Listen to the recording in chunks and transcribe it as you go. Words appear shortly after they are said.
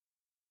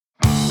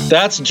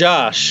That's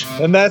Josh.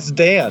 And that's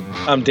Dan.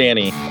 I'm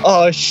Danny.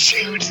 Oh,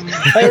 shoot.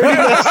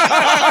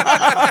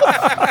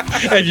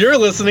 And you're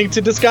listening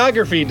to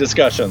Discography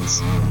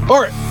Discussions.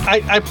 Or,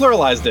 I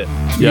pluralized it.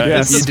 Yeah,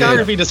 It's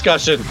discography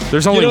discussion.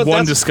 There's only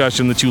one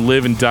discussion that you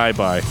live and die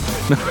by. You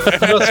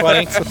know what's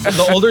funny?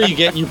 The older you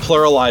get, you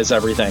pluralize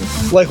everything.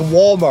 Like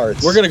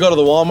Walmarts. We're going to go to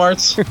the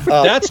Walmarts.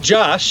 That's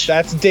Josh.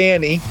 That's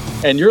Danny.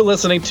 And you're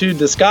listening to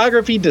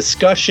Discography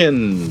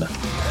Discussion.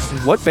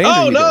 What band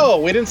are you no,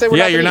 we didn't say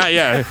we're you're not,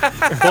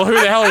 Well, who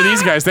the hell are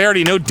these guys? They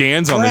already know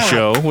Dan's on the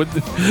show.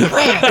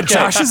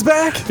 Josh is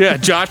back? Yeah,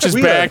 Josh is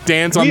back.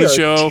 Dan's on the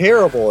show. We are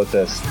terrible at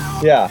this.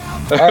 Yeah.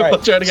 All right.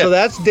 We'll try it again. So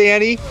that's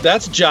Danny.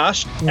 That's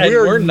Josh. And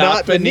we're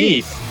not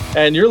beneath.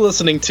 And you're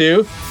listening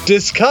to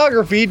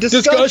Discography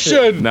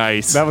Discussion.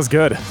 Nice. That was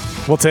good.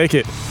 We'll take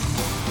it.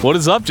 What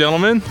is up,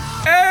 gentlemen?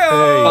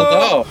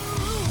 Hello.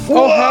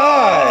 Oh,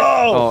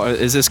 hi. Oh,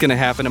 is this going to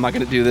happen? Am I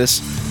going to do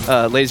this?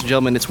 Ladies and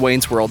gentlemen, it's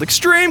Wayne's World.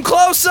 Extreme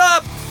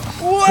close-up!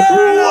 Whoa!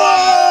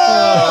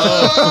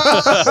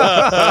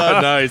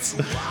 Nice.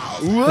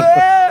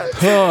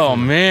 Oh,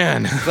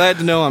 man. Glad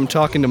to know I'm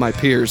talking to my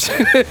peers.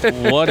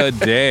 What a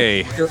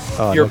day.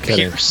 You're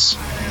Pierce.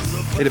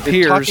 It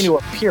appears. Talking to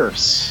a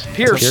Pierce.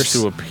 Pierce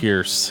to a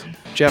Pierce.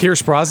 Jeff,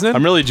 Pierce Brosnan?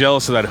 I'm really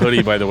jealous of that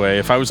hoodie, by the way.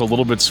 If I was a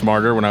little bit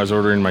smarter when I was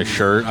ordering my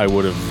shirt, I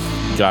would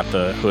have got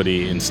the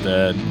hoodie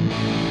instead.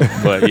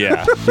 But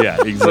yeah,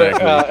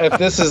 exactly. If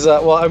this is, this is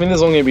only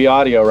going to be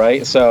audio,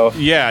 right? So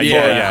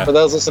yeah. For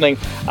those listening,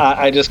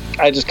 I just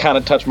kind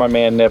of touched my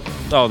man nip.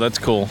 Oh, that's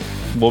cool.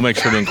 We'll make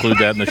sure to include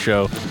that in the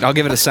show. I'll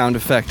give it a sound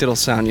effect. It'll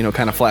sound,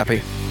 kind of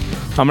flappy.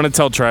 I'm going to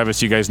tell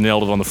Travis you guys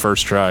nailed it on the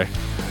first try.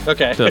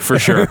 Okay. For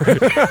sure.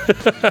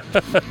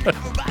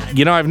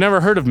 I've never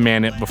heard of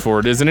manip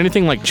before. Is it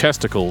anything like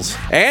chesticles?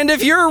 And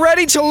if you're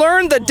ready to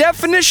learn the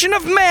definition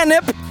of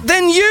manip,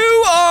 then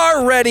you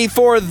are ready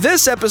for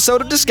this episode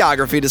of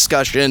Discography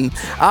Discussion.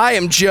 I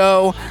am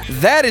Joe.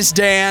 That is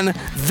Dan.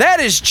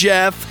 That is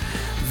Jeff.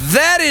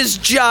 That is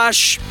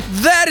Josh.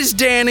 That is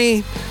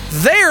Danny.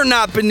 They are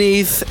not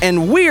beneath,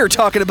 and we are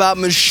talking about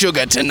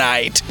Meshuggah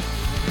tonight.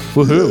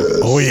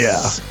 Woohoo. Oh,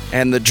 yeah.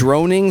 And the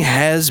droning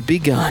has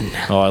begun.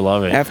 Oh, I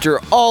love it.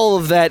 After all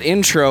of that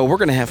intro, we're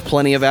going to have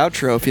plenty of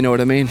outro, if you know what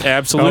I mean.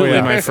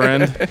 Absolutely, my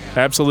friend.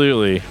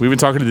 Absolutely. We've been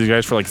talking to these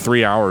guys for like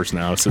 3 hours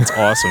now, so it's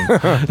awesome.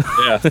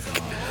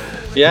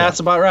 Yeah, that's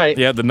about right.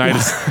 Yeah, the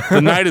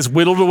night is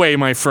whittled away,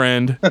 my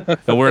friend,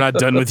 and we're not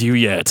done with you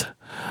yet.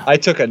 I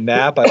took a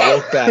nap. I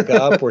woke back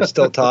up. We're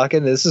still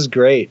talking. This is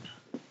great.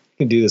 We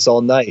can do this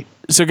all night.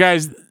 So,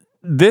 guys,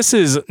 this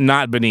is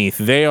not beneath.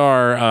 They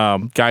are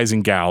guys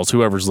and gals.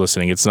 Whoever's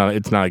listening, it's not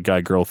a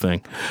guy-girl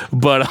thing,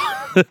 but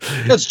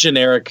that's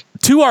generic.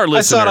 To our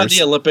listeners, I saw it on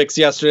the Olympics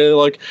yesterday. They're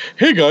like,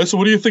 "Hey guys, so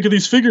what do you think of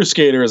these figure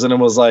skaters?" And it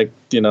was like,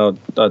 a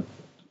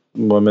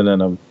woman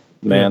and a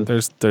man. Yeah,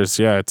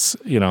 it's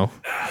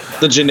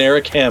the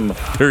generic him.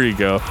 There you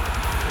go.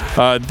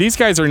 These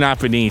guys are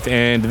not beneath,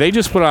 and they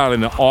just put out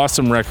an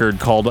awesome record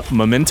called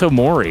Memento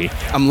Mori.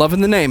 I'm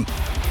loving the name.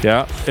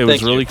 Yeah, it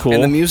was really cool.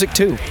 And the music,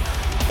 too.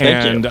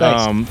 And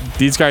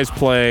these guys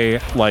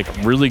play like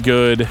really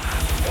good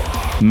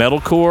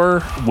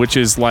metalcore, which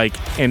is like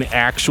an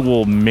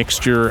actual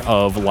mixture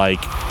of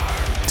like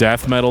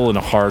death metal and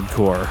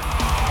hardcore.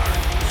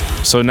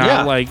 So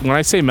not like when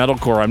I say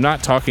metalcore, I'm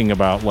not talking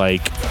about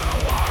like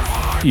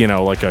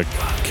a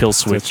Kill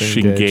Switch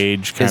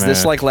Engage kind of. Is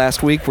this like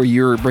last week where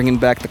you're bringing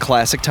back the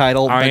classic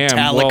title,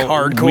 Metallic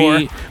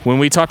Hardcore? When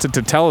we talked to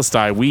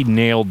Tetelestai, we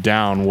nailed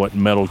down what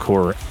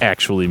metalcore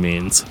actually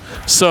means.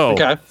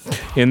 So,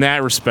 in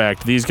that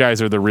respect, these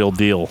guys are the real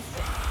deal.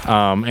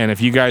 And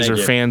if you guys are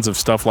fans of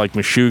stuff like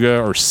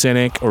Meshuggah or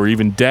Cynic or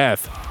even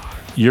Death,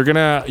 you're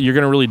gonna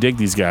really dig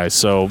these guys.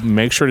 So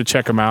make sure to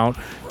check them out.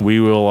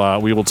 We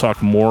will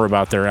talk more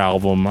about their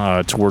album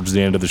towards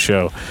the end of the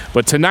show.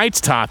 But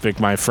tonight's topic,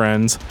 my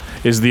friends,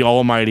 is the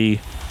almighty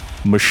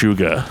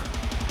Meshuggah.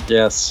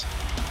 Yes,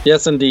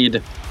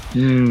 indeed.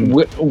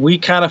 We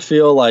kind of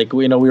feel like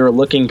we were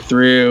looking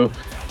through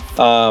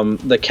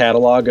the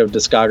catalog of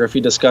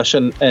Discography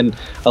Discussion and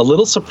a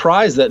little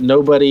surprised that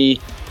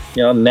nobody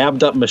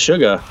nabbed up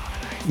Meshuggah.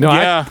 No,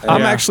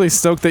 I'm actually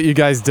stoked that you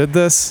guys did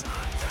this.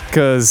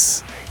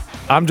 Because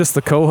I'm just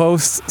the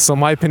co-host, so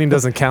my opinion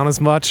doesn't count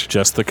as much.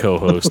 Just the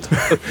co-host.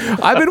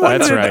 I've been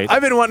wanting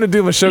to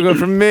do Meshuggah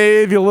for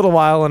maybe a little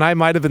while, and I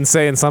might have been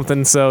saying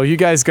something, so you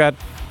guys got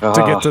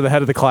to get to the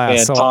head of the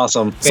class.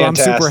 Awesome. So I'm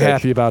super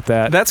happy about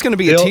that. That's going to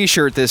be a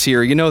t-shirt this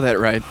year. You know that,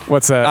 right?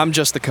 What's that? I'm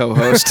just the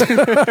co-host.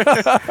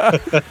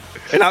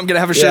 And I'm going to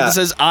have a shirt that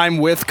says, I'm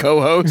with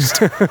co-host.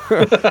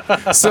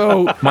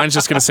 So mine's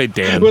just going to say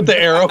Dan. With the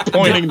arrow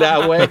pointing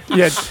that way.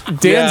 Yeah,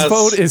 Dan's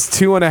vote is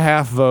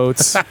 2.5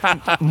 votes.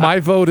 My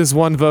vote is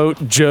 1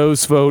 vote.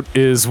 Joe's vote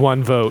is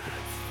 1 vote.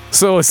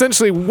 So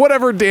essentially,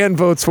 whatever Dan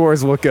votes for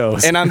is what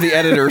goes. And I'm the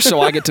editor, so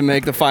I get to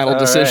make the final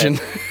decision.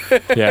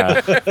 Right.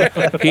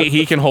 Yeah.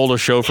 He can hold a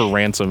show for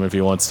ransom if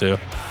he wants to.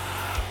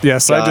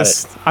 Yes,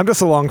 I'm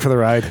just along for the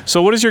ride.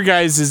 So what is your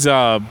guys'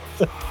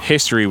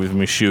 history with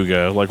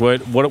Meshuggah? Like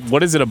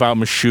what is it about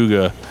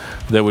Meshuggah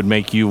that would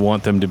make you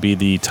want them to be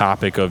the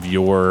topic of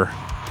your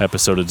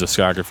episode of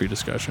discography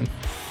discussion?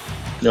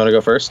 You want to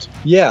go first?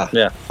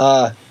 Yeah.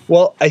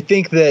 Well, I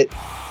think that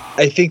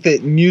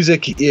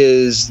music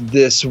is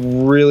this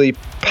really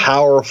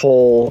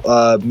powerful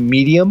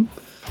medium,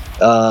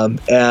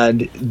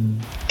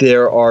 and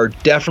there are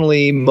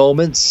definitely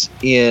moments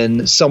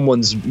in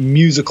someone's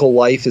musical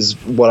life, is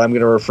what I'm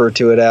going to refer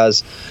to it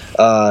as.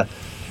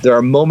 There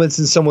are moments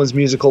in someone's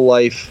musical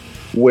life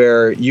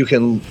where you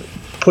can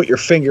put your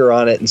finger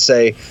on it and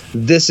say,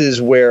 this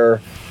is where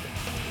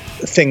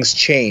things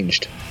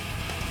changed,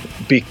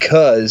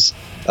 because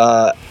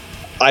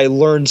I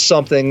learned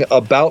something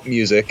about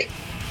music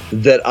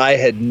that I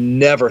had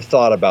never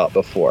thought about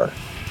before.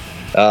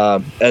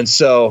 And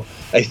so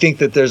I think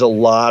that there's a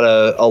lot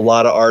of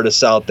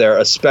artists out there,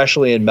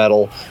 especially in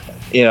metal,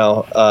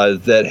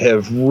 that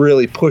have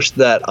really pushed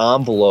that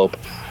envelope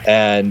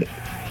and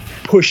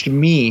pushed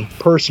me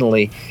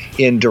personally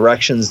in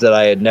directions that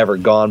I had never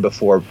gone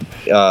before,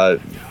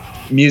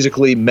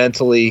 musically,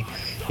 mentally,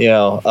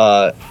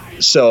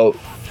 so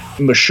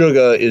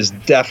Meshuggah is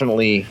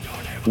definitely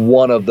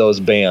one of those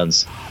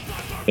bands.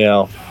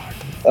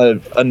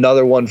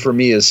 Another one for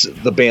me is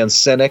the band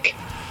Cynic.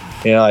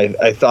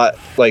 I thought,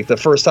 like, the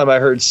first time I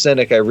heard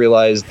Cynic, I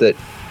realized that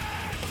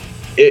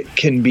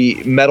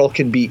metal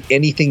can be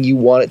anything you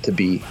want it to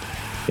be.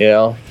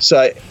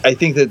 So I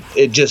think that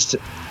it just,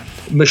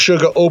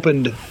 Meshuggah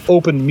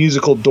opened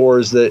musical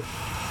doors that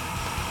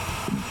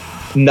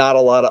not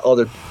a lot of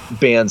other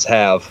bands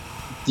have.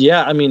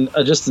 Yeah, I mean,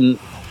 just an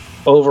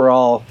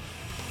overall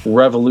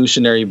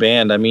revolutionary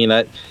band. I mean,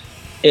 I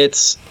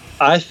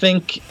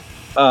think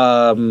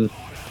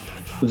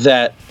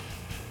that,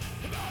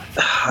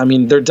 I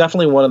mean, they're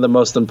definitely one of the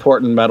most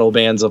important metal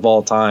bands of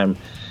all time.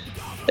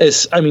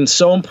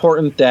 So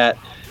important that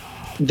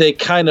they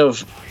kind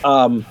of,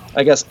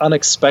 I guess,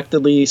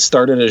 unexpectedly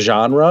started a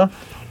genre,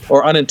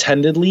 or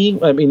unintendedly.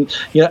 I mean,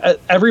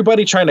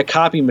 everybody trying to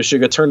copy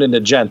Meshuggah turned into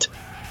Gent.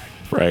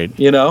 Right.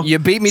 You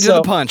beat me to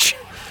the punch.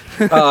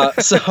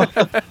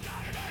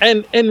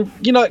 And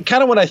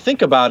kind of when I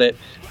think about it,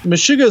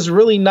 Meshuggah is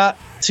really not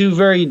too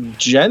very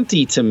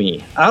genty to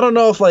me. I don't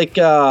know if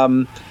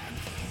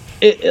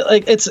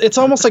it's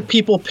almost like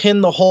people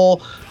pin the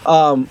whole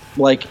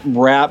like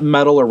rap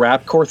metal or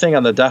rapcore thing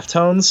on the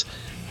Deftones.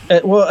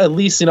 Well, at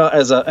least and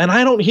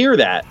I don't hear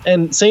that.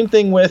 And same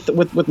thing with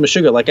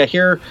Meshuggah. Like, I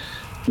hear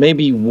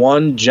maybe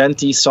one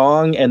genty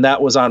song, and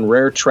that was on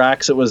Rare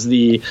Tracks. It was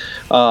the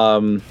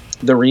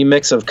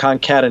remix of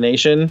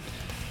Concatenation.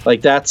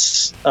 Like,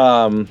 that's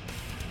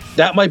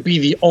that might be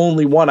the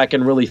only one I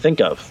can really think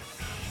of.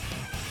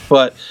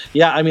 But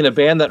yeah, I mean, a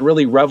band that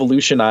really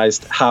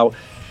revolutionized how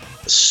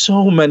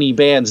so many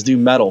bands do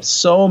metal.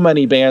 So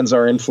many bands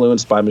are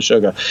influenced by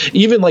Meshuggah.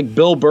 Even like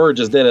Bill Burr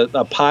just did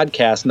a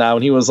podcast now,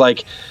 and he was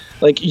like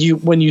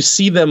when you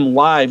see them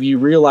live, you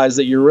realize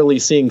that you're really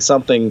seeing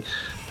something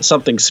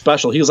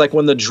special. He was like,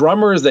 when the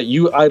drummers that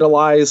you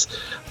idolize,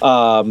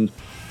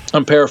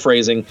 I'm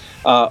paraphrasing,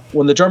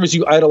 when the drummers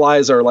you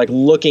idolize are like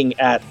looking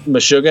at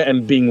Meshuggah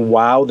and being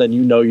wow, then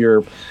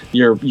you're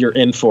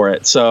in for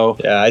it. So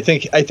yeah, I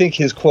think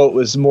his quote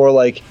was more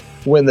like,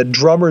 when the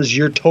drummers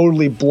you're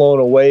totally blown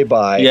away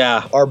by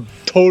are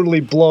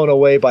totally blown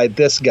away by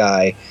this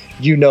guy,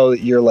 that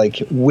you're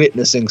like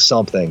witnessing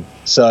something.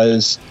 So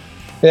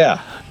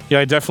yeah,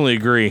 I definitely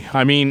agree.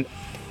 I mean,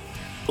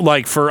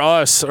 like, for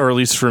us, or at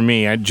least for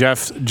me,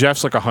 Jeff's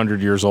like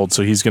 100 years old,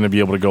 so he's going to be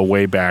able to go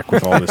way back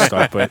with all this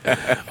stuff. But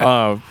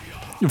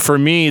for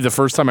me, the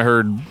first time I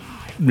heard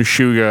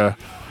Meshuggah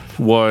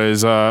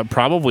was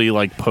probably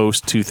like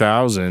post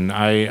 2000.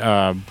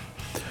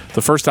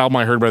 The first album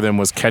I heard by them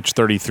was Catch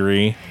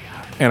 33,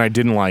 and I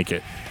didn't like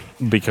it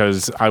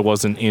because I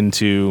wasn't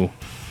into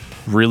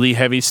really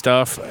heavy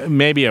stuff.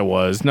 Maybe I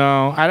was.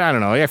 No, I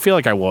don't know. I feel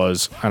like I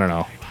was. I don't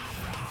know.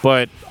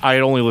 But I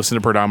had only listened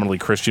to predominantly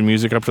Christian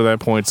music up to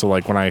that point, so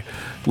like when I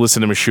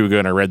listened to Meshuggah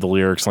and I read the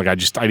lyrics, like I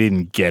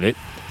didn't get it,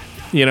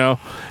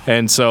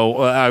 And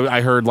so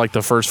I heard like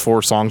the first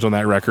 4 songs on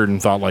that record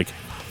and thought like,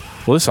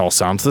 well, this all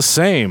sounds the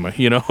same,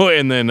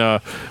 And then,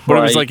 but right.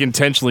 It was like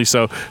intentionally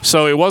so.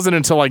 So it wasn't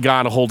until I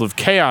got a hold of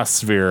Chaos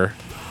Sphere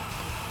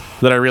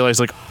that I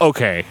realized, like,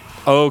 okay.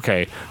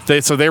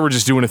 So they were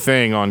just doing a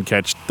thing on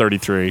Catch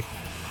 33.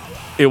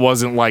 It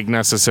wasn't like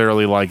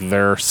necessarily like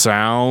their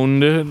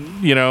sound,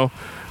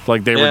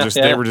 Like they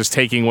were just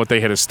taking what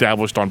they had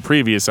established on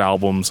previous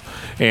albums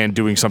and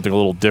doing something a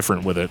little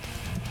different with it.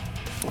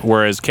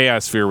 Whereas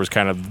Chaos Sphere was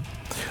kind of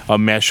a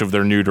mesh of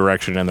their new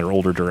direction and their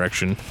older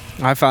direction.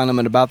 I found them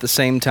at about the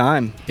same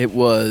time. It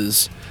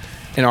was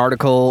an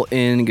article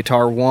in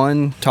Guitar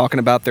One talking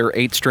about their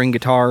 8-string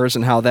guitars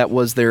and how that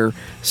was their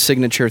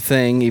signature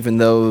thing, even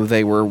though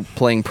they were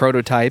playing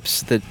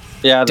prototypes that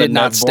did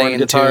not stay in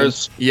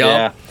guitars. Tune. Yep.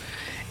 Yeah.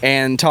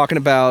 And talking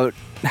about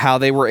how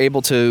they were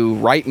able to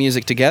write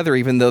music together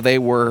even though they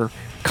were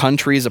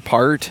countries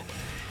apart,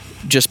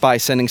 just by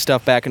sending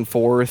stuff back and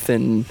forth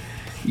and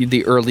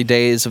the early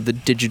days of the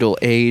digital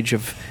age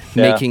of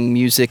making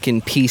music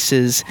in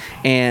pieces.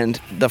 And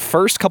the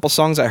first couple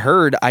songs I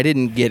heard, I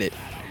didn't get it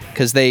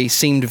because they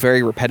seemed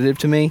very repetitive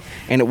to me.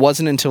 And it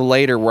wasn't until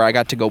later where I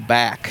got to go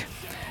back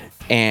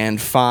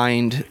and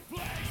find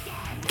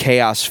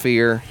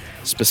Chaosphere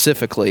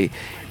specifically,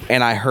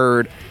 and I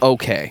heard,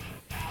 okay,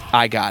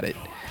 I got it.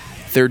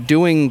 They're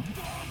doing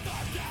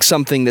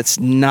something that's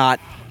not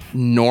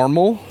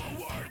normal,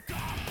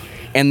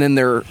 and then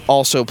they're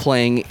also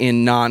playing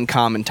in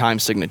non-common time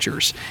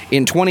signatures.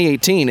 In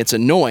 2018, it's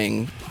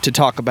annoying to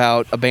talk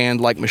about a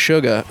band like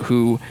Meshuggah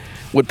who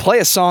would play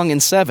a song in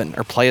 7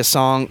 or play a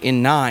song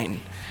in 9,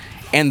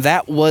 and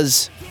that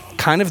was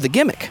kind of the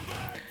gimmick.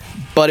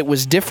 But it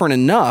was different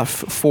enough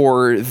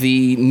for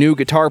the new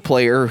guitar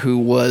player who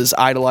was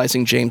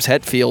idolizing James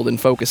Hetfield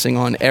and focusing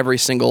on every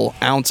single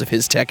ounce of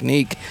his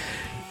technique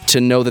to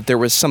know that there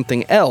was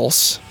something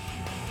else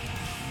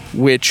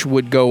which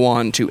would go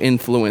on to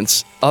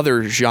influence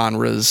other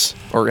genres,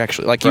 or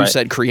actually, like you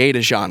said, create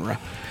a genre.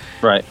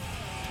 Right.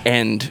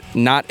 And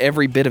not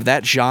every bit of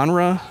that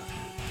genre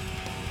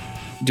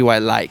do I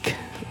like,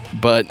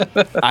 but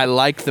I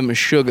like the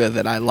Meshuggah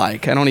that I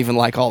like. I don't even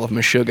like all of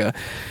Meshuggah.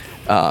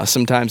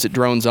 Sometimes it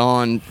drones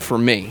on for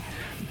me.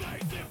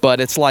 But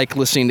it's like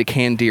listening to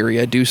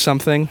Candiria do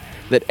something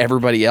that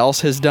everybody else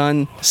has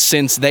done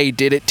since they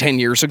did it 10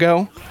 years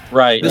ago.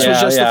 Right. This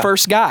was just the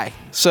first guy.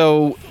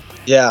 So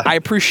yeah, I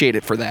appreciate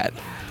it for that.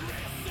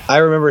 I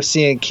remember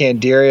seeing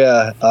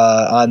Candiria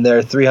on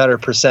their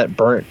 300%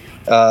 burnt.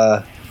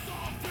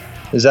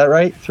 Is that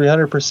right?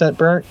 300%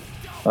 burnt?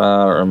 I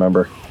don't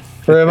remember.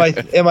 Or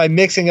am I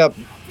mixing up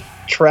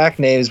track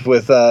names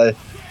with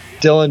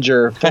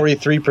Dillinger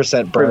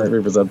 43% burnt?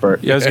 43%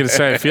 burnt. Yeah, I was going to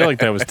say, I feel like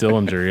that was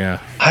Dillinger,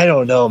 yeah. I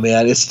don't know,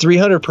 man. It's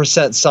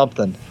 300%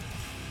 something.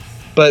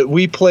 But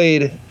we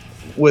played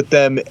with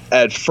them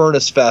at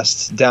Furnace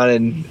Fest down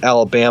in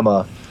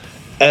Alabama.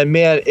 And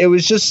man, it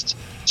was just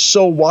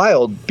so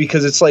wild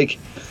because it's like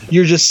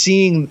you're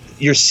seeing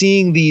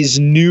these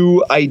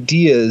new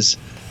ideas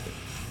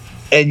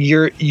and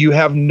you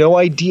have no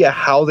idea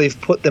how they've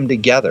put them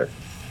together.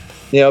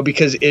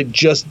 Because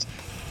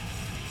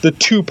the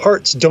two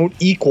parts don't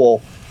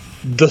equal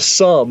the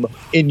sum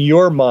in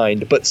your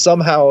mind, but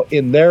somehow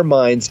in their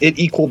minds it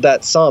equaled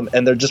that sum,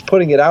 and they're just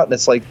putting it out, and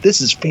it's like, this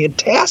is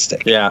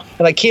fantastic. Yeah.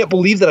 And I can't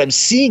believe that I'm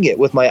seeing it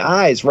with my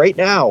eyes right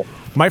now.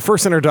 My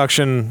first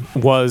introduction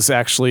was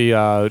actually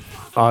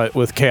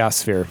with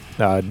Chaosphere.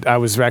 I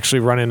was actually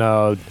running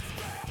a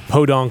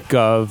podunk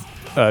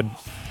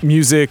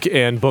music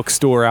and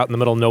bookstore out in the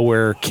middle of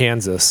nowhere,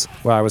 Kansas,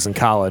 where I was in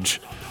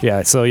college.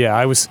 Yeah, so yeah,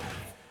 I was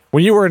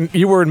when you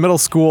were in middle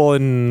school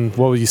in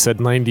what you said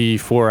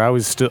 94. I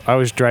was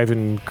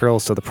driving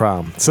girls to the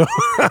prom, so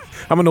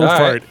I'm an old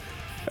fart.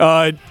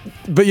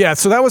 But yeah,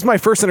 so that was my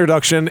first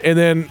introduction, and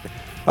then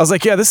I was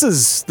like, yeah, this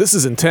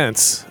is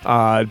intense.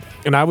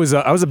 And I was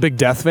a big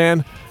Death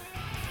fan.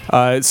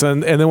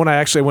 And then when I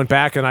actually went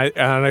back and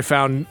I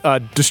found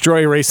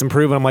Destroy, Erase,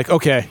 Improve, and I'm like,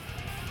 okay,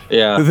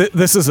 yeah,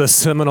 this is a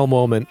seminal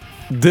moment.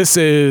 This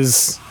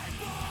is,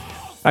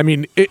 I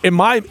mean, in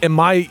my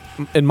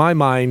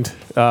mind,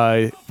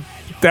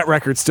 that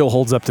record still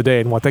holds up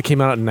today. And that came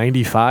out in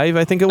 95,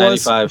 I think it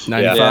was.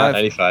 95. Yeah,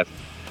 95.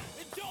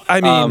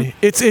 I mean,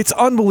 it's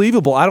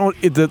unbelievable.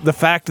 The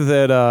fact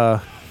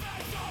that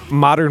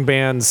modern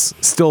bands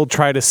still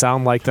try to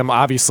sound like them.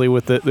 Obviously,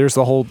 there's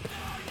the whole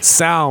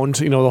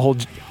sound.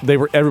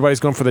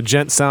 Everybody's going for the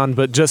gent sound,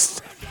 but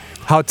just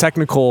how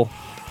technical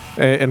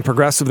and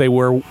progressive they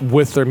were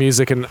with their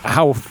music and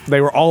how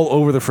they were all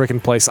over the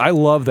freaking place. I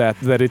love that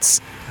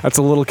that's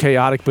a little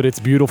chaotic, but it's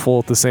beautiful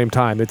at the same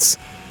time.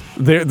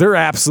 They're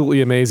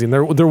absolutely amazing.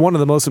 They're one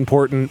of the most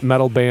important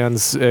metal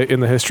bands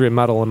in the history of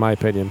metal, in my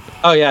opinion.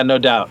 Oh yeah, no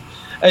doubt.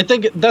 I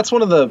think that's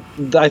one of the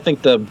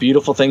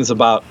beautiful things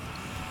about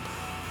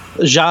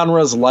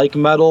genres like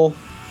metal.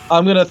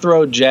 I'm gonna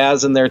throw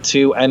jazz in there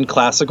too, and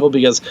classical,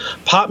 because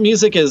pop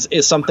music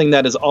is something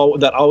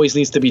that always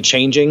needs to be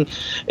changing.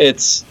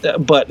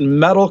 But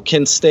metal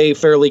can stay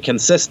fairly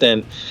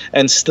consistent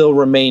and still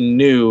remain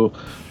new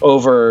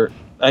over,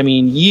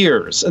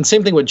 years. And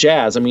same thing with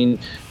jazz.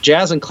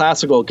 Jazz and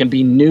classical can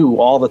be new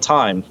all the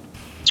time.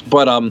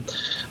 But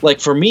like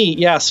for me,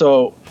 yeah.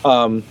 So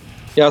I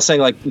was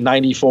saying like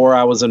 94.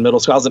 I was in middle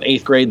school. I was in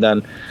 8th grade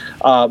then.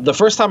 The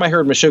first time I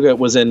heard Meshuggah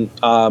was in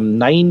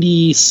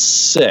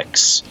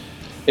 96.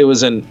 It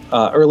was in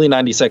early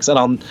 96.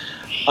 And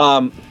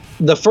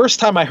the first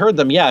time I heard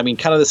them,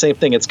 kind of the same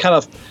thing. It's kind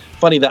of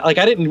funny that I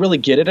didn't really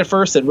get it at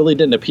first. It really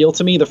didn't appeal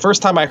to me. The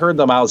first time I heard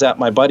them, I was at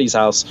my buddy's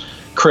house,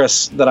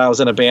 Chris, that I was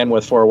in a band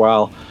with for a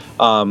while.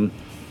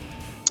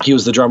 He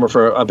was the drummer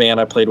for a band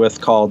I played with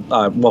called,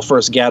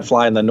 first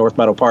Gadfly and then North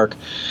Meadow Park.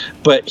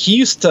 But he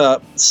used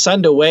to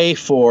send away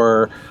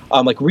for,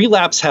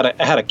 Relapse had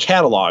a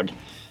catalog.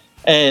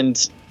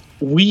 And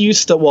we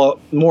used to,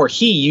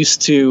 he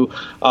used to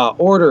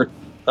order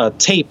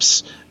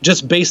tapes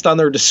just based on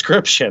their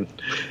description.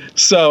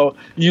 So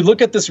you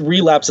look at this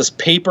Relapse, this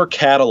paper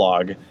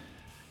catalog,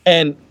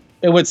 and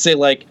it would say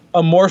like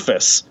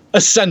amorphous,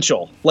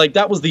 essential. Like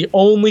that was the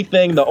only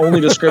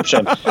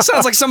description. It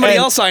sounds like somebody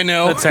else I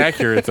know. That's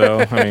accurate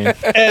though. I mean,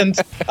 and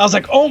I was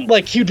like, oh,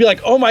 like he'd be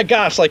like, oh my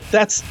gosh, like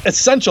that's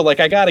essential. Like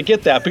I got to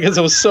get that because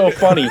it was so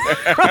funny.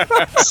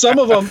 Some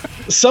of them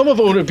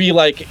would be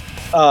like,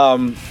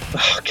 oh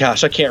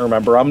gosh, I can't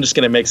remember. I'm just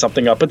gonna make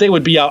something up, but they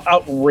would be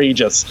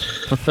outrageous.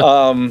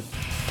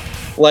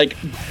 Like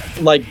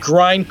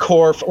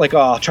grindcore, like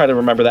I'll try to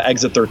remember the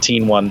Exit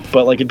 13 one,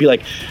 but like it'd be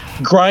like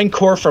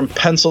grindcore from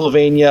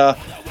Pennsylvania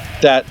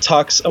that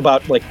talks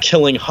about like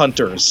killing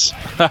hunters,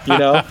 you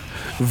know.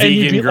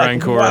 Vegan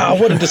grindcore. Like, wow,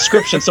 what a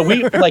description! So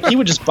he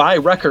would just buy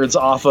records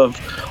off of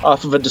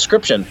a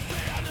description.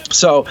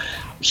 So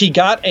he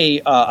got a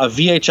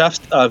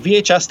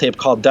VHS tape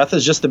called "Death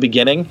Is Just the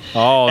Beginning."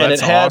 Oh,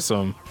 that's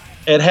awesome!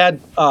 It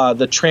had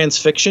the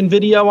Transfixion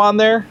video on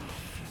there.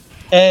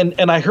 And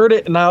I heard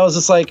it, and I was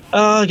just like,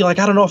 I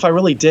don't know if I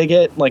really dig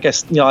it. Like,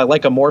 I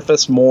like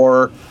Amorphous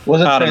more.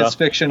 Wasn't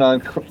Transfixion on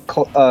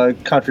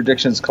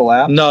Contradictions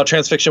Collapse? No,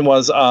 Transfixion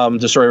was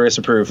Destroy, Erase,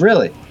 Approve.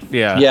 Really?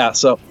 Yeah. Yeah,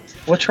 so...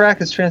 What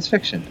track is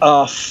Transfixion?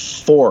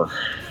 4.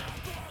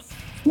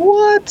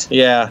 What?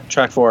 Yeah,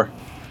 track 4.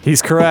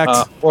 He's correct.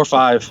 Or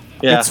 5.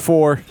 Yeah. It's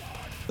 4.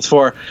 It's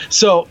 4.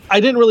 So, I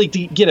didn't really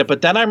get it,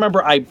 but then I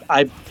remember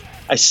I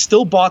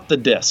still bought the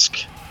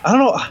disc. I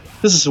don't know.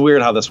 This is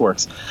weird how this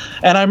works.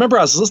 And I remember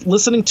I was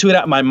listening to it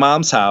at my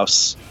mom's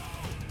house,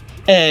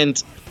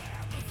 and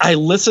I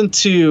listened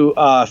to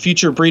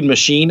Future Breed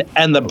Machine,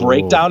 and the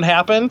breakdown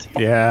happened.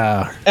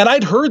 Yeah. And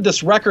I'd heard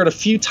this record a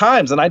few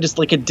times, and I just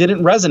like it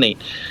didn't resonate.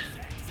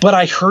 But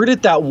I heard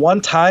it that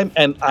one time,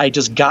 and I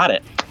just got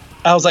it.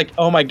 I was like,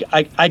 oh my!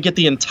 I get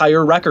the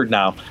entire record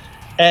now,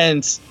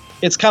 and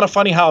it's kind of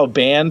funny how a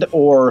band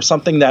or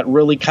something that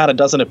really kind of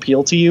doesn't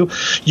appeal to you,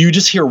 you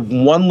just hear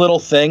one little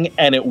thing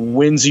and it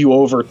wins you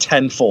over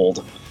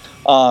tenfold.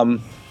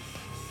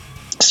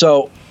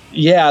 So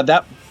yeah,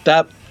 that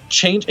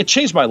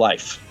changed my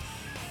life.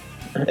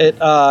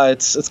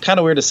 It's kind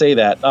of weird to say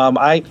that.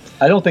 I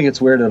don't think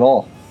it's weird at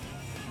all.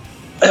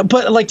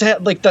 But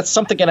that's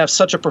something can have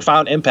such a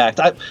profound impact.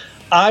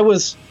 I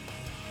was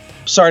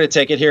sorry to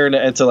take it here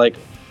and to like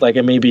I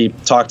maybe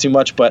talk too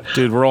much, but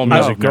dude, we're all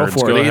music nerds.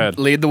 Go ahead.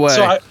 Lead the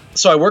way.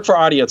 So I work for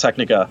Audio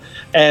Technica,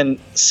 and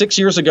 6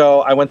 years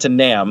ago I went to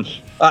NAMM.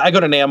 I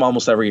go to NAMM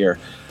almost every year.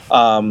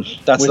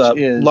 That's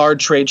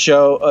large trade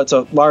show. It's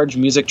a large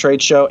music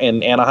trade show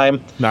in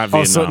Anaheim. Not Vietnam.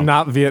 Also,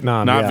 not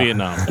Vietnam. Not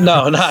Vietnam.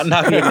 No, not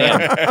Vietnam.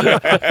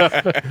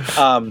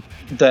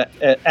 The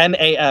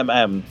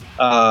NAMM.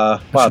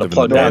 Wow, to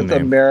plug that. North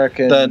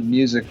American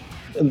Music.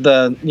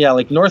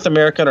 North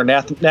American or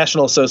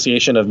National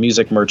Association of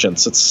Music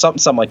Merchants. It's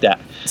something like that.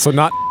 So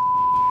not.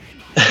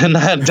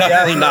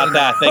 Definitely not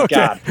that. Thank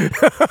God.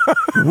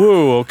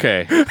 Woo.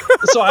 Okay.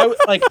 So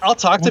I'll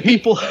talk to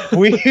people.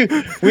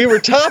 We were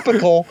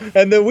topical,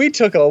 and then we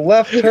took a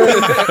left turn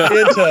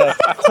into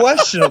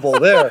questionable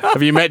there.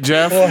 Have you met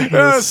Jeff?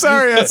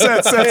 Sorry,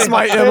 that's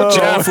my MO.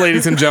 Jeff,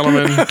 ladies and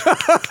gentlemen.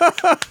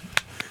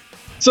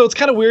 So it's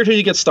kind of weird who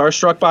you get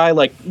starstruck by,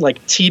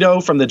 like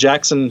Tito from the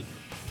Jackson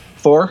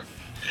 4.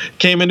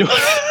 Came into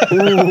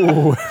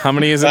Ooh, how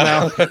many is it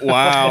now?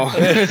 Wow.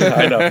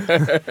 I know.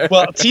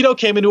 Well, Tito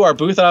came into our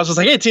booth, and I was just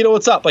like, hey, Tito,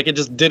 what's up? Like, it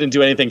just didn't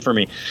do anything for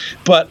me.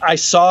 But I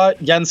saw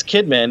Jens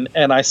Kidman,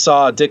 and I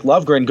saw Dick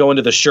Lovegren go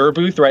into the Shure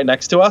booth right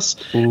next to us,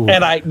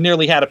 and I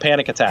nearly had a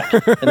panic attack.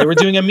 And they were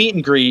doing a meet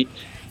and greet,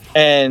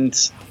 and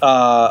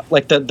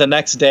the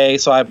next day,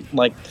 so I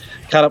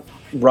kind of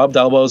rubbed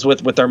elbows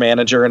with their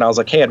manager, and I was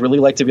like, hey, I'd really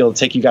like to be able to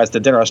take you guys to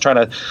dinner. I was trying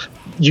to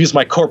use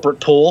my corporate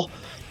pool.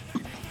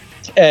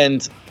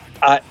 And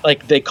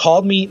they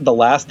called me the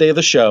last day of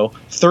the show,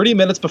 30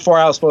 minutes before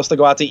I was supposed to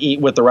go out to eat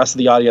with the rest of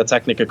the Audio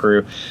Technica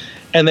crew.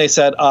 And they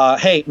said,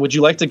 hey, would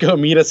you like to go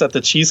meet us at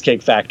the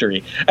Cheesecake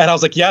Factory? And I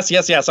was like, yes,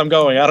 I'm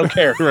going. I don't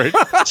care. Right.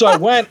 So I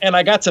went, and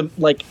I got to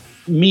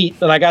meet,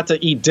 and I got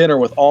to eat dinner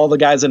with all the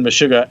guys in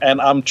Meshuggah.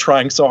 And I'm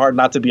trying so hard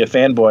not to be a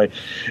fanboy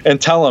and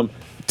tell them,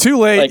 too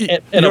late,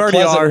 in a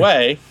pleasant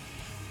way,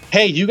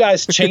 hey, you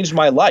guys changed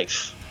my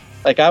life.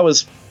 Like, I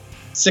was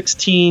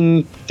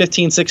 15,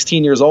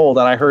 16 years old,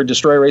 and I heard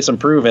Destroy, Erase,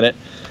 Improve, and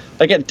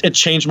it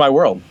changed my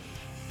world.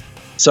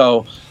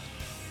 So,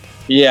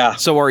 yeah.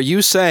 So are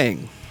you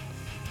saying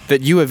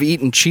that you have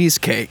eaten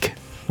cheesecake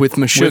with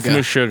Meshuggah? With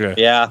Meshuggah.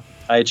 Yeah,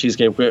 I ate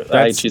cheesecake.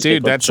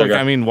 That's like,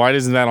 I mean, why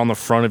isn't that on the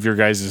front of your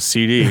guys'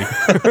 CD?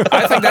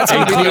 I think that's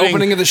going to be the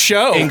opening of the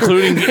show.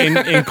 Including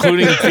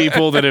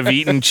people that have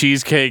eaten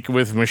cheesecake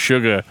with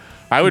Meshuggah.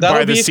 I would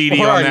buy the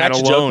CD on that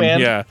alone.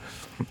 Yeah.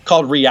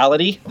 Called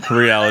Reality.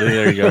 Reality,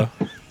 there you go.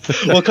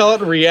 We'll call it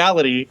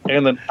Reality,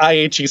 and then I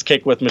ate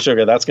cheesecake with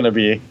Meshuggah. That's going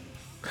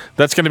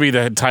to be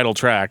the title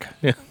track.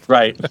 Yeah.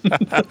 Right.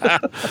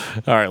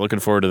 All right, looking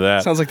forward to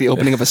that. Sounds like the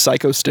opening of a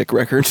Psycho Stick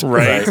record.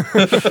 Right.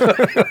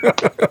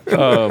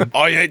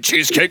 I ate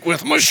cheesecake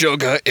with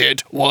Meshuggah.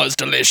 It was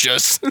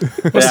delicious.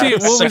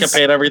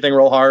 Syncopate everything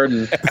real hard.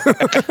 And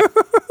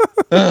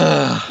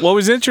what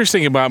was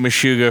interesting about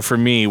Meshuggah for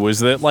me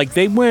was that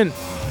they went...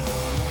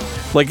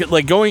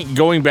 Like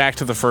going back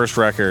to the first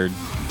record,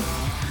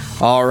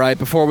 All right,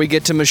 before we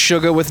get to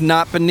Meshuggah with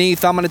Not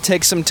Beneath, I'm going to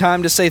take some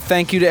time to say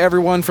thank you to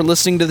everyone for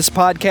listening to this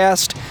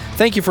podcast.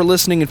 Thank you for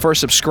listening and for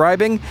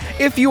subscribing.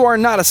 If you are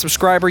not a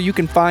subscriber, you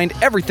can find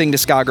everything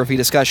Discography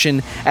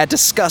Discussion at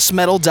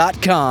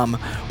DiscussMetal.com.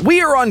 We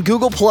are on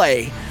Google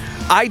Play,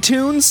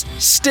 iTunes,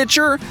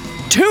 Stitcher,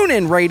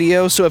 TuneIn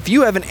Radio, so if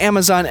you have an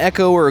Amazon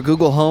Echo or a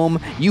Google Home,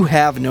 you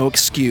have no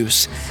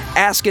excuse.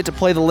 Ask it to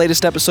play the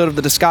latest episode of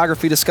the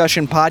Discography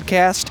Discussion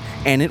podcast,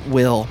 and it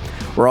will.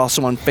 We're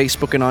also on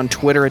Facebook and on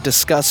Twitter at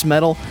Discuss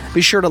Metal. Be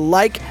sure to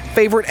like,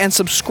 favorite, and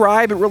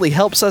subscribe. It really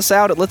helps us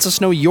out. It lets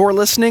us know you're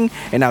listening.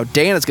 And now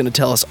Dan is going to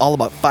tell us all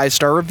about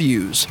 5-star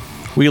reviews.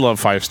 We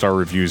love 5-star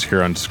reviews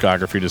here on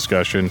Discography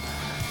Discussion,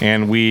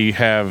 and we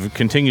have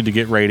continued to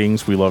get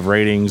ratings. We love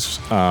ratings.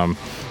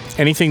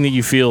 Anything that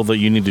you feel that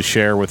you need to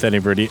share with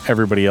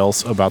everybody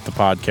else about the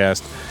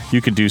podcast,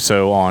 you can do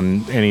so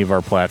on any of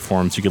our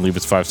platforms. You can leave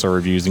us 5-star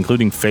reviews,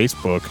 including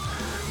Facebook.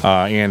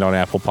 And on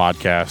Apple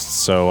Podcasts.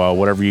 So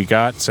whatever you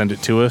got, send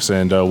it to us,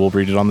 and we'll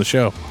read it on the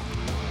show.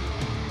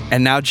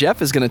 And now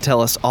Jeff is going to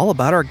tell us all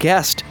about our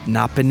guest,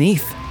 Not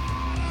Beneath.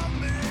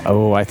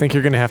 Oh, I think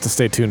you're going to have to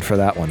stay tuned for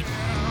that one.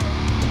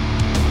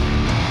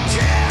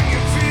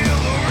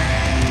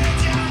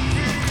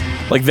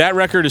 Like, that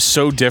record is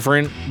so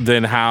different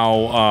than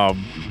how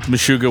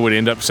Meshuggah would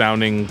end up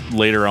sounding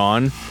later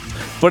on.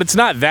 But it's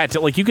not that.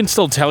 Like, you can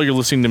still tell you're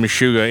listening to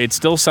Meshuggah. It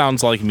still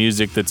sounds like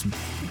music that's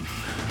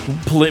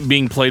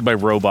being played by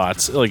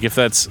robots, like if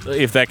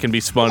that can be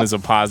spun as a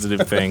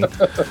positive thing,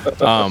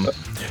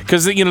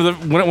 because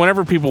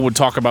whenever people would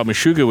talk about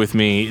Meshuggah with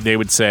me, they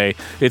would say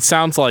it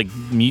sounds like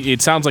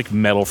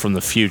metal from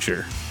the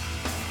future.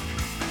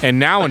 And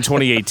now in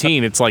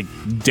 2018, it's like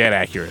dead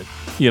accurate,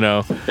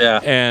 Yeah.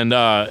 And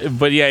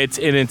but yeah,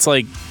 it's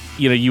like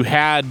you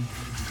had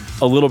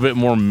a little bit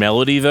more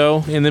melody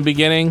though in the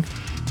beginning.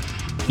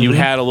 You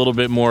had a little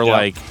bit more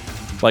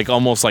like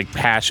almost like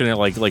passionate,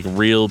 like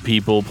real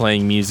people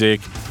playing music.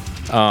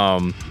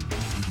 And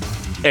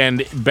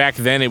back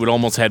then it would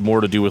almost had more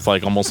to do with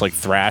almost like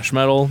thrash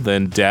metal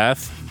than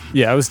death.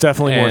 Yeah, it was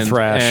definitely more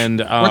thrash.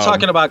 And we're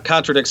talking about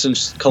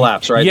Contradictions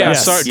Collapse, right? Yeah,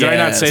 sorry, did I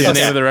not say the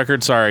name of the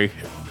record? Sorry,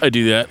 I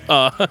do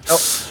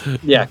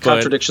that.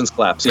 Contradictions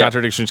Collapse. Yeah.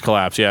 Contradictions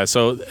Collapse, yeah.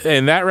 So,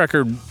 and that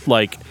record,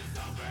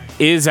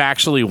 is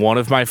actually one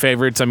of my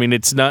favorites. I mean,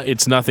 it's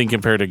nothing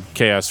compared to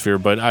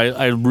Chaosphere, but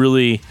I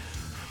really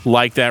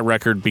like that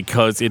record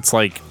because it's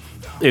kind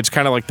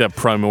of like the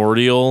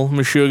primordial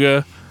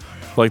Meshuggah.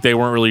 Like, they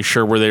weren't really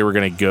sure where they were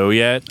going to go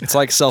yet. It's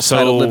like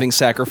Self-Titled Living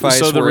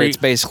Sacrifice, where it's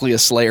basically a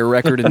Slayer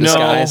record in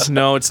disguise.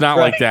 No, it's not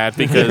like that,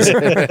 because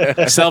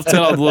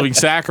Self-Titled Living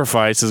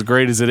Sacrifice, as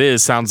great as it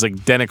is, sounds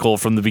identical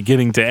from the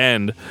beginning to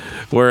end.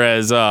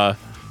 Whereas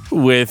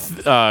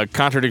with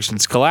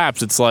Contradictions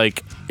Collapse,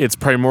 it's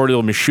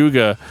primordial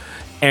Meshuggah.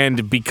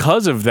 And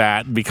because of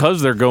that,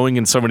 because they're going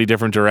in so many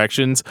different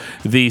directions,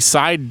 the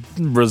side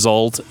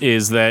result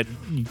is that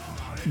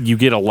you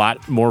get a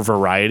lot more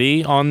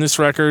variety on this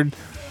record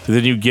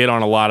than you get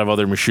on a lot of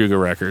other Meshuggah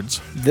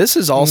records. This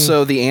is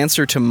also the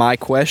answer to my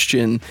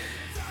question: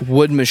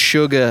 would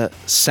Meshuggah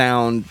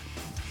sound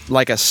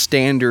like a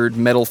standard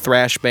metal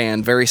thrash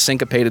band, very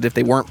syncopated, if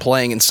they weren't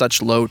playing in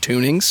such low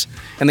tunings?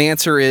 And the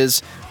answer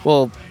is,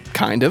 well,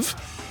 kind of.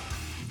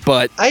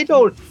 But I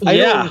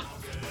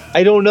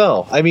don't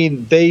know. I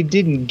mean, they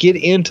didn't get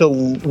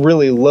into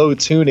really low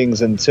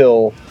tunings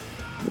until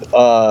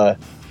I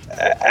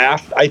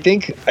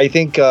think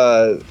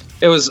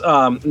it was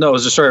it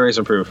was Destroy, Erase,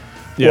 Improve.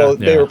 Yeah,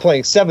 they were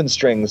playing 7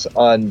 strings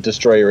on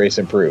Destroy, Erase,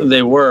 Improve.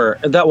 They were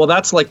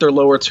that's like their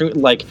lower tune.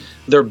 Like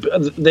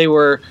they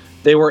were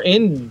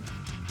in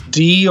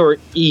D or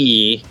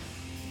E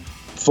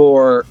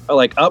for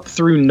up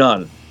through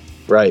none.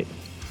 Right.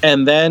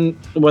 And then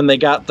when they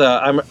got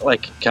I'm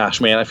like,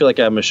 gosh, man, I feel like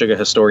I'm a Meshuggah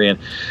historian.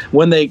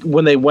 When they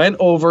went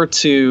over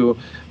to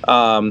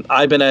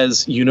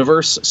Ibanez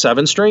Universe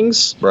 7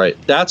 strings, right?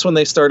 That's when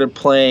they started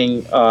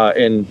playing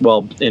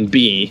in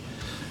B,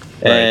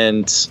 right.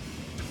 And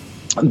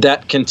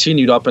that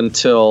continued up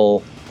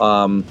until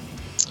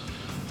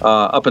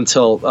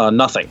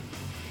Nothing,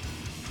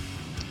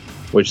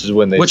 which is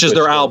when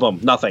their album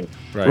Nothing,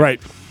 right.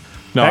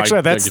 No,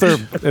 actually,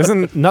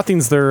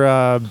 Nothing's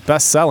their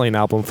best-selling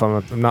album, if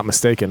I'm not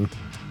mistaken.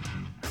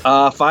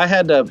 If I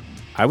had to,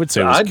 I would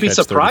say I'd be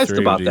surprised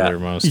about that.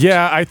 Most.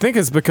 Yeah, I think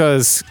it's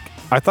because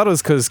I thought it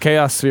was because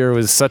Chaosphere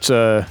was such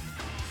a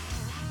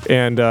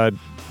and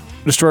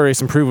Destroy,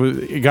 Erase,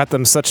 Improve got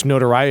them such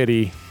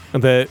notoriety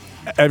that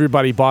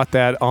everybody bought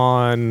that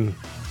on,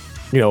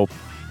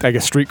 I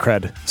guess, street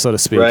cred, so to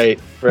speak. Right.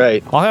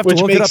 I'll have to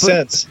look it up. Which makes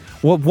sense.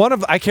 Well,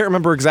 I can't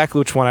remember exactly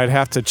which one. I'd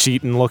have to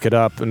cheat and look it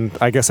up, and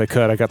I guess I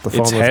could. I got the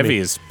phone with me. It's heavy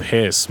as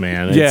piss,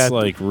 man. Yeah, it's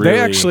really... They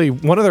actually,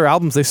 one of their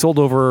albums, they sold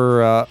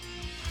over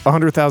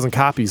 100,000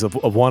 copies of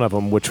one of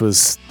them, which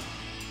was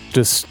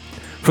just,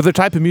 for the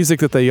type of music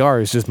that they are,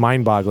 is just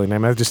mind-boggling. I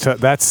mean,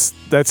 that's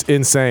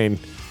insane.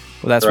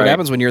 Well, that's what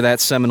happens when you're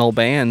that seminal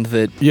band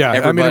that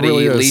everybody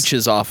really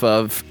leeches off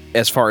of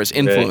as far as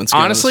influence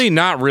goes. Honestly,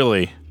 not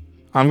really.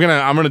 I'm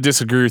gonna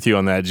disagree with you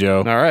on that, Joe.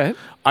 All right.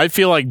 I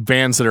feel like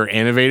bands that are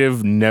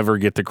innovative never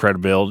get the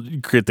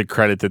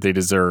credit that they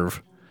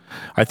deserve.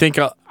 I think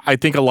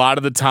a lot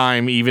of the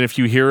time, even if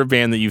you hear a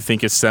band that you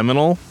think is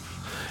seminal,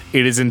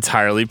 it is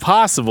entirely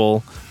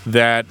possible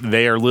that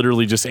they are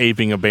literally just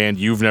aping a band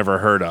you've never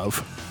heard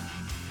of.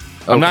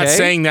 I'm not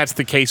saying that's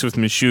the case with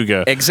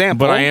Meshuggah.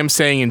 Example. But I am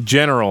saying in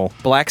general.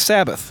 Black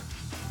Sabbath.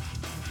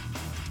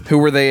 Who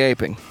were they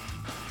aping?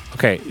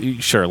 Okay,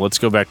 sure. Let's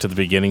go back to the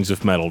beginnings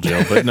of metal,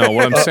 Joe. But no,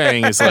 what I'm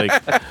saying is like,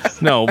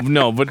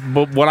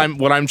 but what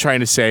I'm trying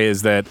to say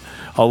is that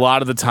a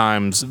lot of the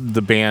times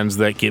the bands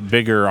that get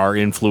bigger are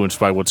influenced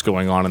by what's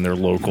going on in their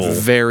local.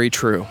 Very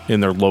true.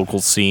 In their local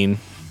scene.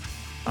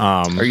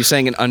 Are you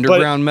saying in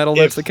underground metal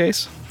that's the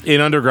case?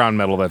 In underground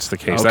metal, that's the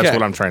case. Okay. That's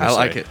what I'm trying to say. I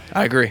like it.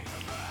 I agree.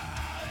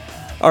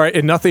 All right,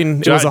 and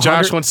nothing.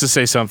 Josh wants to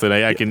say something.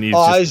 I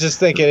was just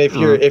thinking if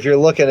you're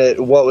looking at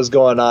what was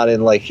going on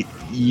in like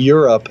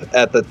Europe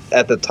at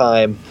the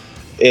time,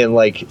 in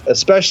like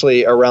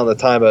especially around the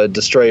time of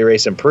Destroy,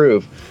 Erase,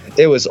 Improve,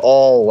 it was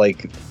all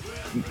like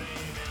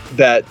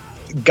that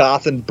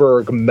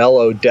Gothenburg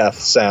mellow death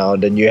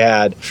sound, and you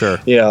had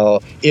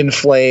In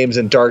Flames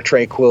and Dark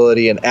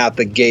Tranquility and At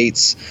the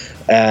Gates,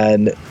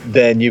 and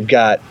then you've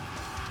got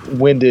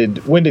when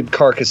did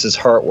Carcass's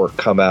Heartwork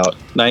come out?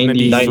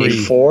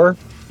 94?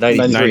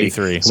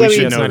 93. So, we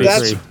should know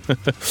 93.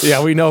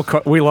 Yeah, we know.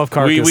 We love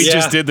Carcass. We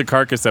just did the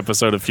Carcass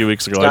episode a few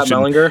weeks ago. Scott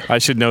Mellinger? I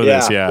should know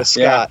this. Yeah,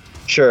 Scott.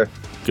 Sure.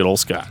 Good old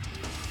Scott.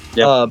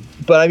 Yep.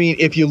 But I mean,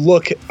 if you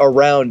look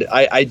around,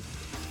 I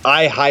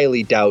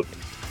highly doubt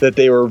that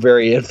they were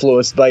very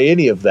influenced by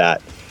any of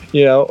that,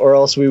 or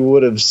else we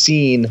would have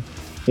seen,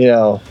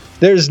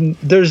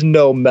 there's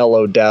no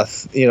mellow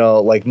death,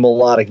 like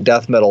melodic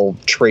death metal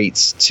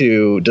traits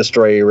to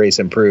Destroy, Erase,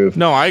 Improve.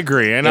 No, I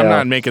agree, and I'm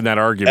not making that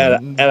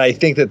argument. And I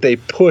think that they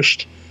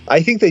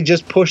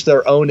just pushed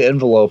their own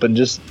envelope and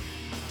just.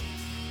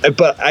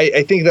 But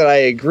I think that I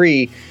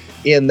agree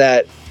in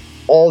that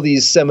all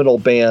these seminal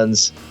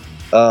bands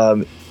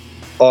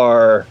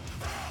are.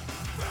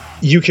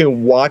 You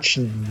can watch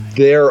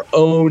their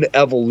own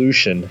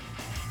evolution.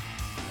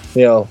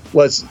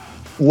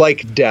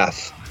 Like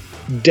Death.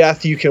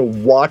 Death, you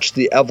can watch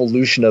the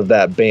evolution of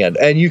that band,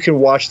 and you can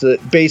watch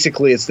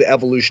basically it's the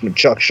evolution of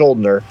Chuck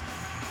Schuldiner.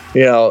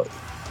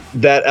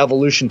 That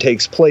evolution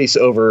takes place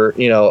over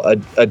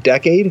a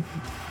decade.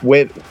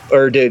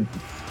 Did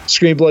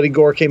Scream Bloody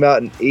Gore came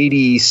out in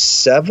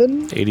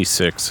 87?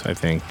 86, I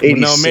think.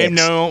 86.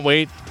 No,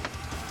 wait.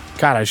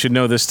 God, I should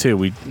know this too.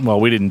 We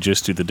didn't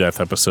just do the Death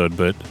episode,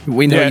 but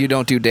we know you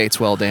don't do dates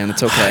well, Dan.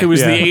 It's okay. It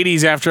was the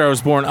 80s after I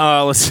was born.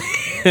 Let's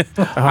see.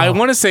 I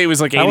want to say it was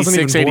like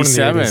 86,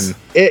 87.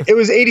 It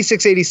was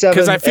 86, 87.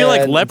 Because I feel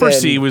like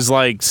Leprosy was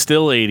like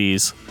still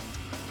 80s.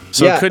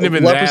 So it couldn't have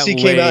been Leprosy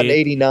that came out in late.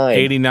 89.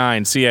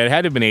 89. So yeah, it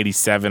had to have been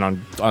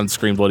 87 on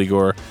Scream Bloody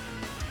Gore.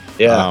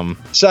 Yeah.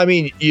 So I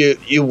mean,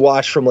 you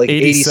watch from like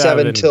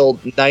 87 till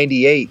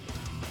 98.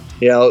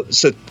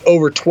 So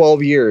over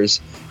 12 years,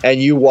 and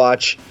you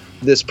watch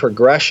this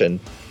progression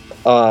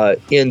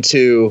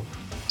into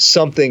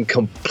something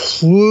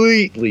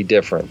completely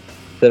different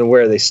than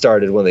where they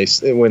started when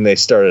they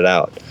started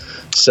out.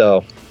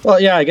 So, well,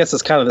 yeah, I guess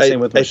it's kind of the same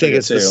with Meshuggah, I think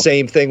it's the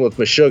same thing with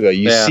Meshuggah.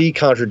 You see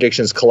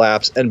Contradictions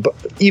collapse, and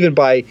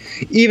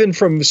even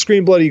from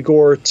Scream Bloody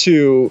Gore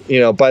to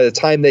by the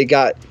time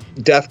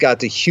Death got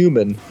to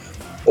Human,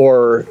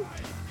 or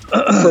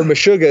for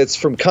Meshuggah, it's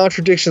from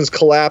Contradictions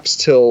collapse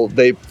till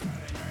they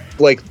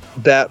like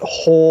that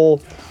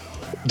whole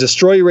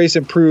Destroy, Erase,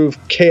 Improve,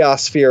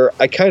 Chaos Sphere.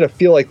 I kind of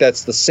feel like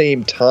that's the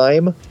same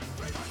time.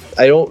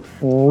 I don't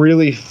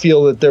really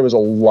feel that there was a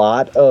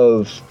lot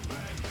of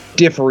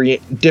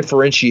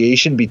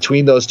differentiation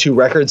between those two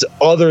records,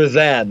 other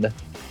than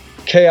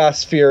Chaos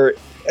Sphere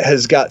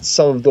has got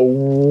some of the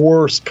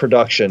worst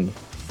production.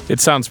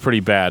 It sounds pretty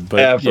bad, but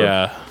ever.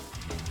 Yeah.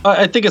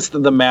 I think it's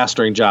the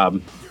mastering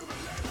job.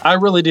 I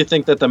really do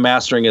think that the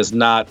mastering is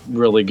not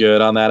really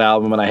good on that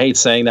album, and I hate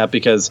saying that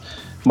because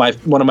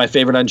one of my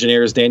favorite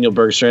engineers, Daniel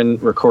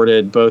Bergstrand,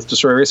 recorded both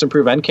Destroy, Erase,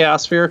 Improve and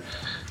Chaos Sphere.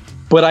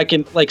 But I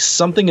can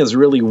something is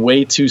really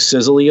way too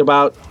sizzly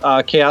about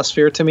Chaos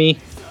Sphere to me.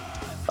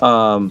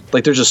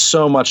 There's just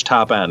so much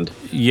top end.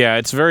 Yeah,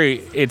 it's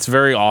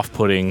very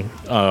off-putting,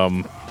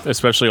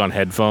 especially on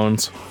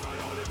headphones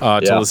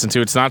to listen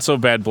to. It's not so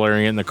bad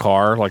blaring it in the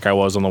car like I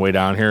was on the way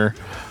down here,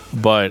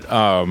 but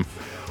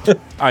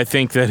I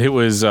think that it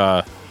was.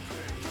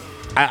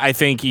 I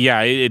think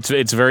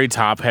it's very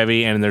top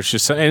heavy, and there's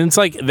just and it's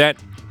like that.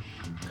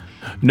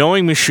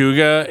 Knowing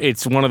Meshuggah,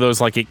 it's one of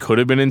those like it could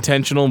have been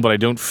intentional, but I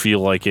don't feel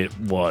like it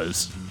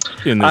was.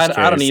 In this case,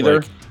 I don't either.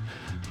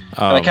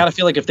 And I kind of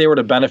feel like if they were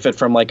to benefit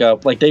from they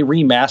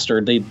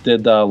remastered, they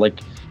did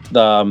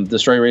the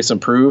Destroy, Erase,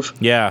 Improve.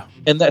 Yeah.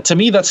 And that, to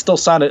me, that still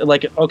sounded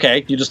like,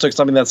 okay, you just took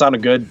something that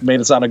sounded good, made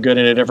it sound good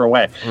in a different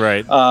way.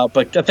 Right.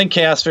 But I think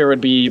Chaos Sphere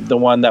would be the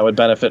one that would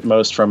benefit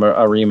most from a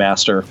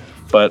remaster.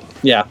 But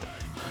yeah.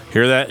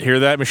 Hear that,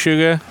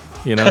 Meshuggah?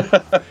 You know.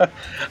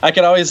 I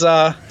could always.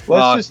 I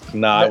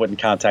wouldn't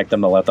contact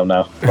them to let them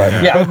know.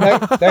 But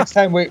yeah, next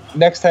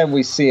time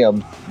we see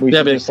them, we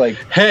should just like,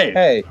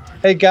 hey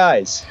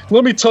guys,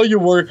 let me tell you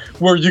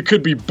where you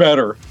could be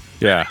better.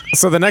 Yeah.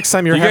 So the next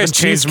time you're having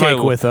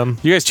cheesecake with them,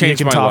 you guys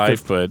changed my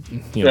life, but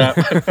you know.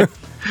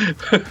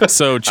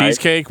 So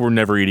cheesecake, we're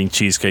never eating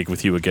cheesecake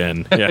with you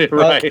again. Yeah.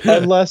 Right.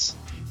 Unless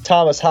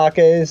Thomas Hake,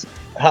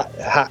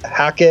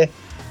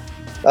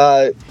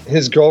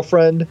 his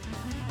girlfriend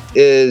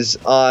is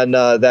on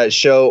that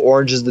show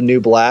Orange is the New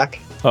Black.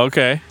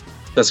 Okay.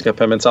 Jessica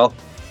Pimentel.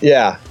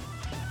 Yeah.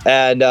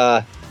 And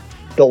the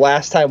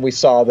last time we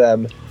saw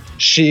them,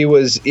 she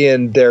was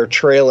in their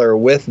trailer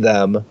with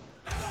them,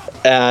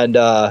 and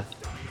I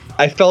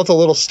felt a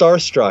little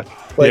starstruck.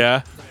 Like,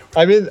 yeah.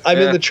 I'm in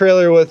the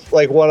trailer with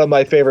like one of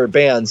my favorite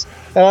bands,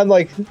 and I'm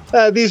like,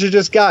 these are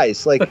just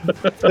guys. Like,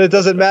 it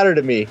doesn't matter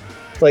to me.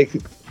 Like,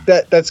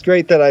 that's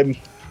great that I'm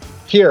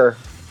here,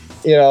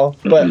 you know.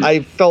 But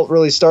I felt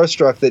really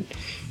starstruck that,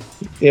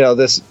 you know,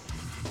 this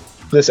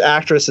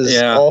actress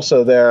is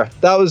also there.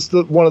 That was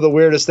one of the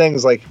weirdest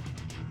things. Like,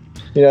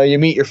 you know, you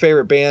meet your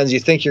favorite bands,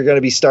 you think you're going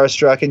to be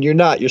starstruck, and you're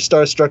not. You're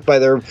starstruck by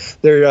their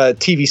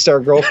TV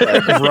star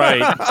girlfriend.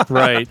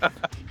 Right.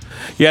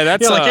 Yeah,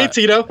 that's like, hey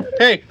Tito,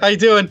 hey, how you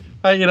doing?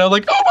 You know,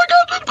 like, oh my God,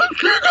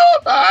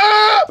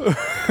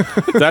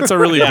 that's a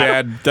really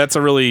bad. That's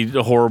a really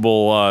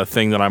horrible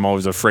thing that I'm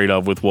always afraid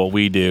of with what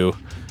we do.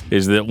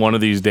 Is that one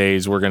of these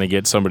days we're going to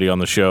get somebody on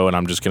the show and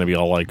I'm just going to be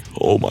all like,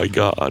 oh my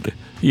God.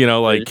 You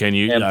know, like, can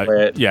you...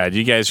 do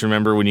you guys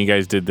remember when you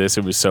guys did this?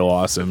 It was so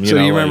awesome. You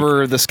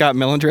remember the Scott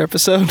Millinger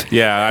episode?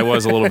 Yeah, I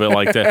was a little bit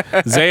like that.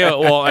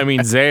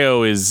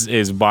 Zayo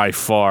is by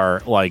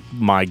far, like,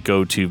 my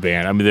go-to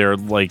band. I mean, they're,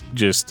 like,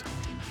 just...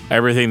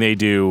 Everything they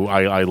do,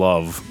 I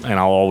love, and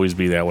I'll always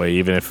be that way.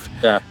 Even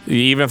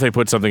if they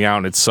put something out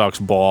and it sucks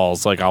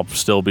balls, like, I'll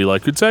still be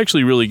like, it's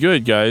actually really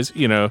good, guys,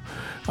 you know.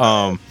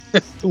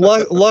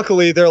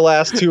 Luckily, their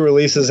last two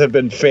releases have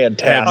been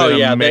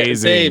fantastic.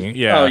 Amazing.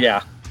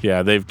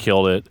 Yeah, they've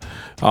killed it.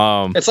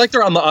 It's like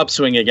they're on the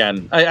upswing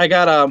again. I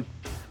got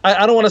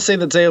I don't want to say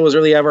that Zayo was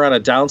really ever on a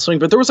downswing,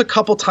 but there was a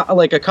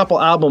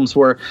couple albums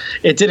where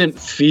it didn't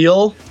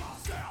feel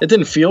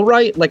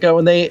right. Like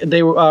when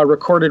they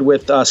recorded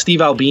with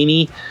Steve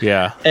Albini.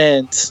 Yeah.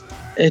 And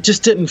it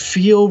just didn't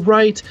feel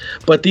right.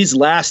 But these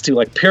last two,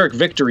 like Pyrrhic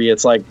Victory,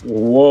 it's like,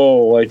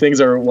 whoa, like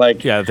things are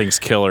like, yeah, things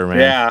killer, man.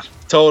 Yeah,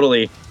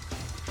 totally.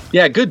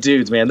 Yeah, good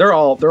dudes, man. They're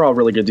all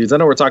really good dudes. I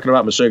know we're talking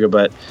about Meshuggah,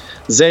 but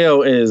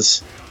Zayo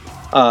is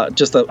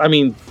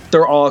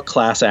they're all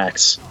class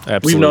acts.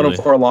 Absolutely. We've known them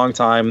for a long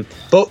time.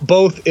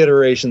 Both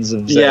iterations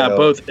of Zayo. Yeah,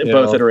 both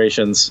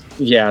iterations.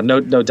 Yeah, no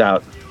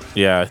doubt.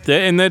 Yeah,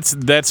 and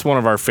that's one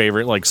of our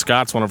favorite, like,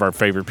 Scott's one of our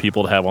favorite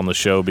people to have on the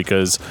show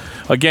because,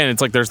 again,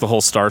 it's like there's the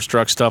whole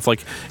starstruck stuff.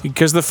 Like,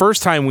 because the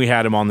first time we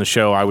had him on the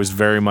show, I was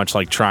very much,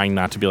 like, trying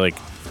not to be like,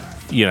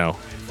 you know,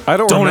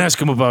 don't ask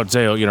him about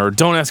Zayo, you know, or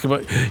don't ask him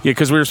about... Yeah,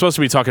 because we were supposed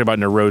to be talking about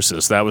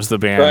Neurosis. That was the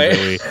band.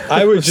 Right.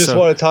 I would just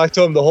want to talk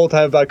to him the whole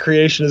time about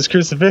Creation is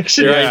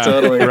Crucifixion. Yeah, right,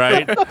 totally.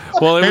 Right.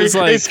 Well, it was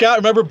like... Hey, Scott,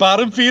 remember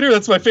Bottom Feeder?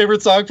 That's my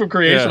favorite song from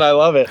Creation. Yeah. I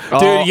love it.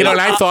 Dude, you know,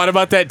 and I thought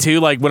about that, too,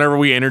 like, whenever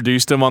we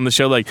introduced him on the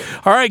show, like,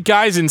 all right,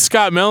 guys, and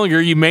Scott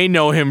Millinger, you may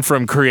know him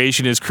from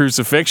Creation is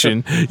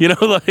Crucifixion. You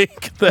know,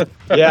 like...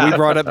 We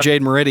brought up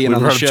Jade Meridian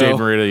on the show. Jade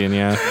Meridian,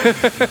 yeah.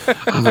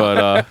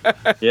 But,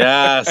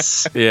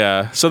 yes.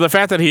 Yeah. So the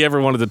fact that he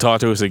ever wanted to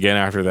talk to us again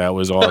after that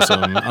was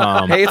awesome.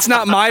 Hey, it's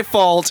not my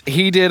fault.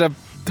 He did a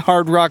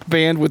hard rock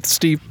band with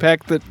Steve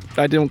Peck that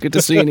I don't get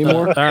to see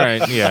anymore. All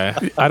right, yeah.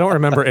 I don't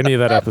remember any of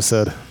that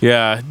episode.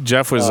 Yeah,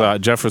 Jeff was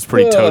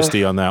pretty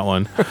toasty on that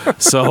one.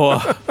 So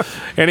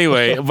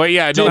anyway, but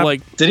yeah,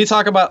 did he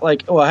talk about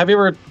like? Well, have you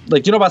ever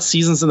do you know about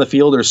Seasons in the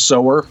Field or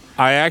Sower?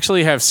 I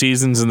actually have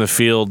Seasons in the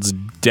Field's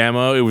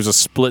demo. It was a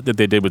split that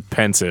they did with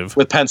Pensive.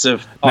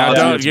 Now,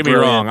 don't get me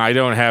wrong. I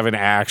don't have an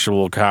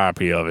actual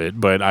copy of it,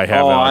 but I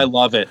have. I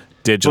love it.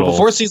 Digital. But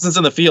before Seasons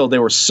in the Field, they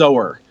were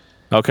Sower.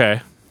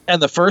 Okay.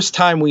 And the first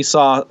time we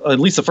saw, at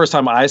least the first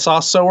time I saw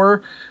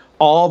Sower,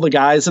 all the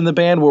guys in the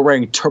band were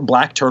wearing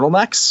black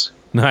turtlenecks.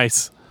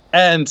 Nice.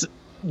 And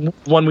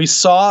when we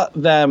saw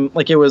them,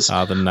 like it was the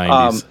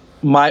 90s.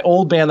 My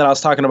old band that I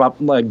was talking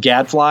about, like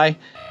Gadfly,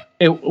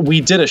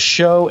 we did a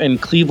show in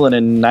Cleveland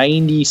in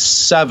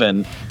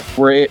 97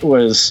 where it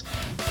was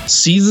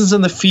Seasons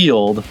in the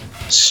Field,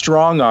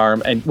 Strong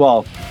Arm, and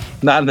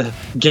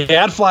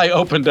Gadfly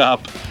opened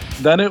up.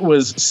 Then it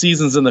was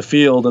Seasons in the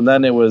Field, and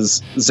then it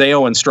was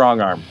Zayo and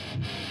Strong Arm.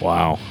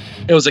 Wow.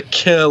 It was a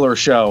killer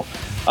show.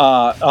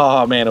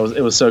 Oh man,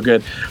 it was so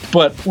good.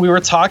 But we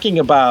were talking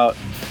about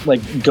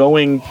like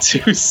going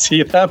to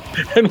see them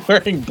and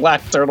wearing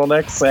black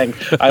turtlenecks saying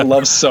I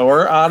love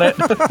Sower on it.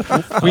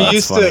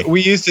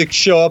 We used to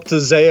show up to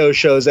Zayo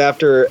shows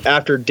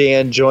after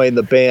Dan joined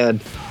the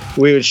band.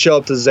 We would show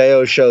up to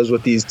Zayo shows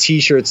with these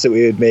t-shirts that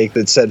we would make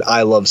that said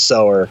I love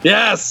Sower.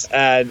 Yes.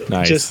 And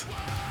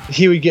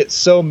he would get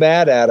so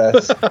mad at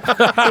us.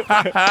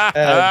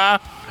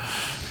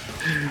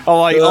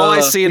 All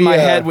I see in my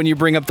head when you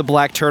bring up the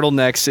black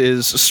turtlenecks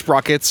is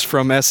Sprockets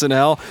from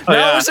SNL.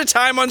 Now is the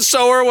time on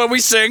Sower when we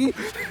sing.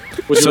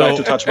 Would you like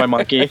to touch my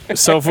monkey?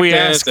 So if we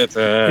ask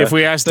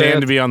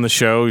Dan to be on the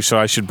show, so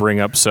I should bring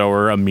up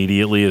Sower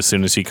immediately as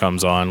soon as he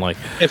comes on.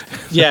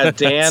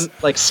 Dan,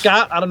 like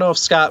Scott. I don't know if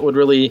Scott would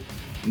really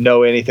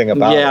know anything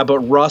about. Yeah, but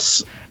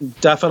Russ,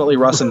 definitely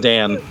Russ and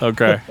Dan.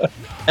 Okay,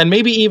 and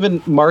maybe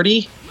even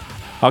Marty.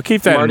 I'll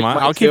keep that in mind.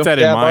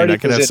 I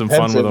could have some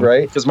fun with him,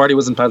 right? Because Marty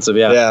was in Pensive.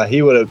 Yeah,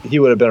 he would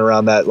have been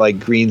around that like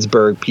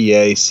Greensburg,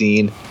 PA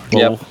scene.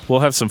 We'll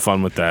have some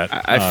fun with that.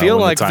 I feel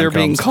like they're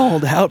being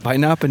called out by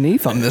Not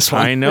Beneath on this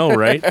one. I know,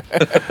 right?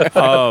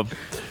 Well,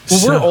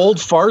 we're old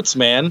farts,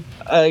 man.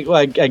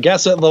 I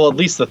guess at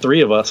least the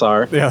three of us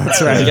are. Yeah,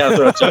 that's right. You gotta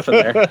throw Jeff in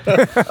there.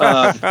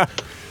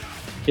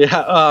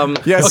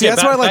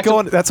 That's why I like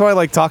going. That's why I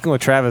like talking with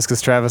Travis,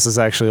 because Travis is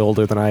actually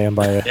older than I am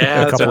by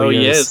a couple of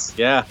years. He is.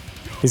 Yeah,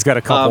 he's got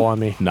a couple on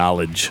me.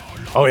 Knowledge.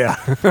 Oh yeah.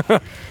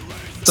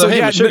 So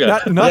hey,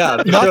 Meshuggah.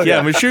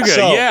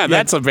 Meshuggah.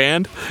 That's a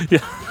band. Yeah.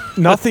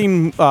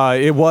 Nothing.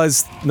 It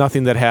was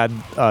nothing that had.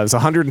 It was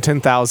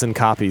 110,000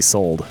 copies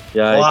sold.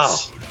 Yeah. Wow.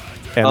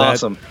 And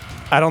awesome.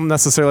 I don't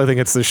necessarily think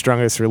it's their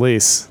strongest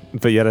release,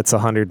 but yet it's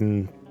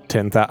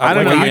 110,000. I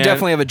don't know. You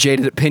definitely have a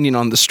jaded opinion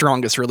on the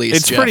strongest release.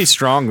 It's pretty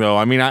strong, though.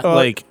 I mean,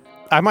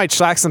 I might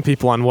shock some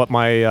people on what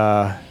my.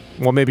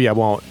 Well, maybe I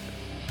won't.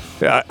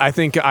 I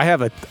think I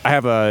have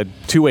a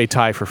two-way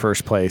tie for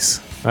first place.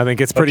 I think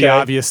it's pretty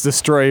obvious.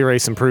 Destroy,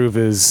 Erase, Improve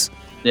is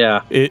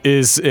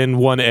in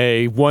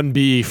 1A.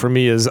 1B for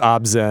me is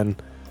Obzen.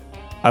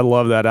 I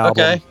love that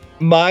album. Okay,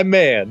 my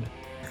man.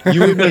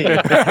 You and me,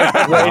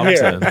 right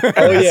here.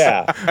 Oh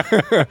yeah,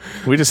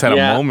 we just had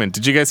a moment.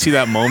 Did you guys see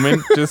that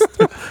moment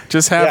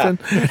just happen?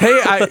 Yeah.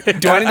 Hey,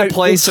 do I need to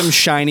play some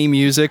shiny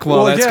music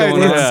while that's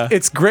going on?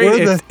 It's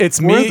great. It's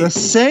me. We're the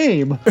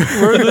same.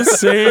 We're the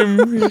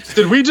same.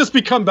 Did we just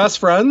become best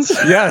friends?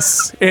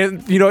 Yes.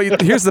 And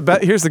here's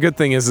the good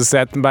thing is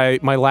that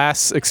my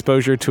last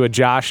exposure to a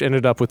Josh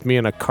ended up with me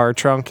in a car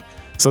trunk.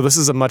 So this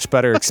is a much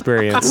better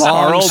experience.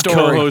 Our old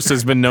co-host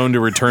has been known to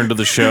return to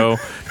the show,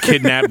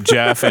 kidnap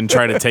Jeff, and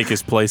try to take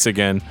his place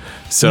again.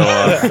 So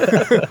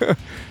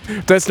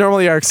that's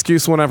normally our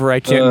excuse whenever I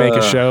can't make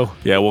a show.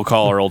 Yeah, we'll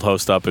call our old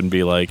host up and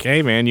be like,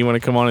 "Hey, man, you want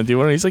to come on and do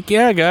one?" And he's like,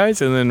 "Yeah,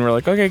 guys." And then we're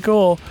like, "Okay,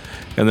 cool."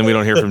 And then we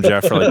don't hear from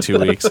Jeff for like 2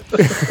 weeks.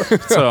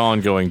 It's an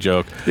ongoing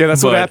joke. Yeah,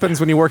 that's what happens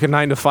when you work a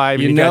 9 to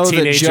 5. You know got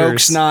teenagers. The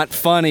joke's not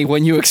funny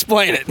when you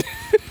explain it.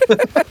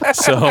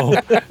 So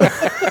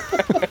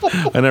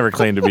I never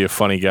claimed to be a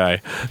funny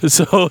guy.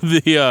 So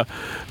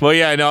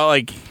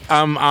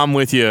I'm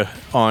with you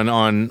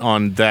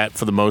on that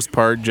for the most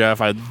part, Jeff.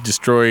 I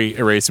Destroy,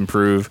 Erase,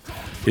 Improve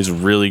is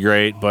really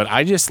great, but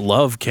I just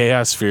love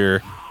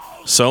Chaosphere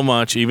so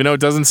much, even though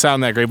it doesn't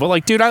sound that great. But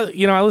like, dude,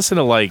 I listen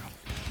to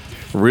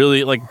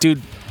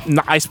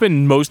I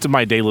spend most of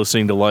my day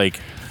listening to like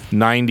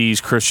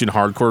 90s Christian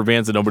hardcore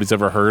bands that nobody's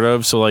ever heard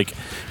of. So like,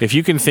 if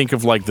you can think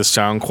of like the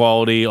sound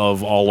quality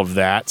of all of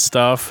that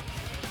stuff,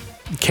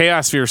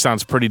 Chaosphere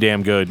sounds pretty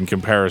damn good in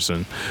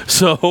comparison.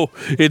 So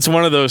it's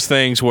one of those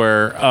things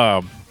where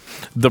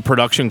the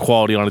production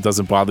quality on it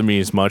doesn't bother me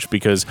as much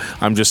because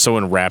I'm just so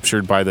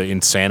enraptured by the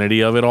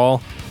insanity of it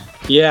all.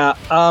 Yeah,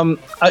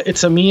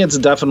 to me, it's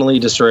definitely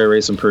Destroy,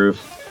 Erase, Improve.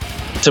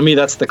 To me,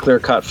 that's the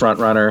clear-cut front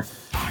runner.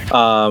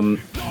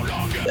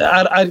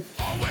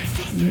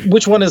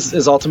 Which one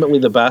is ultimately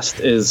the best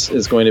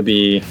is going to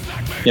be,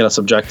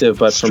 subjective.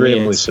 But for me,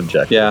 extremely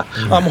subjective. Yeah.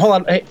 Hold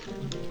on. Hey.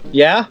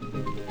 Yeah.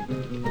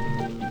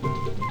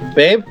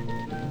 Babe,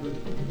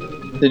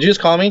 did you just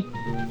call me?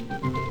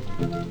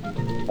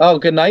 Oh,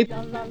 good night.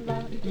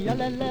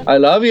 I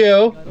love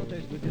you.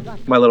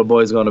 My little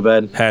boy's going to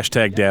bed.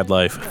 Hashtag dad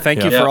life.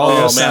 Thank you for all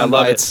those sound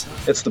love bites.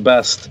 It's the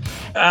best.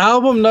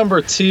 Album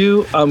number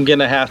 2, I'm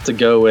gonna have to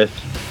go with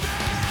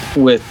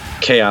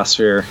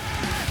Chaosphere.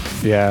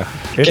 Yeah,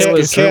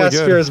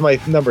 Chaosphere is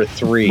my number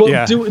 3.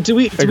 Well, do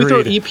we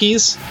throw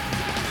EPs?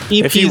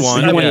 If you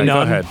want,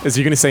 go ahead. Is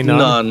you gonna say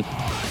none?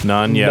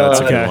 None. Yeah, that's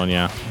a good one.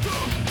 Yeah.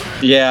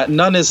 Yeah,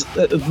 None is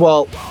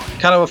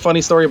kind of a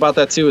funny story about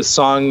that too. Is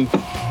song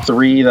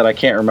 3 that I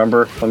can't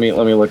remember. Let me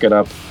look it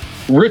up.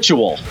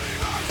 Ritual,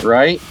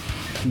 right?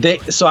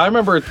 So I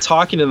remember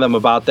talking to them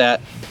about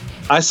that.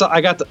 I'm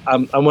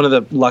one of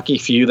the lucky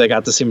few that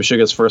got to see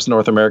Meshuggah's first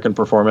North American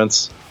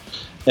performance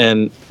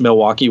in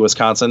Milwaukee,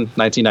 Wisconsin,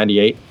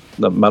 1998,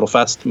 the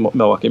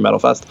Milwaukee Metal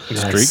Fest.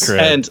 Street cred.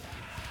 And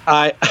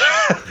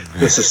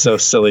this is so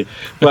silly,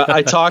 but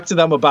I talked to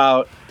them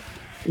about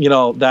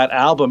that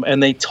album,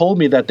 and they told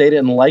me that they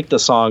didn't like the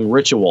song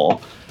Ritual,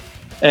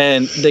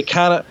 and they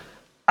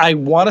I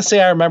want to say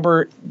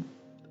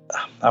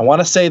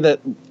that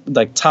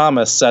like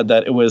Thomas said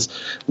that it was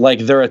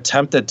like their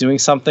attempt at doing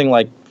something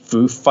like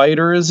Foo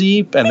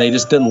Fighters-y, and they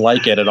just didn't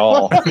like it at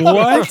all.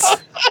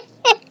 What?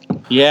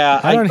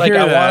 Yeah, I don't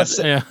hear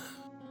that.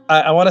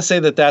 I want to say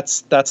that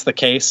that's the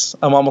case.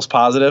 I'm almost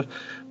positive.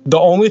 The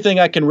only thing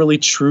I can really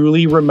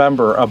truly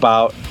remember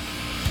about,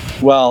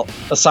 well,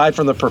 aside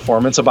from the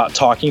performance, about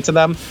talking to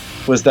them,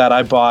 was that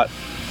I bought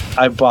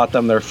I bought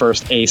them their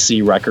first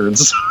AC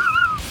records.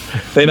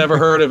 They never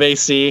heard of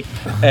AC,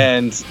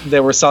 and they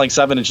were selling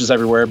 7 inches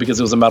everywhere because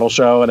it was a metal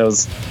show, and it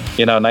was,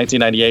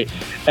 1998.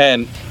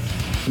 And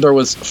there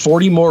was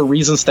 40 More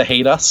Reasons to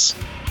Hate Us,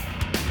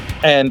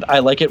 and I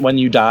Like It When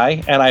You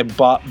Die, and I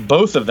bought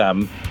both of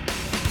them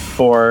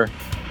for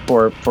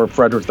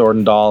Frederick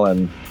Thorndahl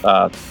and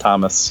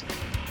Thomas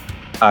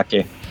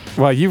Hockey.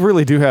 Well, you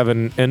really do have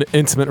an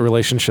intimate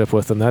relationship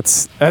with them.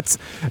 That's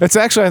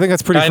actually, I think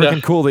that's pretty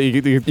freaking cool that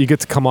you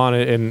get to come on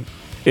and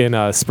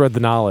spread the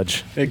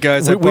knowledge. Hey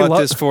guys, I bought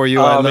this for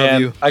you. I love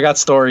you. I got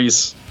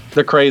stories.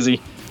 They're crazy.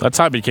 That's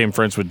how I became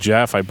friends with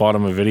Jeff. I bought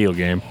him a video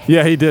game.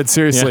 Yeah, he did.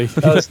 Seriously,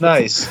 that was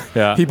nice.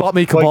 Yeah, he bought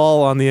me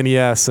Cabal on the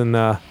NES, and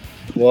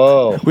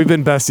whoa, we've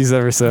been besties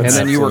ever since.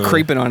 And then you were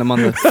creeping on him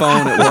on the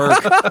phone at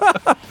work.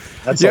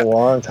 That's a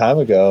long time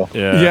ago.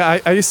 Yeah,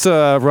 I used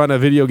to run a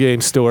video game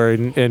store,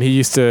 and he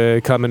used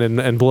to come in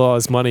and blow all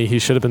his money he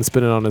should have been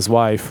spending on his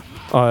wife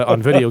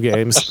on video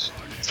games.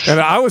 And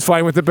I was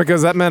fine with it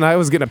because that meant I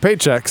was getting a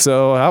paycheck,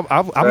 so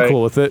I'm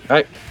cool with it.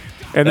 Right.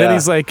 And then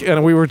he's like,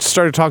 and we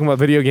started talking about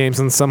video games,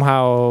 and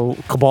somehow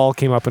Cabal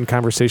came up in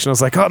conversation. I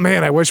was like, oh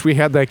man, I wish we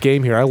had that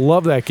game here. I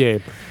love that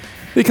game.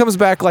 He comes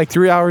back like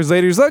 3 hours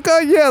later. He's like, oh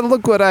yeah,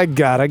 look what I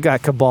got. I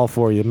got Cabal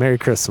for you. Merry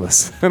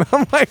Christmas. And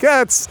I'm like,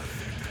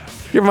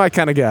 you're my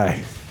kind of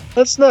guy.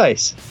 That's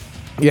nice.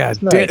 Yeah,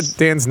 That's nice.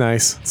 Dan's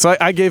nice. So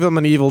I gave him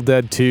an Evil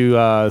Dead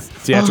 2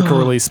 theatrical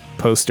release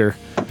poster.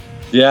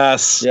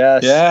 Yes.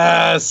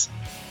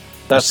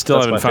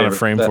 Still haven't found a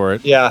frame for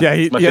it. Yeah.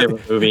 Yeah, my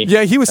favorite movie.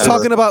 Yeah, he was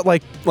talking about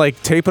like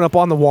taping up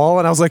on the wall,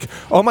 and I was like,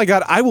 oh my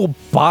god, I will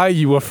buy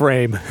you a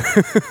frame.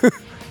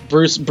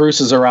 Bruce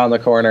is around the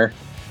corner.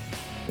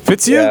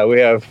 Fits you? Yeah, we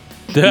have.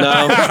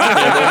 No,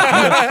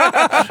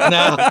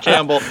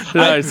 Campbell.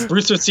 Nice.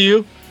 Bruce, it's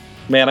you.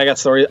 Man, I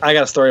got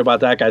a story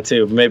about that guy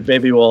too.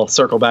 Maybe we'll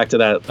circle back to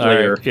that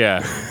later. Right, yeah.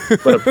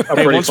 But a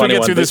pretty Once we funny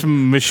get through this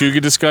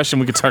Meshuggah discussion,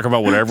 we can talk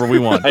about whatever we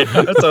want.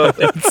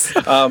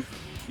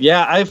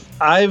 Yeah,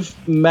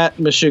 I've met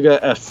Meshuggah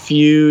a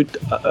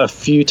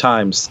few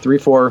times, 3,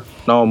 4,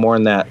 no more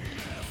than that.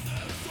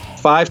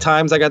 5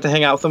 times I got to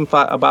hang out with him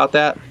about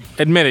that.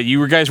 Admit it,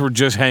 you guys were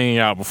just hanging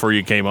out before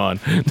you came on.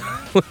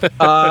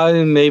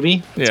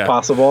 Maybe it's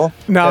possible.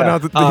 No.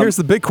 Here's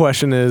the big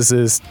question: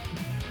 is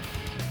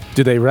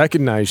do they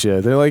recognize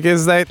you? They're like,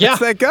 it's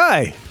that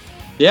guy?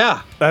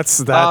 Yeah, that's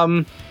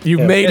that. You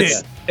made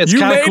it. It's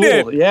kind of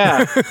cool.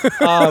 Yeah.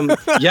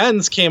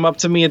 Jens came up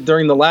to me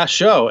during the last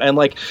show, and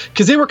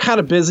because they were kind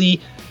of busy,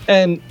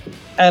 and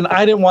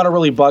I didn't want to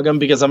really bug them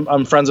because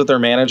I'm friends with their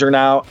manager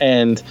now,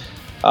 and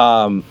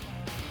who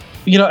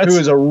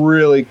is a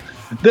really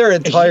their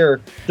entire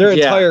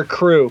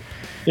crew.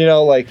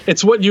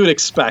 It's what you would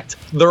expect.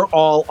 They're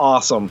all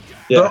awesome.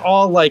 Yeah. They're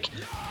all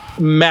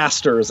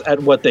masters at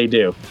what they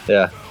do.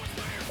 Yeah.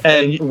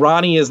 And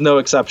Ronnie is no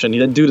exception.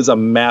 The dude is a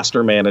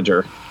master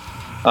manager.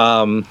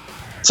 So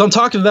I'm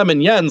talking to them,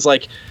 and Jens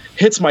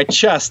hits my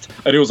chest,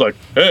 and he was like,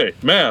 "Hey,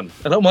 man,"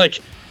 and I'm like,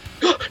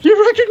 "You recognize me?"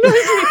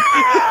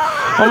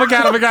 Oh my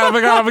god! I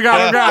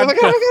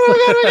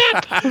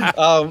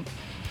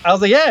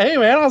was like, "Yeah, hey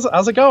man,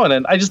 how's it going?"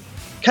 And I just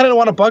kind of didn't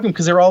want to bug them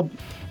because they're all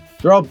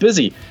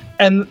busy,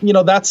 and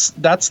that's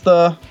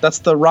the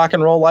rock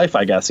and roll life,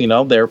 I guess.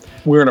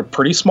 We're in a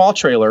pretty small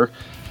trailer.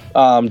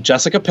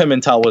 Jessica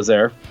Pimentel was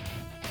there,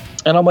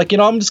 and I'm like, I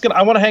want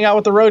to hang out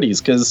with the roadies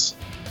because.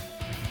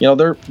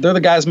 They're the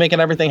guys making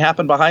everything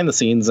happen behind the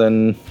scenes,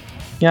 and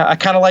I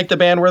kind of like the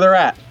band where they're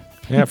at.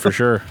 Yeah, for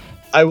sure.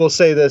 I will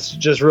say this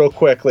just real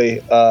quickly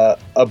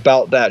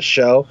about that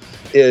show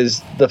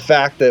is the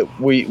fact that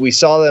we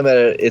saw them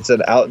at it's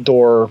an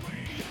outdoor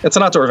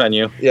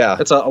venue. Yeah,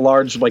 it's a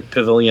large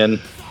pavilion.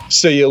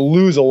 So you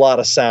lose a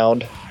lot of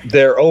sound.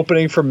 They're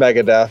opening for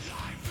Megadeth,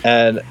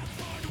 and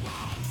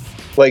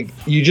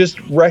you just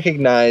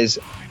recognize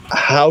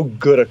how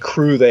good a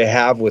crew they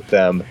have with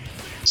them.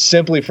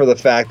 Simply for the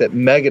fact that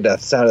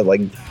Megadeth sounded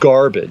like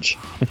garbage,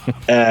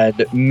 and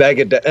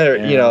Megadeth,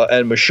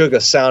 and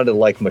Meshuggah sounded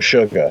like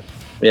Meshuggah.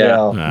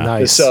 Yeah,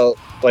 nice. So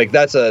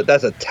that's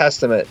a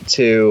testament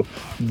to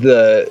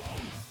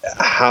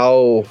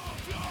how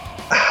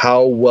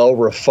well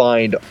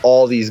refined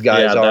all these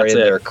guys are in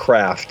their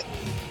craft.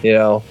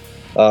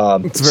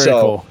 It's very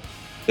cool.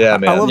 Yeah,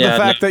 man. I love the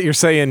fact that you're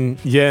saying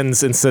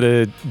Jens instead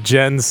of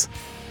Jens.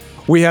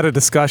 We had a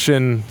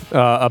discussion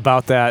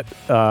about that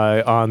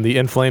on the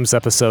In Flames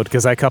episode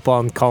because I kept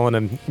on calling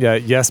him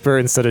Jesper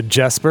instead of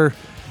Jesper,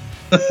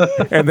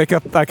 and I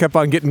kept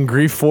on getting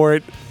grief for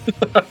it.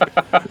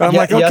 I'm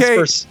like, okay,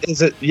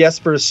 is it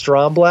Jesper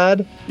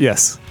Stromblad?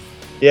 Yes.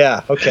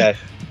 Yeah. Okay.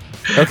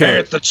 Hey,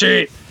 it's the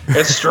cheat.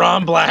 It's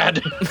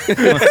Stromblad.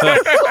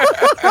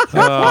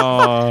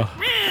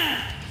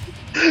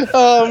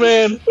 Oh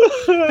man!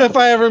 If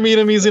I ever meet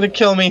him, he's gonna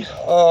kill me.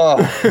 Oh,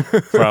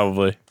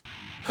 probably.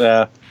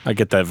 Yeah. I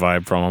get that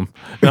vibe from him.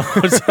 No,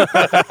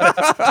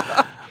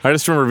 I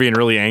just remember being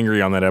really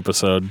angry on that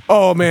episode.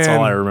 Oh man, that's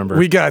all I remember.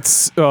 We got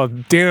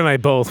Dan and I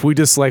both. We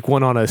just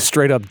went on a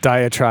straight up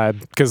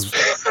diatribe because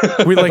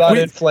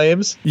In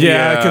Flames.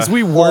 Yeah, because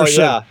we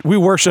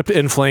worshipped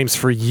In Flames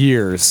for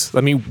years.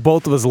 I mean,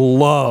 both of us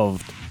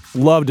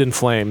loved In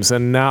Flames,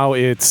 and now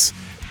it's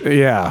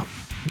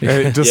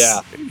It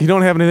just, you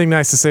don't have anything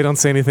nice to say, don't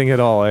say anything at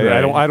all.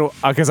 I don't,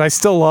 because I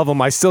still love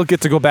them. I still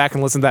get to go back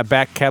and listen to that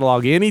back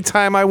catalog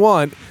anytime I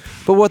want.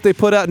 But what they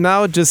put out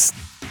now, just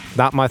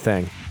not my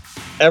thing.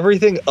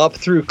 Everything up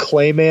through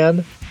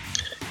Clayman.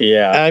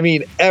 Yeah. I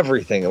mean,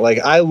 everything. Like,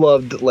 I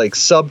loved, like,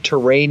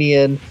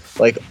 Subterranean,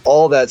 like,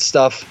 all that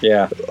stuff.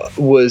 Yeah.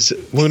 Was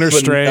Lunar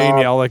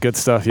Strain, all that good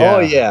stuff. Yeah. Oh,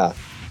 yeah.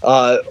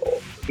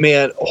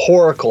 Man,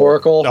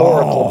 Horacle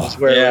was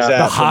where it was at.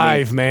 The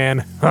Hive,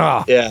 man.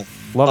 Yeah.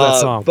 Love that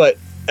song. But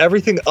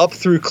everything up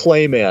through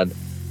Clayman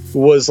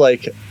was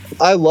like,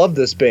 I love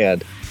this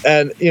band.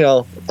 And, you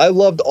know, I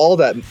loved all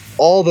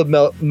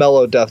the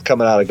mellow death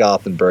coming out of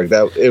Gothenburg.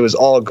 That it was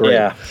all great.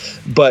 Yeah.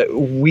 But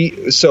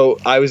so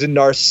I was in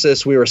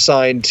Narcissus. We were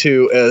signed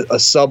to a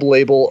sub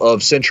label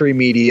of Century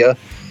Media.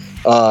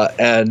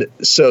 And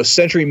so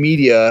Century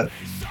Media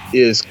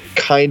is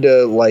kind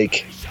of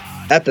like,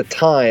 at the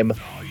time,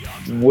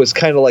 was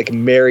kind of like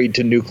married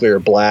to Nuclear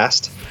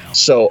Blast.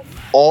 So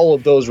all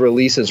of those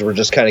releases were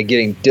just kind of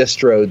getting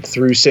distroed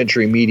through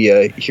Century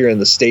Media here in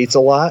the States a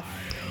lot.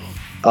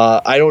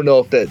 I don't know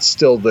if that's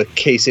still the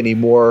case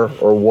anymore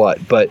or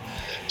what, but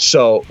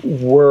so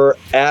we're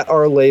at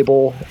our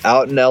label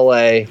out in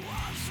LA.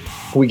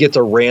 We get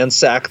to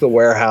ransack the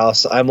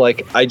warehouse. I'm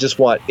like, I just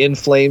want In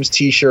Flames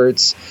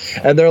t-shirts.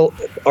 And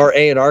our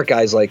A&R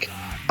guy's like,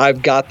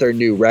 I've got their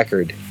new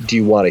record. Do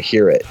you want to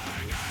hear it?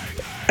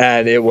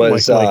 And it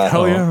was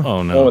hell yeah.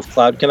 Oh no. One with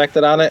Cloud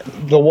Connected on it.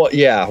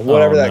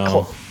 Whatever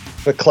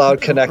the Cloud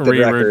Connected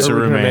record. Reroute to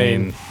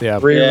Remain. Yeah.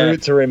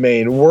 Reroute to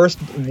Remain. Worst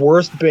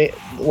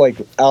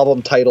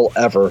album title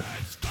ever.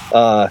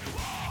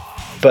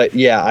 But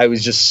yeah, I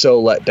was just so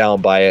let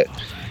down by it.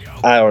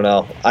 I don't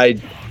know.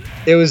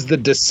 It was the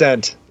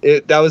descent.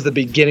 That was the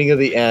beginning of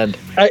the end.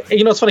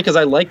 It's funny because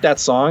I liked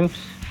that song,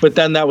 but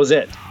then that was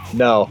it.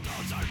 No.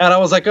 And I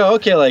was like, oh,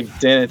 okay, like,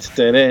 dun,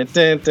 dun, dun,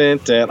 dun, dun,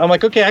 dun. I'm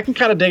like, okay, I can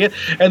kind of dig it.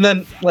 And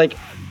then, like,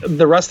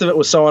 the rest of it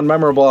was so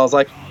unmemorable. I was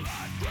like,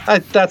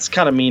 that's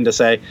kind of mean to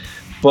say.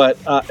 But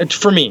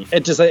for me,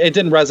 it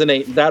didn't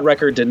resonate. That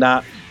record did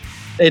not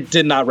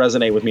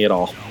resonate with me at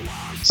all.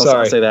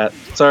 I'll say that.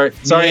 Sorry,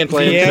 In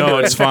Flames. No,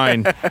 it's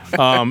fine.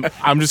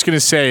 I'm just going to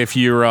say, if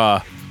you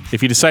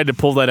decide to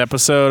pull that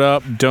episode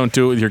up, don't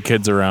do it with your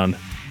kids around.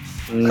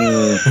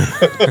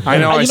 I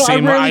know I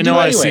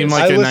seem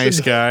like a nice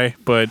guy,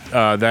 but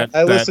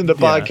I listen to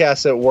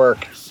podcasts at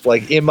work,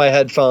 like in my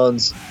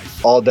headphones,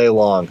 all day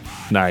long.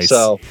 Nice.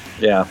 So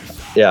yeah.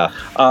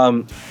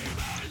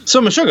 So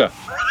Meshuggah.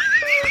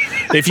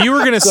 If you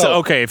were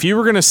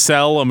gonna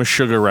sell a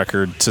Meshuggah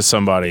record to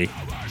somebody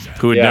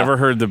who had never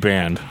heard the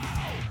band,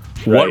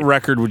 what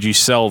record would you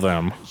sell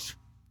them?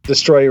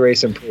 Destroy,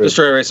 Erase,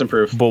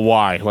 Improve. But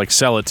why? Like,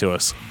 sell it to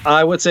us.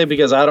 I would say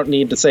because I don't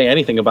need to say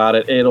anything about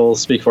it. It'll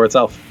speak for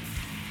itself.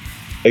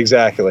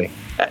 Exactly.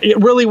 I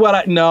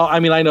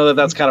know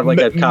that's kind of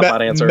like a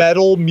cop-out answer.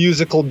 Metal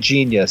musical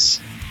genius.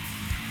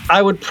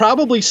 I would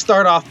probably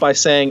start off by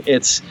saying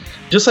it's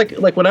just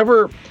like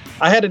whenever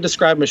I had to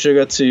describe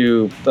Meshuggah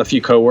to a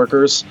few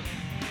coworkers,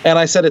 and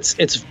I said it's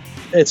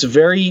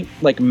very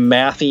like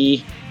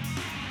mathy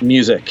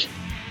music.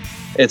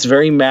 It's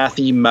very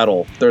mathy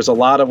metal. There's a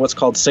lot of what's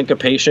called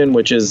syncopation,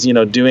 which is,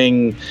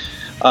 doing,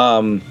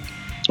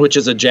 which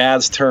is a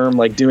jazz term,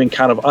 like doing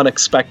kind of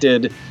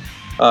unexpected,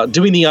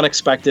 doing the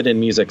unexpected in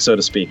music, so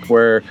to speak,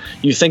 where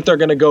you think they're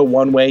going to go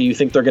one way, you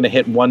think they're going to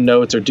hit one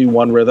note or do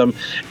one rhythm,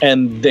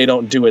 and they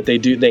don't do it.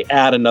 They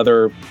add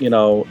another,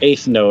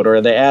 eighth note,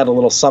 or they add a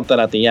little something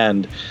at the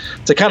end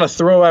to kind of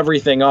throw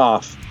everything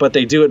off, but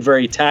they do it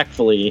very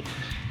tactfully.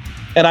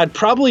 And I'd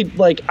probably,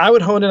 I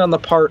would hone in on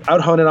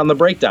the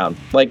breakdown.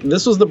 Like,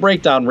 this was the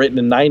breakdown written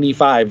in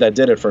 95 that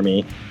did it for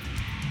me.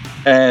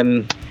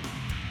 And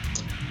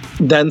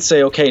then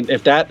say, okay,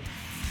 if that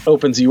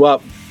opens you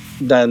up,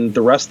 then the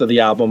rest of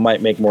the album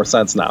might make more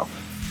sense now.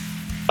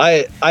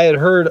 I had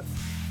heard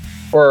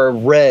or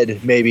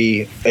read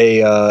maybe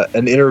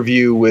an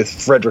interview with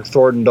Frederick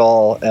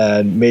Thorndahl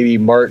and maybe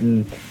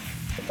Martin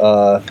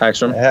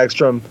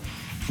Hagstrom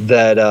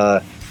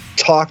that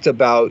talked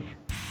about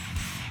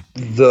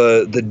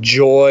the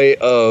joy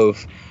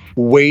of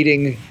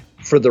waiting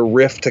for the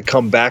riff to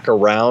come back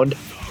around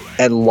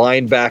and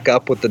line back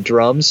up with the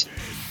drums,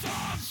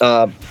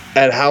 and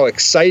how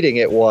exciting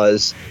it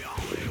was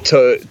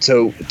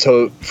to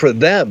for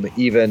them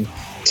even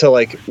to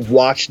like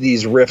watch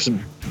these riffs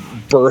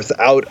birth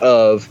out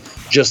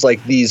of just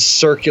like these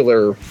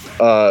circular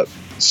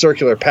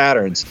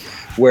patterns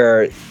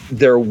where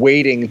they're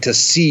waiting to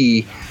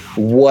see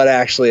what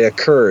actually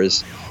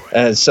occurs.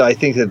 And so I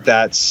think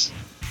that's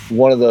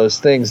one of those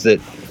things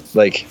that,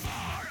 like,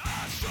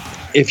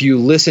 if you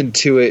listen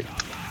to it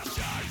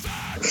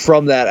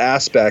from that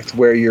aspect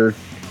where you're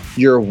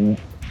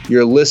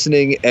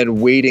listening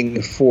and waiting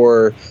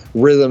for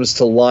rhythms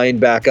to line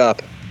back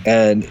up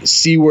and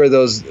see where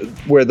those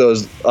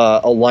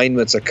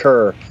alignments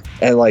occur,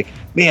 and like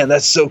man,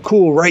 that's so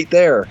cool right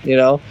there, you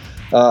know.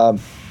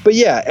 But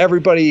yeah,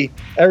 everybody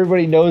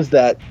knows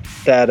that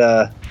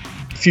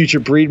Future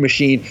Breed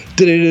Machine.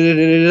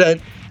 You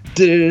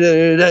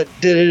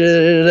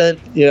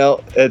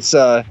know,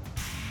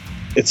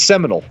 it's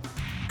seminal.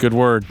 Good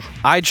word.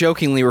 I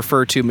jokingly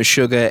refer to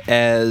Meshuggah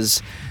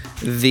as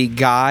the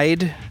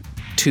guide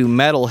to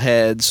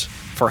metalheads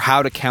for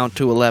how to count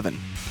to 11.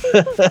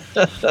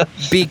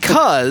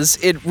 Because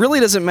it really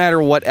doesn't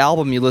matter what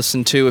album you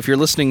listen to. If you're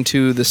listening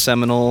to the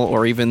seminal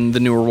or even the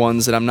newer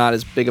ones that I'm not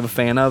as big of a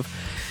fan of,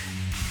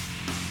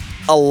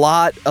 a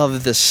lot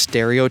of the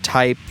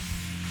stereotype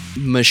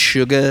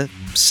Meshuggah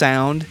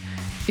sound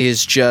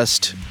is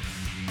just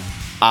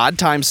odd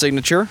time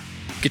signature.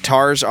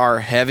 Guitars are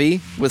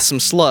heavy with some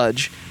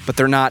sludge, but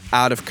they're not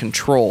out of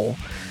control.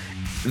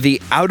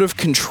 The out of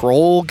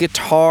control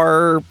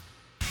guitar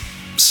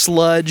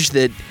sludge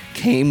that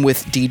came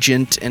with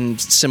Degent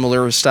and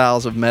similar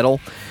styles of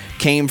metal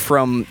came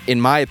from, in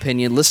my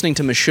opinion, listening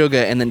to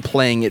Meshuggah and then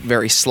playing it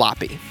very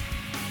sloppy.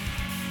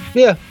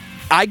 Yeah.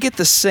 I get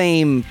the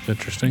same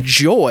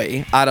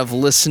joy out of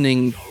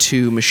listening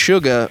to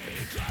Meshuggah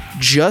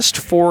just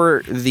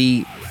for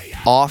the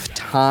off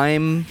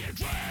time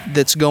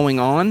that's going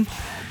on,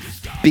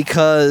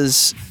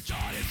 because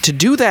to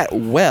do that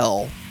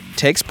well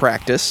takes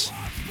practice,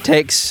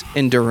 takes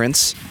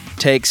endurance,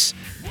 takes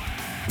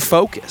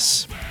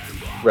focus.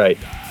 Right.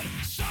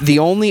 The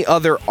only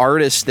other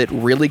artist that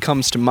really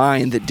comes to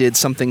mind that did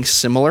something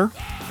similar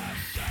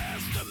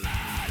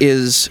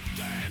is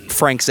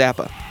Frank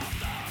Zappa.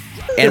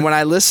 And when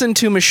I listened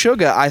to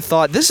Meshuggah, I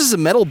thought, this is a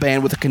metal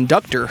band with a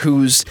conductor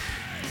who's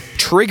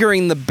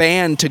triggering the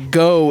band to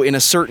go in a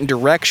certain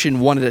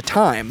direction one at a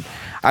time.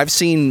 I've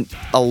seen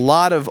a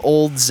lot of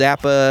old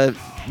Zappa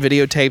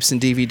videotapes and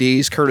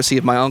DVDs courtesy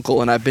of my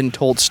uncle, and I've been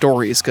told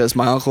stories because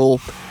my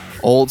uncle,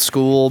 old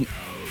school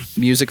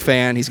music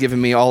fan, he's given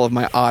me all of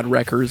my odd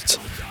records.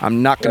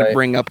 I'm not going to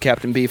bring up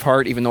Captain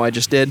Beefheart, even though I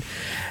just did.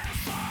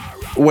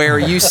 Where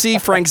you see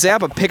Frank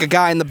Zappa pick a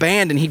guy in the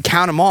band and he'd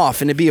count him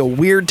off, and it'd be a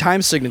weird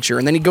time signature,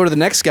 and then he'd go to the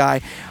next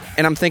guy,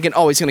 and I'm thinking,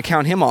 oh, he's going to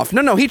count him off.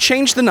 No, he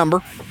changed the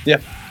number. Yeah.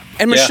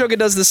 And Meshuggah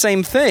does the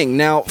same thing.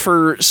 Now,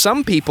 for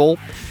some people,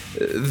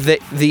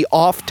 the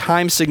off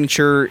time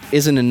signature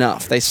isn't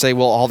enough. They say,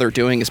 well, all they're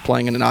doing is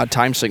playing in an odd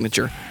time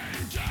signature.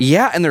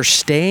 Yeah, and they're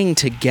staying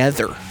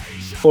together.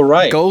 Well,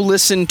 right. Go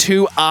listen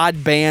to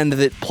odd band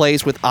that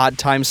plays with odd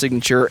time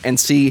signature and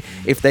see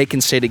if they can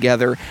stay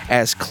together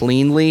as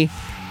cleanly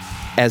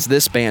as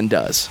this band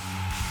does.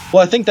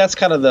 Well, I think that's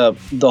kind of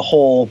the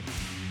whole,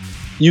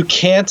 you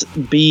can't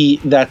be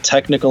that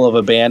technical of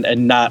a band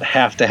and not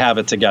have to have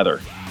it together.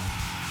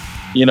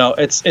 You know,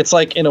 it's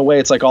like, in a way,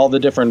 it's like all the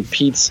different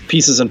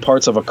pieces and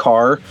parts of a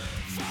car.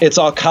 It's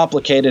all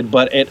complicated,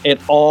 but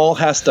it all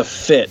has to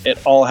fit. It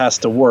all has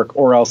to work,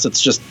 or else it's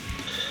just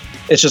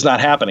not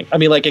happening. I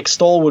mean, like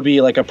Extol would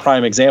be like a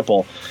prime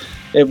example.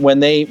 When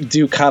they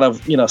do kind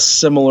of, you know,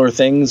 similar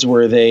things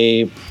where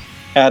they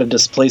add a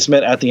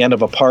displacement at the end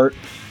of a part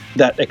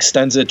that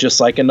extends it just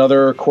like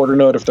another quarter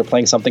note, if they're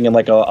playing something in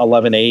like a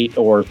 11/8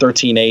 or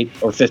 13/8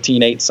 or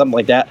 15/8, something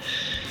like that.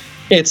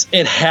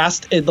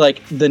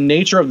 Like the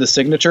nature of the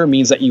signature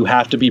means that you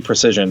have to be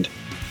precisioned,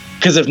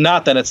 because if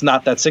not, then it's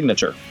not that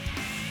signature.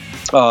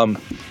 I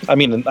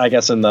mean, I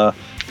guess in the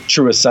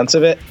truest sense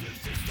of it.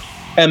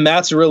 And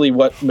that's really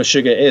what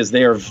Meshuggah is.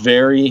 They are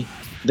very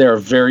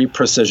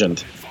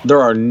precisioned.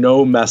 There are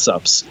no mess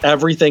ups.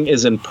 Everything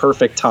is in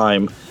perfect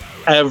time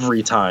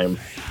every time.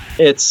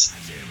 It's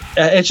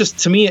just,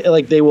 to me,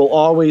 like, they will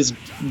always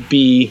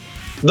be,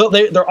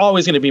 they're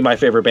always going to be my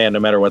favorite band no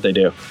matter what they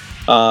do.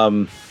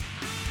 I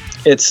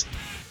guess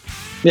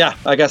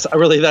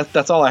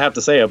that's all I have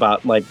to say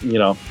about, like, you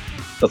know,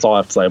 that's all I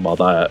have to say about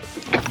that.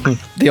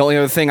 The only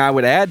other thing I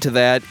would add to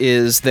that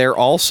is they're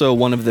also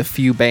one of the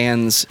few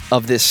bands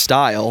of this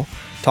style.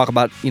 Talk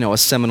about, you know, a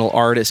seminal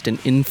artist and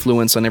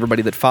influence on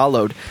everybody that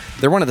followed.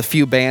 They're one of the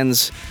few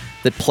bands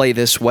that play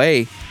this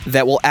way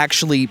that will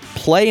actually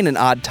play in an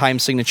odd time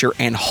signature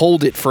and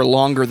hold it for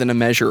longer than a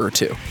measure or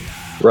two.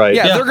 Right.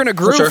 Yeah, they're going to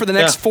groove for the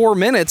next 4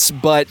 minutes,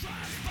 but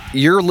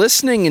you're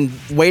listening and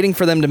waiting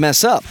for them to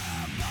mess up.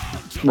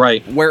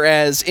 Right.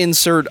 Whereas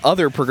insert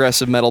other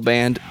progressive metal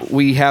band,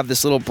 we have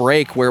this little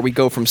break where we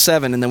go from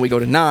 7 and then we go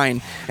to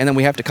 9, and then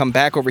we have to come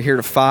back over here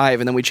to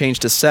 5, and then we change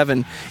to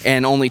 7,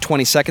 and only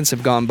 20 seconds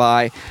have gone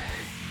by.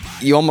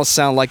 You almost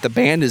sound like the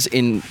band is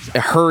in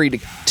a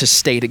hurry to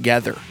stay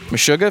together.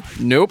 Meshuggah?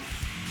 Nope.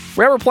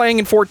 We're playing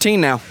in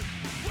 14 now.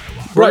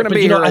 We're going to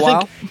be here a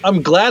while.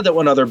 I'm glad that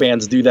when other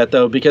bands do that,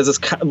 though, because it's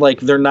kind of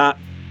like they're not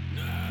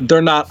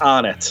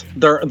on it.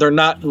 They're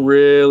not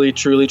really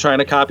truly trying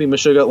to copy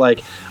Meshuggah.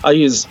 Like, I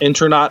use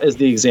Intronaut as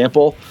the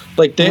example.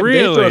 Like,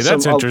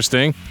 that's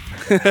interesting.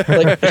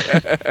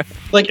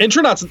 like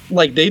Intronauts,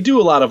 like, they do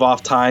a lot of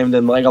off time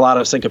and like a lot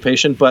of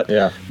syncopation, but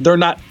they're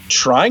not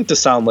trying to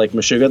sound like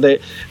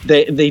Meshuggah.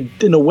 They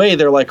in a way,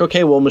 they're like,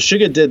 okay, well,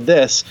 Meshuggah did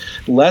this.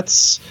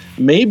 Let's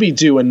maybe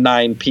do a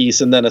 9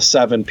 piece and then a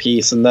 7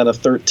 piece and then a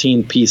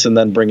 13 piece and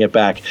then bring it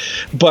back.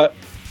 But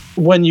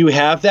when you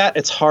have that,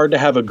 it's hard to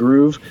have a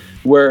groove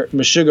where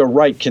Meshuggah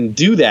Wright can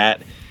do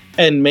that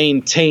and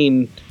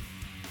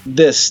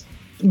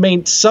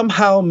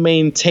somehow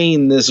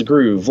maintain this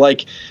groove.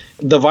 Like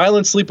the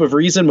Violent Sleep of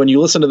Reason, when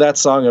you listen to that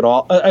song at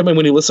all,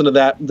 when you listen to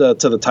that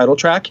to the title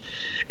track,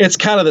 it's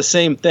kind of the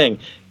same thing.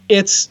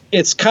 It's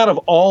kind of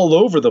all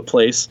over the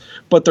place,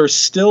 but there's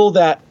still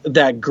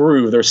that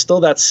groove. There's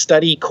still that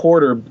steady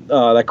quarter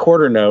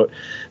note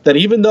that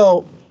even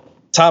though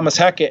Thomas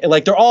Heck,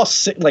 like they're all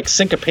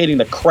syncopating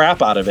the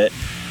crap out of it,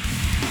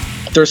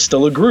 there's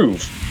still a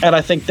groove. And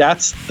I think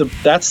that's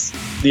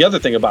the other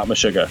thing about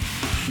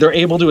Meshuggah. They're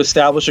able to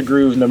establish a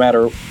groove no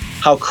matter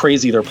how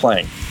crazy they're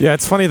playing. Yeah,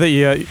 it's funny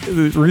that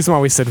the reason why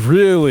we said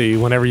really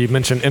whenever you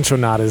mentioned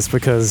Intronaut is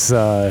because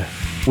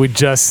we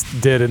just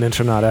did an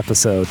Intronaut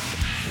episode.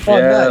 Oh,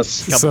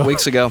 nice. A couple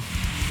weeks ago.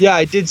 Yeah,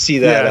 I did see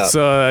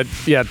that.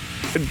 Yeah,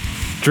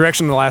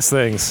 Direction of the Last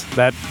Things.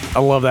 I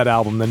love that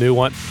album, the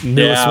newest one.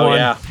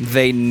 Yeah.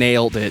 They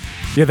nailed it.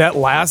 Yeah,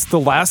 the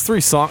last three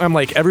songs. I'm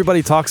like,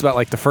 everybody talks about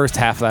like the first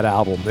half of that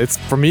album.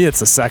 For me, it's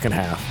the second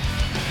half.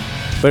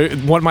 But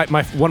one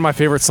of my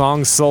favorite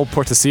songs, Sol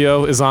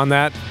Portacio, is on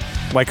that.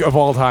 Like of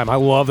all time, I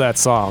love that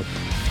song.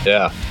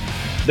 Yeah,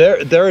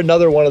 they're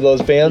another one of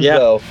those bands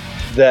though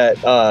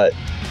that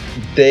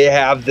they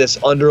have this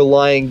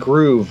underlying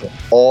groove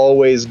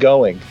always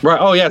going. Right.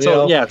 Oh yeah.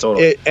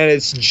 Totally. And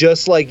it's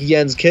just like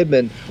Jens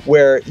Kidman,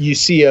 where you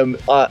see him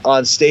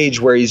on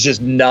stage where he's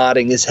just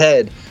nodding his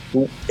head,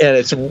 and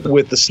it's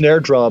with the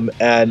snare drum.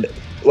 And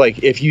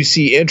like if you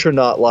see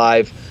Intronaut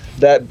live,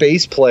 that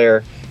bass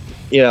player,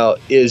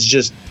 is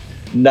just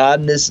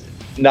nodding his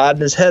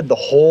head the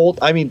whole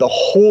time.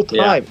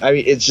 Yeah. I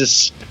mean, it's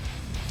just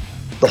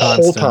the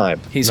whole time.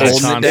 He's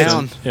holding it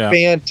down.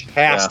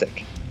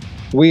 Fantastic.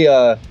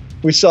 Yeah.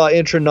 We saw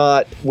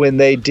Intronaut when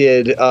they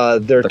did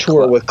their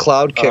tour with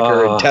Cloud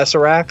Kicker and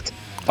Tesseract.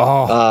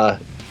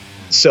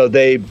 So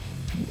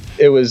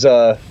it was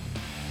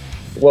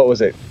what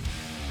was it?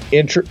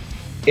 Intro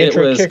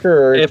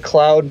Kicker or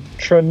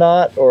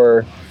Cloudtronaut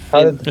or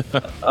how did?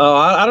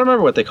 I don't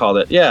remember what they called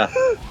it. Yeah.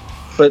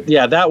 But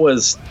yeah,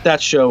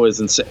 that show is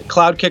insane.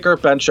 Cloud Kicker,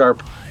 Ben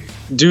Sharp,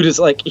 dude is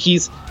like he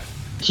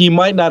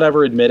might not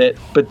ever admit it,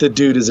 but the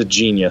dude is a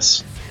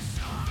genius.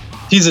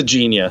 He's a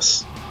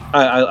genius.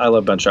 I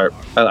love Ben Sharp.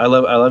 I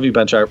love you,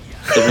 Ben Sharp.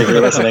 If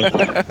you're listening,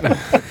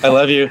 I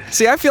love you.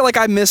 See, I feel like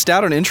I missed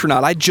out on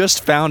Intronaut. I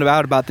just found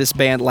out about this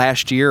band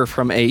last year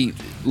from a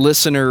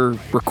listener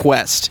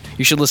request.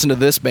 You should listen to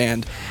this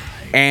band,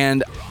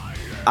 and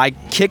I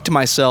kicked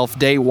myself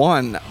day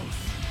one.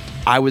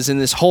 I was in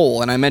this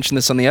hole, and I mentioned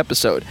this on the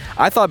episode.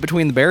 I thought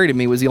Between the Buried and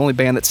Me was the only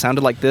band that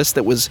sounded like this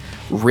that was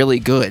really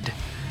good.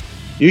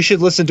 You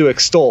should listen to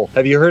Extol.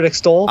 Have you heard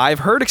Extol? I've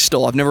heard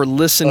Extol. I've never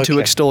listened to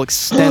Extol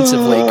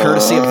extensively,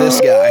 courtesy of this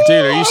guy.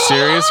 Dude, are you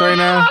serious right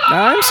now?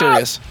 I'm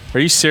serious. Are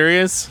you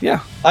serious?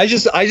 Yeah. I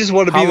just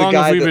want to be the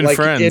guy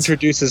that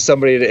introduces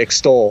somebody to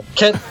Extol.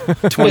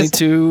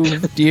 22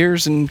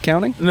 years and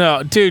counting?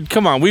 No, dude,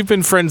 come on. We've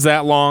been friends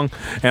that long,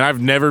 and I've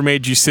never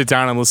made you sit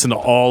down and listen to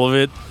all of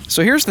it.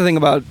 So here's the thing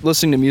about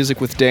listening to music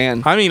with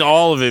Dan. I mean,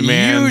 all of it,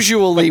 man.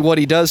 Usually what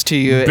he does to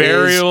you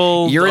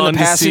Burial, is you're in the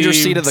passenger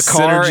seat of the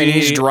car Synergy. And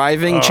he's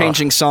driving,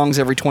 changing songs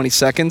every 20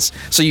 seconds.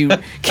 So you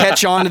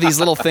catch on to these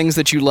little things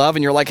that you love,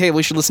 and you're like, hey,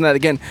 we should listen to that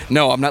again.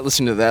 No, I'm not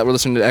listening to that. We're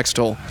listening to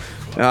Extol.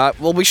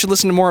 Well, we should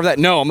listen to more of that.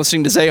 No, I'm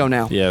listening to Zayo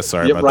now. Yeah,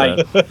 sorry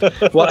about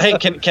that. Well, hey,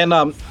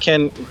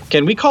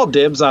 can we call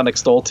dibs on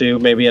Extol too?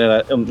 Maybe in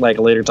a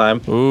later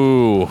time.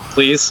 Ooh,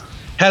 please.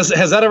 Has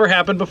that ever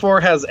happened before?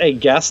 Has a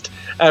guest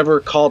ever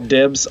called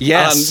dibs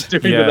on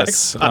doing the next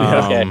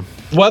song? Okay.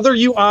 Whether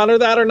you honor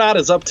that or not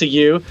is up to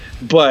you,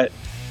 but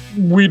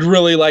we'd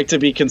really like to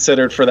be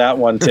considered for that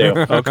one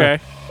too. Okay.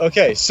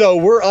 Okay, so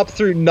we're up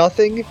through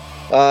nothing.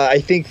 I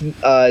think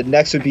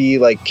next would be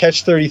like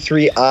Catch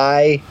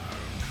 33i.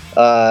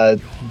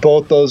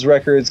 Both those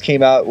records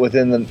came out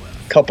within a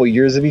couple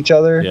years of each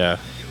other.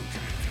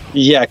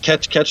 Yeah,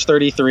 Catch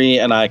 33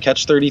 and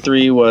Catch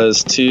 33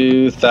 was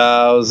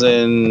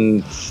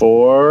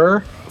 2004?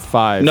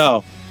 5.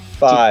 No.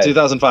 5.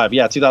 2005.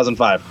 Yeah,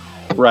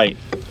 2005. Right.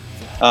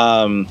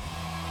 And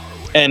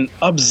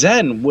Up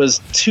Zen was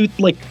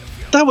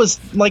that was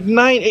like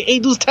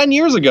 8 was 10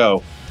 years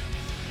ago.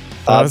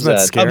 Wasn't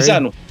that scary? Up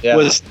Zen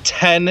was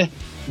 10.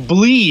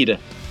 Bleed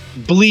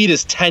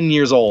is 10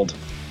 years old.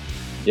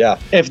 Yeah.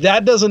 If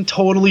that doesn't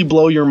totally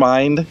blow your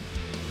mind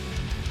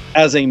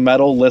as a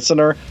metal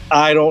listener,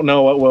 I don't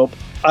know what will.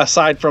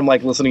 Aside from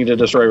listening to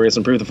Destroy Race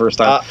and Prove the first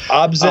time,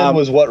 Ob Zen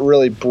was what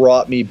really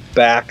brought me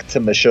back to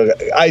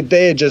Meshuggah.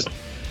 They had just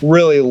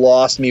really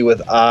lost me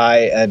with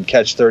and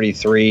Catch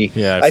 33.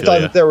 Yeah, I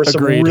thought that there were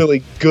some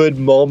really good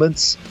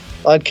moments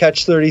on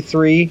Catch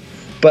 33,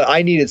 but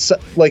I needed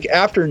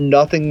after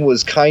Nothing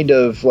was kind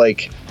of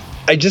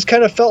I just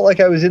kind of felt like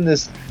I was in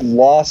this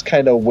lost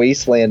kind of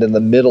wasteland in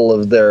the middle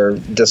of their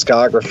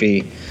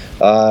discography.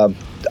 Ob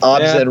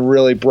Zen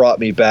really brought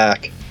me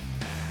back.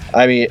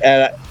 I mean,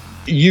 and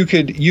you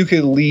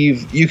could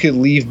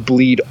leave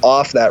Bleed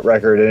off that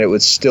record, and it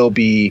would still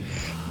be,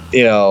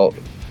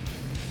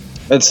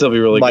 It'd still be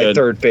really my good.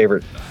 third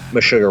favorite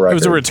Meshuggah record. It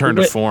was a return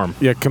to form.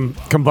 Yeah,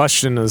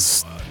 Combustion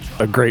is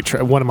a great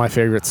track. One of my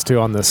favorites too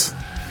on this.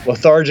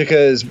 Lethargica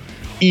is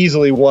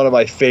easily one of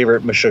my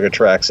favorite Meshuggah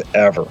tracks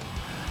ever.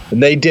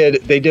 And they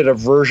did a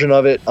version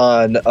of it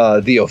on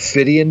the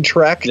Ophidian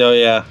track. Oh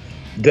yeah.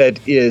 That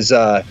is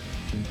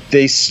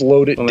they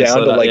slowed it down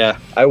to like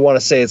I want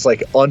to say it's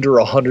like under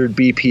 100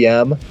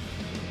 BPM.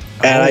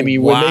 And I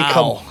mean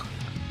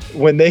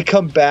when they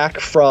come back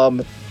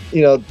from,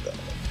 you know,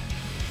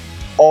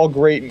 all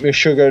great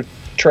Meshuggah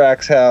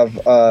tracks have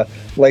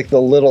like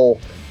the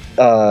little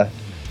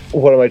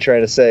what am I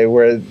trying to say,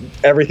 where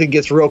everything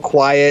gets real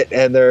quiet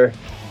and they're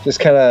just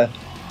kind of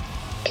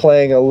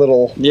playing a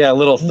little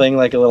thing,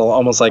 like a little,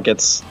 almost like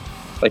it's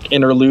like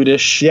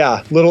interlude-ish.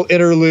 Yeah, little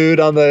interlude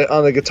on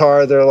the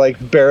guitar. They're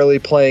like barely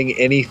playing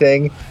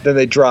anything, then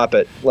they drop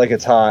it like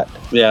it's hot.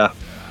 Yeah,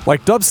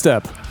 like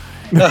dubstep.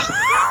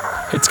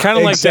 It's kind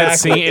of like that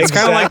scene. It's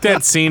kind of like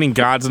that scene in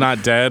God's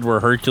Not Dead where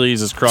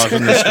Hercules is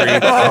crossing the street.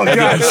 Oh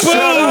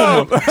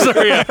God! Boom!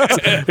 Sorry,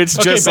 it's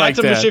just like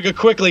that. Back to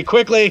Meshuggah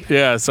quickly.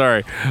 Yeah,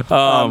 sorry.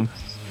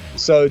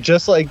 So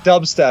just like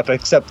dubstep,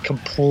 except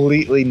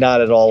completely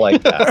not at all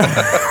like that.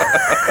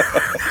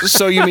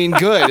 So you mean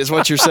good is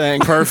what you're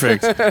saying.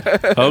 Perfect.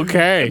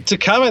 Okay. To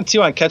comment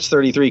too on Catch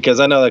 33, because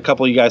I know a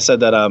couple of you guys said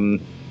that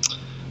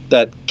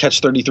that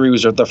Catch 33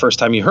 was the first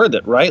time you heard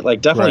it, right?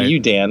 Like definitely you,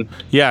 Dan.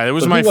 Yeah, it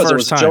was my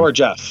first time. Joe or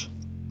Jeff?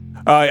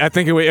 I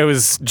think it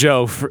was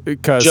Joe,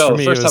 because for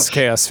me it was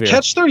Chaosphere.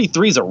 Catch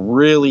 33 is a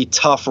really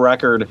tough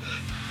record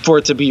for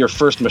it to be your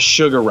first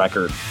Meshuggah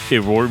record.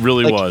 It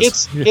really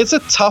was. It's a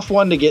tough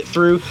one to get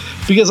through,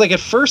 because like at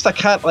first I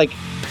kind of like,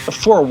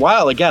 for a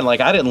while again, like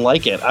I didn't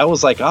like it. I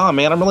was like, oh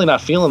man, I'm really not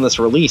feeling this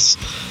release.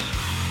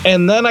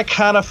 And then I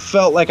kind of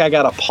felt like I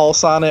got a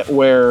pulse on it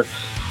where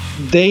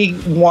they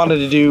wanted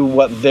to do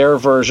what their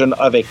version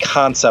of a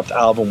concept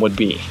album would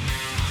be.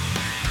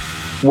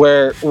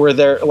 Where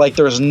there, like,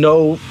 there's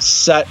no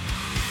set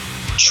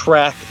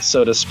track,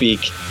 so to speak.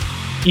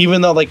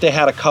 Even though like they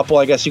had a couple,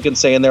 I guess you can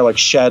say in there, like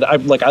Shed. I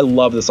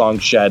love the song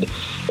Shed.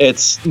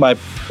 It's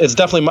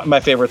definitely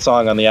my favorite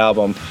song on the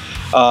album.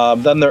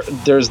 Then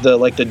there's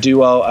the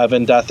duo of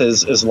In Death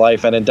is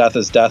Life and In Death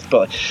is Death.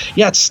 But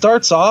yeah, it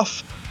starts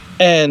off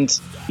and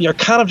you're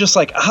kind of just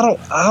like, I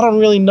don't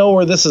really know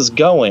where this is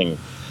going.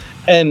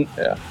 And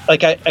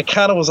like I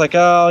kind of was like,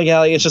 oh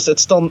yeah,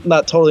 it's still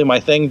not totally my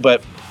thing.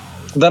 But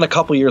then a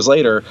couple years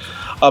later,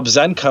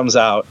 Zen comes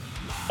out,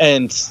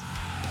 and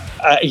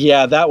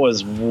that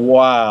was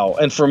wow.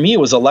 And for me, it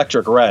was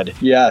Electric Red.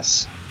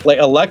 Yes, like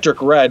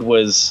Electric Red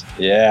was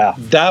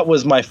that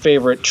was my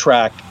favorite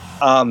track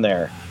on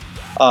there.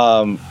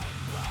 Oh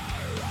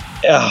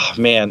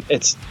man,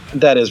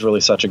 that is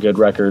really such a good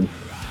record.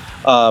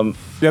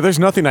 Yeah, there's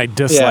nothing I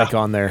dislike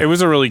on there. It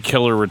was a really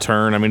killer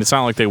return. I mean, it's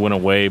not like they went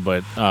away,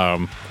 but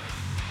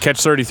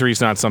Catch 33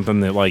 is not something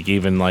that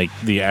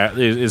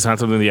is not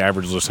something the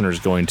average listener is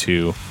going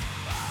to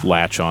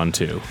latch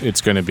onto.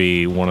 It's going to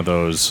be one of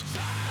those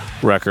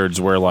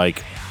records where,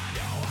 like,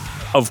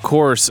 of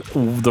course,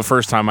 the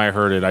first time I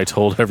heard it, I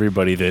told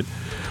everybody that,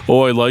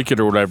 oh, I like it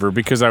or whatever,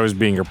 because I was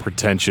being a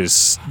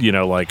pretentious,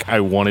 like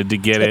I wanted to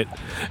get it,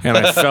 and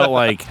I felt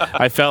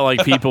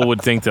like people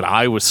would think that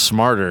I was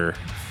smarter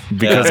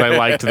because I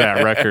liked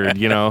that record,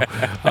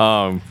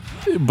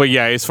 but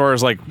yeah, as far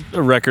as like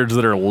records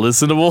that are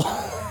listenable,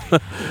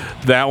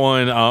 that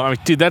one,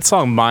 dude, that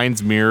song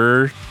Mind's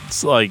Mirror,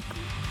 it's like,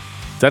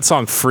 that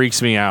song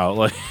freaks me out.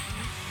 Like,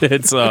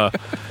 it's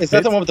is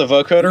that the one with the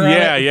vocoder on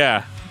it?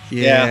 Yeah.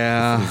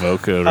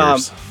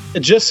 Vocoders.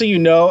 Just so you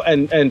know,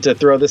 and to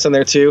throw this in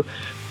there too,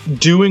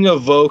 doing a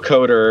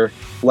vocoder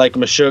like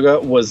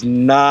Meshuggah was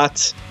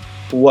not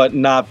what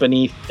Not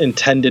Beneath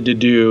intended to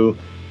do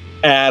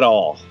at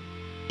all.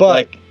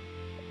 But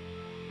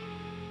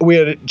we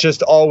had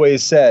just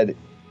always said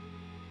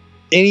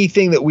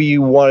anything that we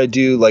want to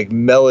do, like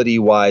melody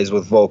wise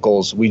with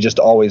vocals, we just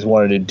always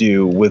wanted to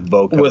do with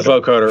vocoder. With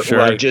vocoder, sure.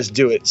 Right? Just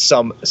do it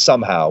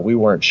somehow. We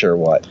weren't sure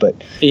what, but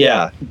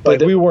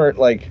but we weren't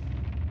like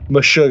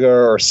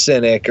Meshuggah or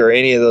Cynic or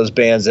any of those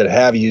bands that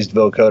have used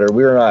vocoder.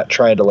 We were not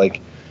trying to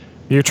like.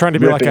 You're trying to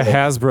be like a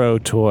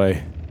Hasbro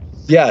toy.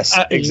 Yes,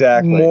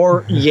 exactly. I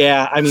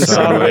mean,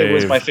 Soundwave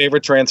was my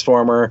favorite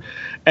Transformer,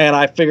 and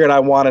I figured I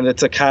wanted it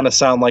to kind of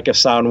sound like if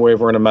Soundwave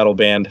were in a metal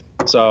band.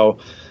 So,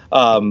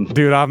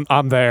 dude,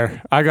 I'm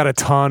there. I got a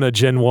ton of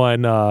Gen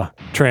 1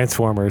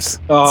 Transformers.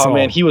 Oh,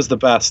 man, he was the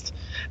best.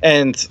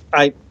 And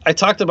I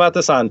talked about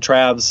this on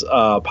Trav's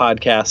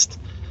podcast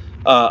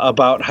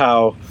about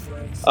how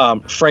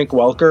Frank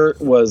Welker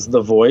was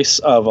the voice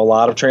of a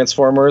lot of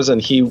Transformers,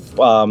 and he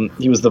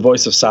was the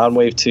voice of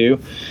Soundwave too.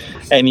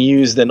 And he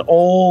used an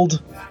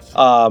old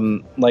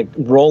like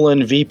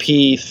Roland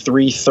VP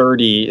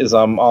 330 is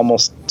I'm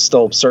almost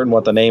still certain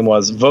what the name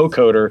was,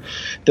 vocoder.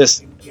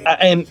 This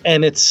and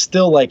it's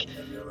still like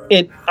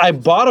it. I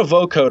bought a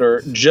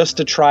vocoder just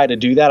to try to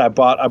do that. I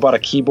bought a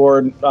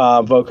keyboard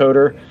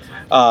vocoder,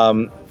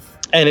 and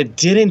it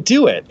didn't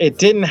do it. It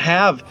didn't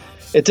have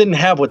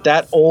what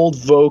that old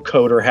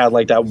vocoder had,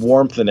 like that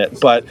warmth in it.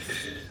 But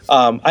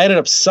I ended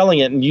up selling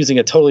it and using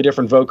a totally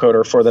different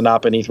vocoder for the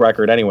Not Beneath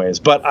record anyways.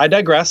 But I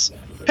digress.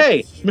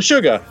 Hey,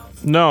 Meshuggah.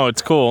 No,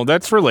 it's cool.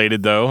 That's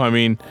related, though. I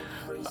mean,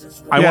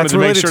 I wanted to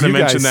make sure to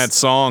mention that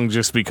song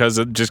just because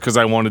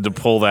I wanted to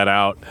pull that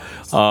out.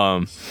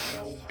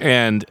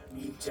 And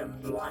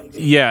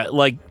yeah,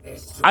 like,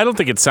 I don't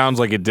think it sounds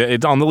like it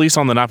did. At least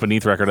on the Not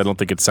Beneath record, I don't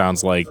think it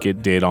sounds like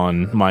it did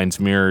on Minds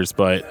Mirrors.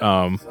 But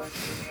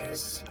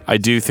I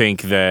do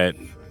think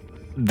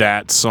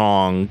that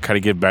song, kind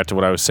of get back to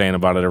what I was saying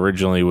about it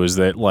originally, was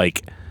that,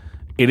 like,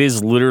 it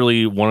is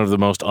literally one of the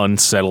most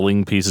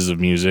unsettling pieces of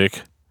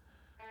music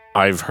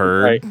I've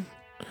heard. Right.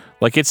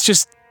 Like, it's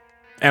just,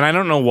 and I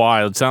don't know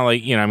why. It's not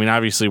like, I mean,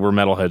 obviously we're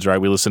metalheads,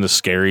 right? We listen to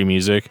scary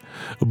music,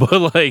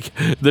 but like,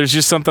 there's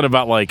just something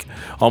about like,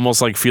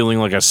 almost like feeling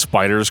like a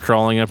spider's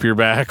crawling up your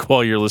back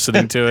while you're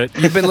listening to it.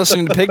 You've been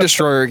listening to Pig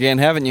Destroyer again,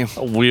 haven't you?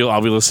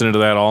 I'll be listening to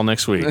that all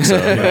next week. So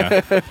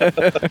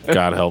yeah,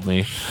 God help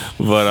me.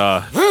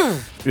 But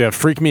yeah,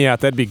 freak me out.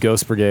 That'd be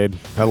Ghost Brigade.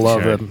 I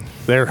love them.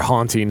 They're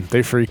haunting.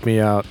 They freak me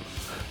out.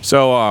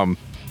 So,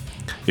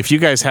 if you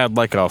guys had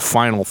like a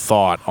final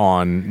thought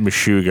on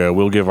Meshuggah,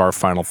 we'll give our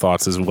final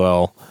thoughts as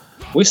well.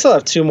 We still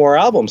have 2 more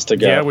albums to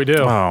go. Yeah, we do.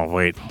 Oh,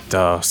 wait.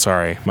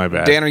 Sorry. My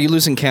bad. Dan, are you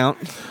losing count?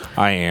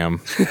 I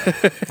am.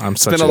 I'm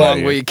such It's been a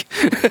long week.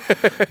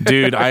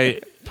 Dude,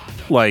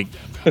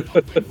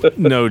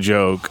 no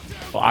joke.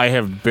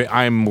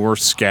 I'm more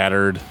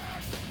scattered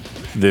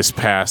this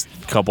past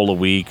couple of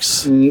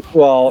weeks than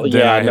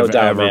I have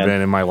ever man.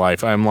 been in my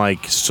life. I'm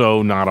like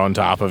so not on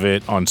top of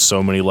it on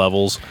so many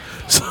levels.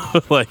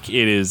 So like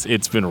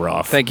it's been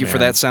rough. Thank you for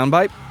that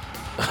soundbite.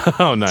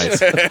 Oh, nice.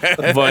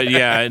 But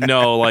yeah,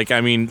 no, like,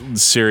 I mean,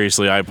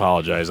 seriously, I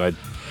apologize. No,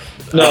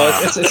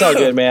 it's all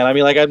good, man. I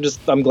mean, like,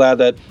 I'm glad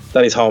that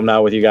he's home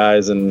now with you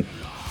guys, and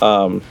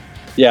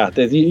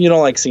you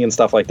don't like seeing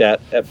stuff like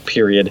that.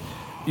 Period.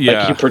 Yeah.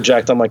 Like, you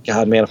project. I'm like,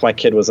 God, man, if my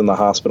kid was in the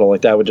hospital,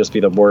 like, that would just be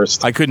the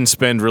worst. I couldn't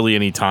spend really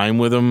any time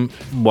with him,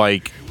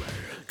 like,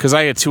 because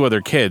I had 2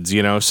 other kids,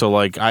 so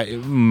like,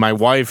 my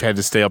wife had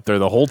to stay up there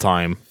the whole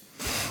time,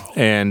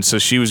 and so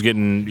she was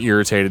getting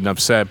irritated and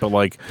upset. But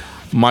like,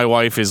 my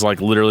wife is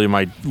like literally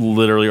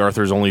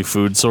Arthur's only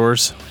food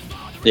source.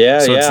 Yeah,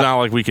 so it's not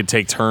like we could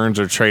take turns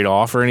or trade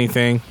off or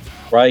anything.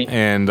 Right.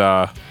 And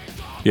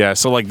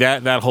so like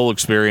that whole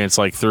experience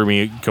like threw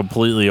me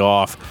completely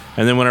off.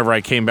 And then whenever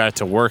I came back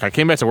to work on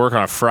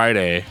a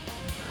Friday,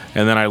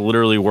 and then I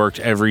literally worked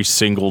every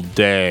single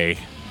day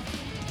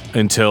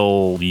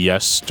until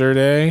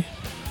yesterday.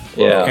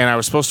 Yeah. And I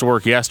was supposed to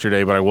work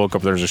yesterday, but I woke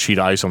up, there was a sheet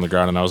of ice on the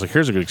ground, and I was like,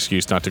 here's a good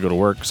excuse not to go to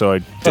work, so I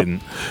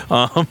didn't.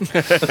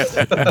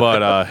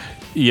 But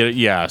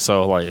yeah,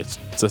 so like it's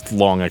a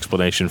long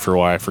explanation for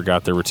why I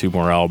forgot there were 2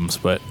 more albums,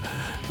 but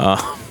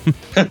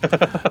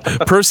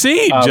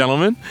proceed,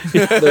 gentlemen.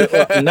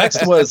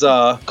 Next was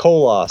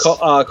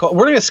Koloss.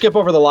 We're gonna skip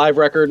over the live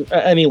record,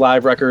 any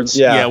live records.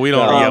 Yeah, we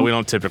don't. We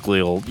don't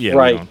typically.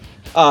 Right.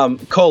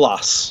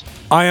 Koloss.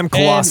 I Am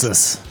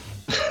Colossus.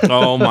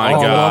 Oh my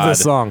God! I love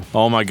this song.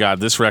 Oh my God,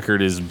 this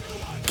record is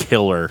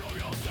killer.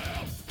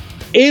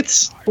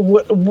 It's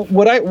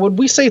would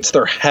we say it's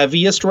their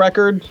heaviest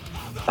record?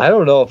 I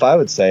don't know if I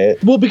would say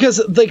it. Well, because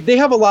like they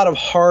have a lot of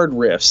hard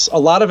riffs. A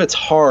lot of it's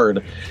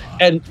hard,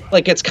 and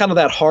like it's kind of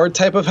that hard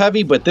type of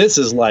heavy. But this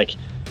is like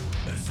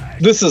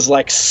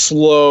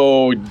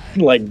slow,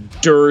 like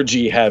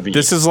dirgy heavy.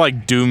 This is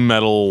like doom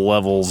metal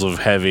levels of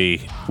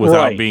heavy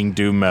without being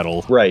doom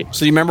metal. Right.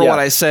 So you remember what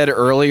I said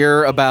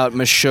earlier about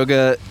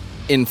Meshuggah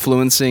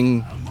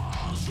influencing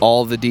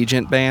all the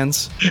Degent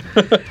bands?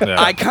 Yeah.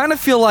 I kind of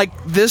feel like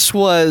this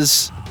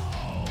was,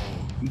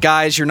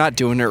 guys, you're not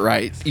doing it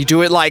right. You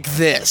do it like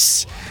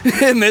this.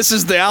 And this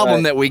is the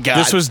album that we got.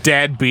 This was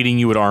Dad beating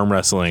you at arm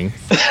wrestling,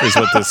 is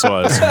what this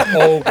was.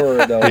 Over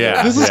and over.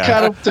 Yeah. This is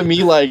kind of, to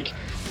me, like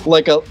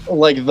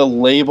the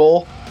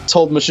label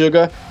told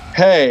Meshuggah,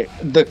 hey,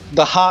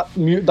 the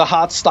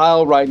hot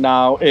style right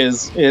now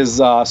is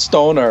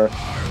stoner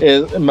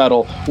is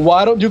metal.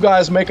 Why don't you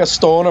guys make a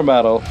stoner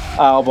metal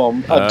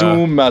album, a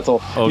doom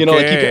metal?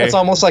 Okay. It's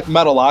almost like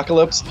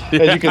Metalocalypse,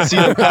 and you can see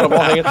them kind of all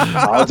hanging.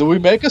 How do we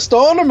make a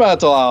stoner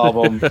metal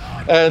album?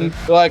 And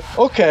like,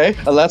 okay,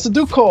 let's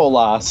do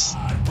Koloss.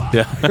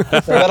 Yeah.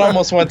 That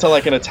almost went to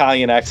like an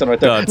Italian accent right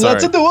there. No, it's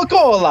Let's all right. do a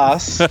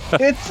Koloss.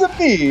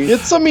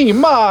 It's a me,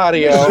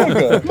 Mario.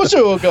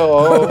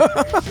 Meshuggah.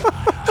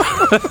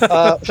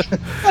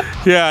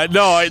 Yeah,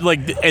 no,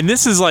 and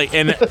this is like,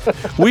 and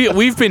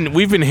we've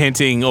been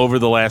hinting over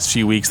the last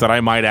few weeks that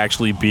I might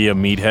actually be a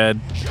meathead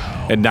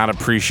and not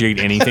appreciate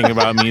anything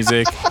about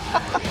music,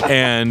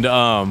 and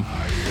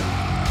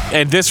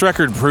this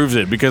record proves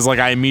it, because like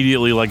I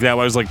immediately like that I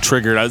was like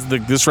triggered.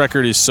 This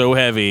record is so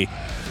heavy,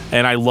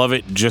 and I love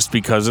it just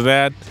because of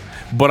that.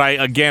 But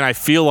I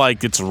feel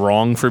like it's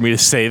wrong for me to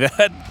say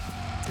that.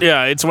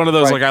 Yeah, it's one of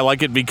those, like, I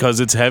like it because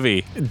it's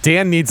heavy.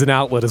 Dan needs an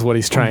outlet is what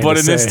he's trying to say. But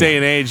in this day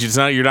and age,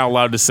 you're not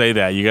allowed to say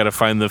that. You got to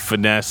find the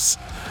finesse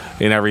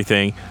and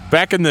everything.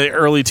 Back in the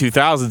early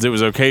 2000s, it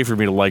was okay for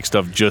me to like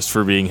stuff just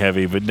for being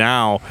heavy, but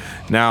now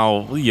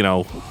we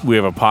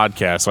have a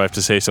podcast, so I have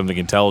to say something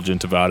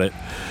intelligent about it.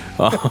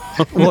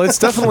 Well, it's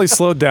definitely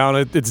slowed down.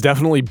 It's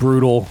definitely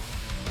brutal.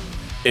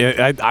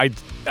 I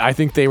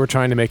think they were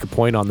trying to make a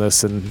point on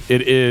this, and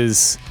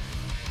it's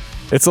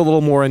a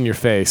little more in your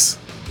face.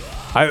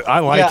 I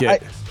like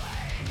it.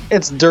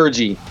 It's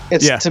dirgy.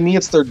 To me,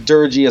 it's their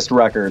dirgiest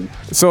record.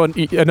 So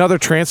another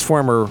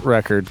Transformer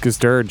record, because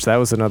Dirge, that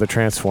was another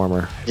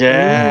Transformer.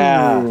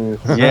 Yeah.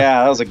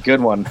 Yeah, that was a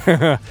good one.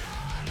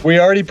 We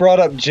already brought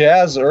up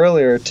Jazz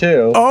earlier,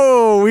 too.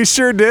 Oh, we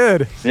sure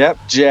did. Yep,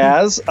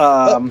 Jazz.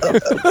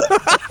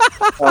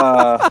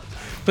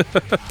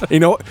 You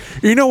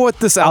know what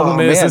this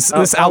album is?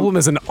 This album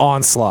is an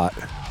onslaught.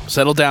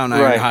 Settle down,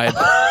 Ironhide.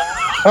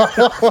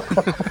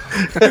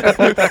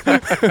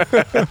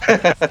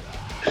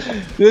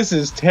 This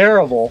is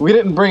terrible. We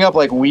didn't bring up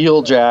like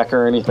Wheeljack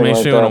or anything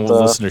like that. I want to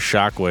listen to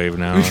Shockwave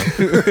now.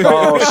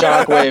 Oh,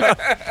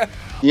 Shockwave.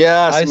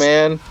 Yes,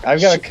 man. I've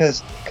got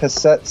a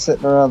cassette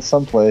sitting around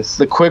someplace.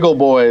 The Quiggle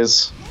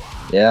Boys.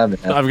 Yeah, man.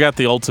 I've got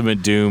the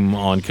Ultimate Doom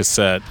on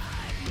cassette,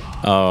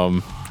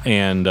 and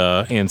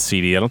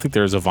CD. I don't think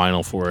there's a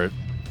vinyl for it.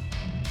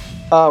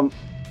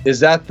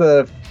 Is that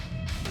the?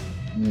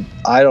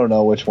 I don't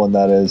know which one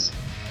that is.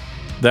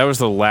 That was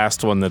the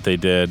last one that they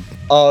did.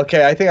 Oh,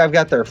 okay. I think I've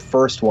got their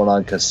first one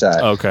on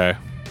cassette. Okay.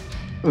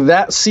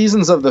 That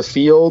Seasons of the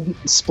Field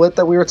split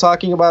that we were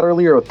talking about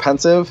earlier with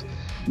Pensive,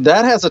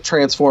 that has a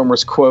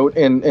Transformers quote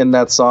in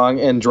that song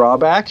in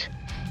Drawback.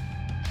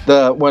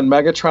 When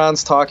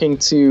Megatron's talking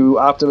to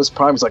Optimus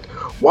Prime, he's like,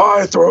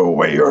 "Why throw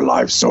away your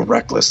life so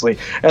recklessly?"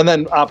 And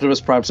then Optimus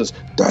Prime says,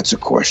 "That's a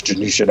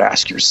question you should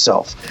ask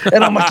yourself."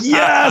 And I'm like,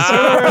 yes!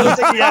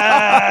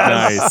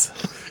 Yes! Nice.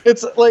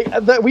 It's like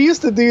that. We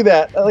used to do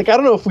that. Like, I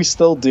don't know if we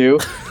still do,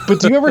 but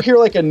do you ever hear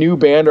like a new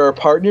band or a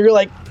partner? You're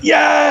like,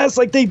 yes,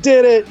 like they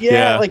did it.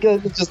 Yeah. Like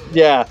it's just,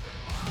 yeah.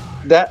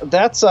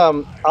 That's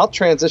I'll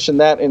transition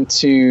that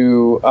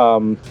into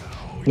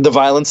The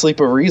Violent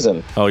Sleep of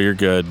Reason. Oh, you're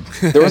good.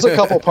 There was a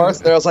couple parts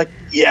there I was like,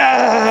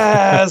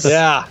 yes.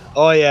 Yeah.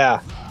 Oh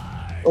yeah.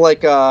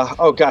 Like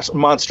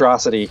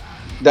Monstrosity.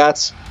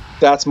 That's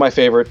my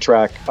favorite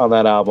track on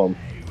that album.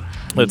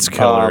 It's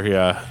killer.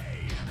 Yeah.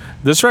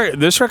 This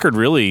record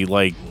really,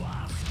 like,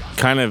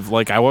 kind of,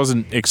 like, I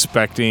wasn't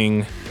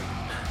expecting...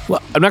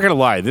 Well, I'm not going to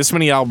lie. This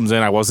many albums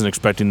in, I wasn't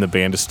expecting the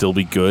band to still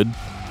be good.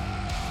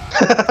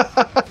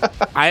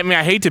 I mean,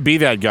 I hate to be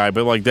that guy,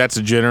 but, like, that's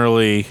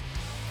generally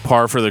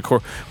par for the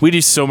course. We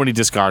do so many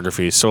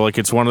discographies, so, like,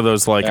 it's one of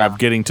those, like, I'm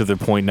getting to the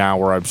point now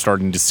where I'm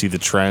starting to see the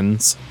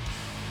trends.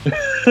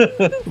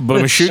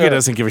 But Meshuggah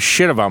doesn't give a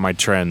shit about my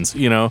trends,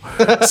 you know.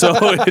 So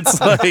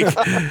it's like,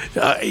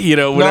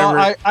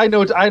 whatever.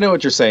 No, I know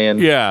what you're saying.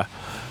 Yeah,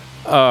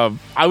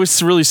 I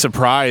was really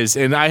surprised,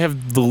 and I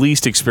have the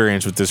least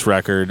experience with this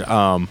record.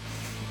 I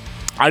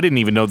didn't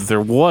even know that there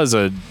was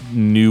a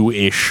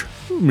new-ish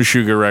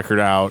Meshuggah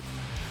record out.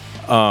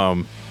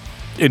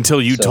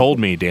 Until you told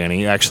me,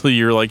 Danny. Actually,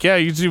 you're like, yeah,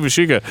 you do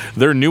Meshuggah.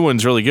 Their new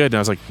one's really good. And I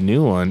was like,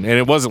 new one? And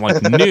it wasn't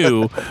like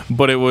new,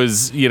 but it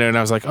was, and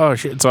I was like, oh,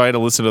 shit. So I had to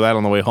listen to that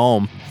on the way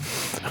home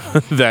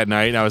that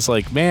night. And I was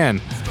like,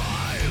 man,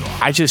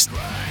 I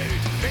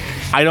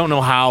don't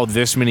know how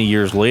this many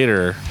years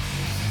later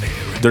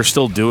they're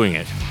still doing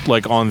it,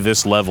 like, on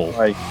this level.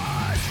 Like,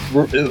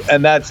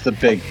 and that's the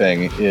big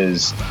thing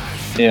is,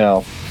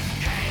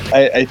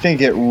 I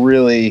think it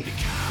really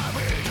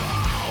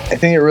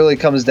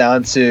comes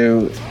down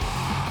to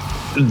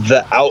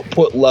the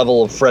output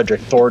level of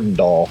Frederick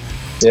Thorndahl.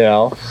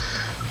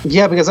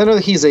 Yeah, because I know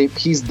that he's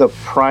the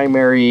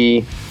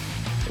primary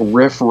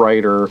riff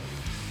writer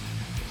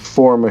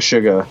for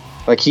Meshuggah.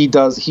 Like he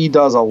does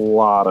a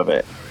lot of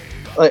it.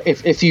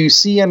 If you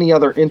see any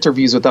other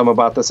interviews with them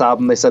about this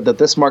album, they said that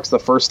this marks the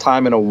first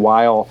time in a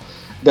while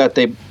that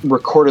they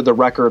recorded the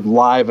record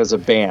live as a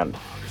band.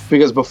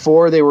 Because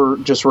before they were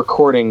just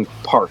recording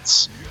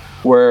parts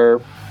where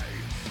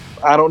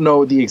I don't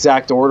know the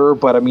exact order,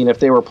 but I mean, if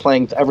they were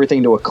playing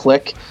everything to a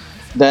click,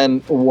 then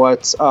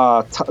what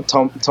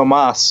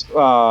Tomas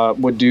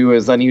would do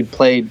is then he'd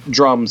play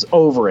drums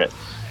over it.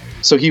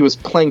 So he was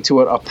playing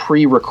to a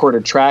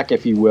pre-recorded track,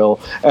 if you will,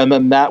 and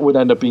then that would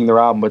end up being their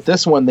album. But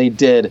this one they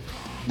did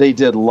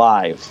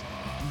live.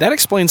 That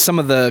explains some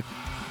of the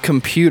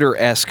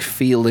computer-esque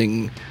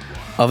feeling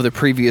of the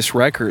previous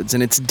records,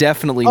 and it's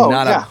definitely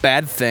not a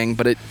bad thing,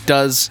 but it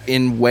does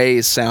in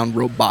ways sound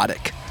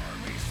robotic.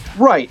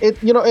 Right.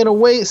 In a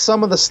way,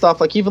 some of the stuff,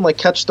 like even like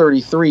Catch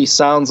 33,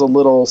 sounds a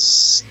little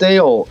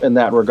stale in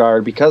that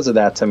regard because of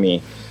that to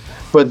me.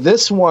 But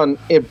this one,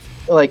 it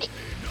like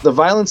the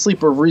Violent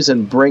Sleep of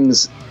Reason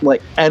brings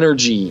like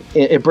energy.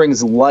 It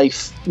brings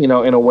life, in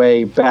a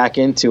way back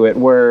into it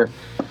where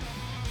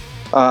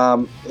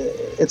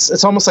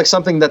it's almost like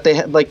something that they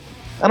had, like,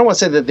 I don't want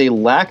to say that they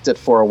lacked it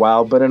for a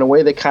while, but in a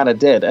way they kind of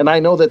did. And I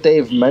know that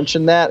they've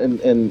mentioned that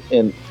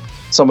in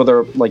some of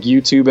their like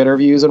YouTube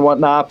interviews and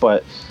whatnot,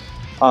 but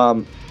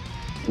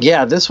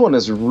this one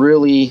is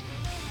really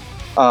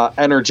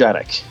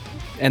energetic.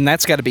 And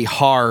that's got to be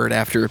hard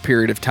after a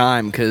period of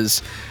time,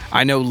 because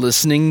I know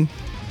listening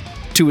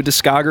to a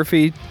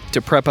discography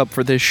to prep up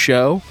for this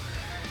show,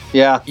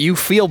 you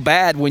feel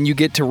bad when you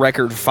get to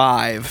record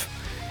 5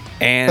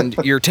 and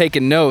you're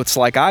taking notes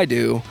like I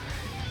do,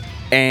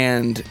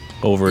 and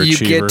you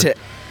get to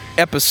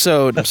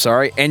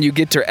and you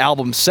get to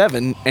album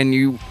 7,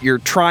 and you're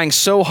trying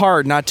so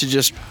hard not to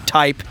just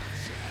type,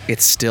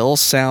 it still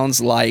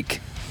sounds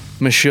like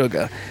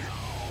Meshuggah.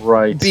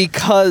 Right.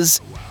 Because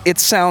it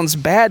sounds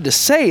bad to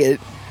say it,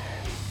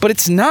 but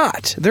it's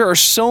not. There are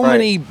so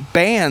many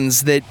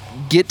bands that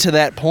get to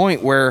that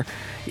point where,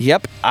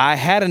 yep, I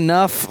had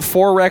enough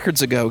 4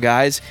 records ago,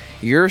 guys.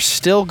 You're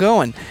still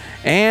going.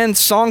 And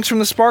Songs from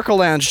the Sparkle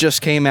Lounge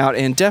just came out,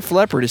 and Def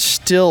Leppard is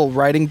still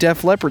writing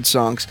Def Leppard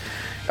songs.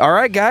 All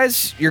right,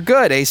 guys, you're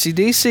good.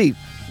 AC/DC,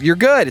 you're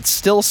good. It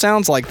still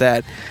sounds like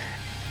that.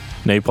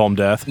 Napalm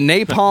Death.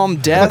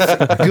 Napalm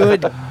Death,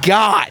 good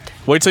God.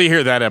 Wait till you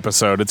hear that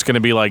episode. It's going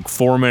to be like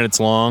 4 minutes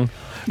long.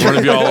 We're going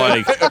to be all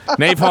like,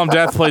 Napalm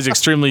Death plays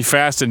extremely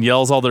fast and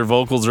yells all their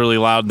vocals really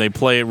loud, and they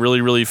play at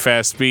really, really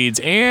fast speeds,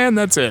 and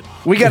that's it.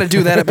 We got to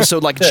do that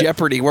episode like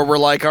Jeopardy, where we're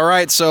like, all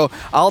right, so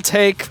I'll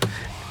take...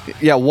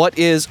 what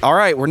is... All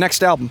right, we're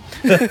next album.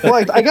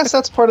 Well, I guess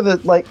that's part of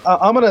the...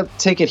 I'm going to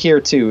take it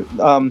here, too.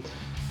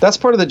 That's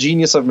part of the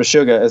genius of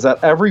Meshuggah, is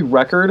that every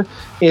record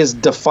is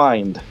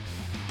defined.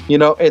 You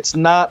know, it's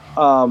not...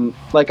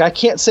 I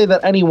can't say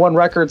that any one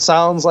record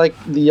sounds like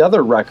the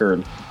other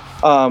record.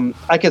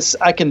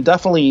 I can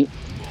definitely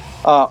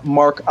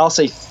mark... I'll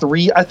say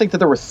 3... I think that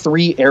there were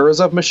 3 eras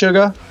of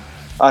Meshuggah.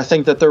 I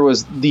think that there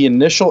was the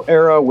initial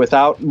era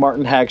without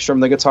Martin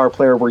Hagstrom, the guitar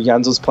player, where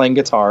Jens was playing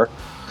guitar.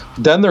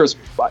 Then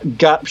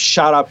got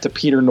shout out to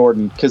Peter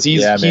Norden, because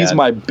he's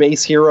my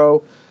bass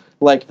hero.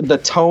 Like the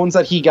tones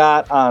that he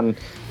got on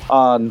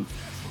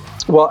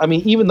well, I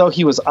mean, even though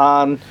he was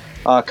on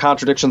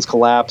Contradictions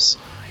Collapse,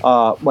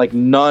 like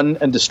None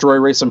and Destroy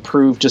Race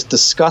Improve, just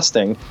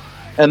disgusting.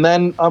 And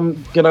then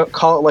I'm gonna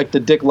call it like the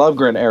Dick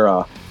Lovegren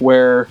era,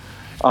 where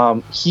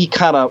he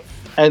kind of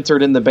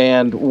entered in the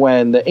band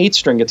when the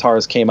 8-string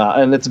guitars came out,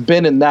 and it's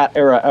been in that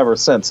era ever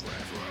since.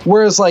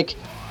 Whereas like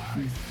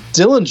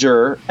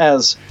Dillinger,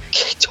 as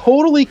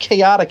totally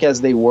chaotic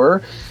as they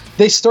were,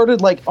 they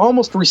started like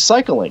almost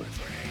recycling.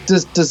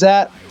 Does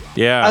that?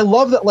 Yeah. I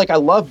love that. Like I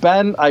love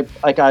Ben.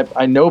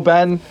 I know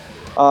Ben.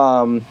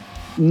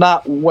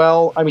 Not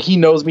well. I mean, he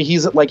knows me.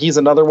 He's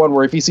another one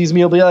where if he sees me,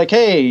 he'll be like,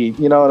 "Hey,"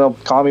 you know, and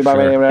he'll call me by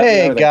my name.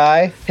 Hey,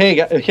 guy. Hey,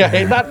 guy. Yeah.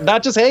 Hey,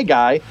 not just hey,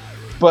 guy,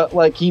 but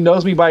like he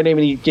knows me by name,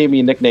 and he gave me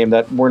a nickname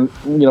that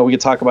we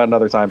could talk about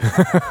another time.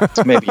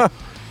 Maybe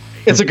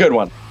it's a good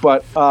one,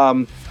 but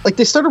like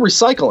they started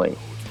recycling,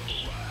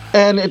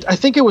 and I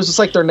think it was just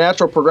like their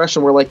natural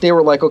progression, where like they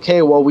were like,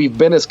 okay, well, we've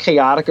been as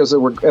chaotic as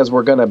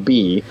we're gonna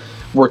be.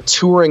 We're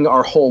touring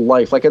our whole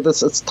life. Like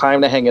it's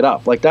time to hang it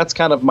up. Like that's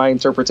kind of my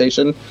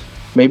interpretation.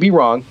 Maybe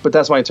wrong, but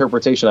that's my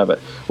interpretation of it.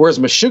 Whereas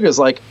Meshuggah's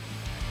like,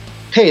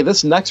 hey,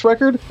 this next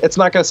record, it's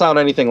not gonna sound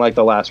anything like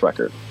the last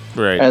record,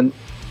 right? And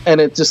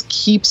it just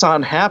keeps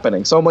on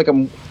happening. So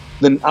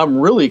I'm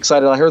really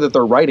excited. I heard that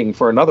they're writing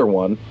for another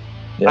one.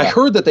 Yeah. I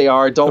heard that they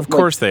are. Of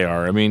course they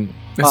are. I mean,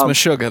 it's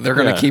Meshuggah. They're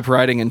going to keep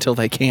writing until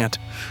they can't.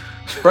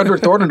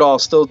 Frederick Thorndahl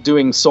is still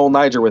doing Soul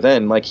Niger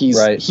Within. Like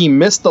he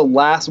missed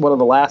one of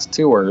the last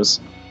tours,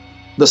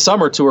 the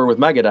summer tour with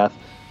Megadeth,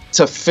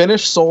 to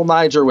finish Soul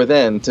Niger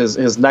Within to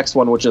his next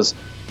one, which is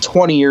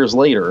 20 years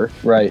later.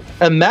 Right.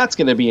 And that's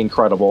going to be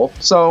incredible.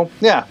 So,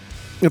 yeah.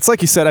 It's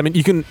like you said, I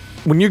mean,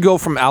 when you go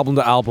from album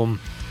to album,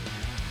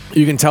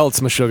 you can tell it's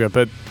Meshuggah,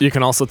 but you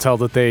can also tell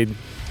that they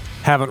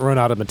haven't run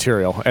out of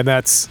material. And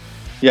that's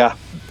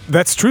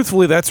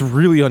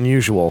really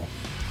unusual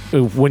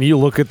when you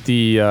look at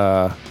the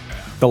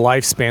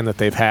lifespan that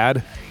they've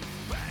had.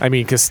 I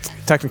mean, because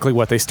technically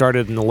they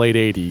started in the late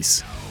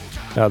 80s.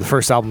 The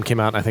first album came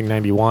out in, I think,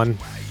 91.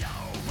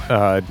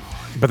 But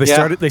they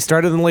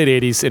started in the late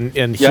 80s,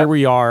 and here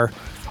we are,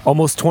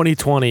 almost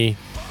 2020,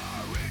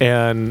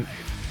 and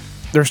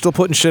they're still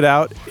putting shit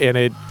out, and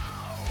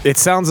it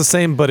sounds the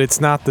same, but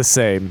it's not the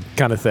same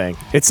kind of thing.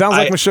 It sounds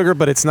like Meshuggah,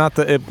 but it's not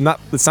it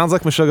sounds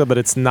like Meshuggah, but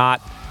it's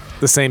not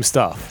the same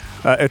stuff.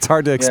 It's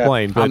hard to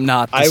explain. But I'm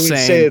not the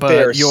same,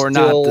 but you're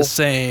not the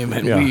same,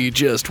 and we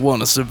just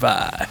want to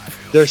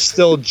survive. They're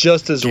still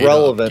just as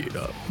relevant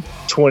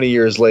 20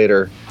 years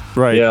later,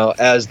 right? You know,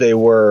 as they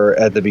were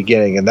at the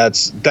beginning, and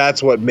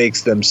that's what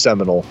makes them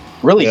seminal.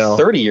 Really,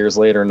 30 years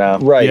later now,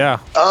 right? Yeah.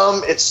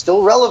 It's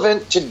still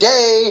relevant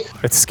today.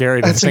 It's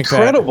scary to That's think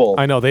incredible.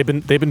 that. I know they've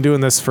been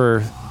doing this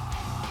for.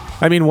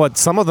 I mean,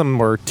 some of them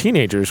were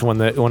teenagers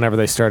whenever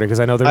they started, because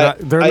I know they're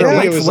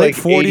late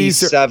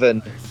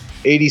 40s.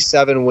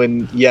 87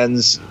 when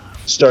Jens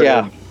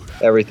started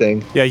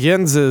everything. Yeah,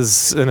 Jens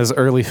is in his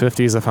early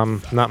 50s, if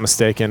I'm not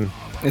mistaken.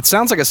 It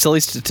sounds like a silly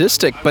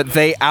statistic, but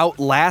they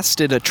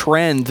outlasted a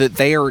trend that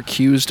they are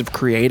accused of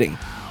creating.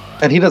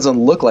 And he doesn't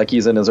look like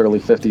he's in his early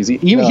 50s.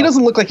 He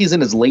doesn't look like he's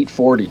in his late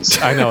 40s.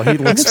 I know, he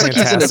looks fantastic. Like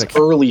he's in his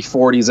early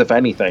 40s, if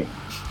anything.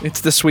 It's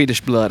the Swedish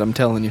blood, I'm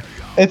telling you.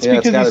 It's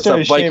because he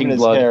started shaving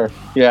his hair.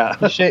 Yeah,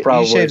 he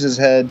shaves his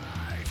head.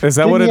 Is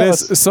that what it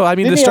is? So I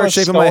mean, to start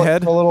shaping my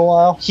head for a little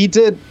while. He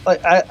did.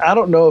 Like, I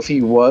don't know if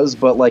he was,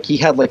 but like he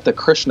had like the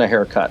Krishna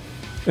haircut.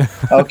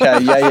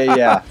 Okay,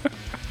 yeah.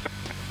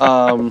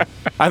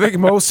 I think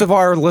most of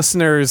our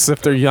listeners,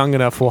 if they're young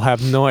enough, will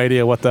have no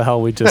idea what the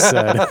hell we just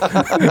said.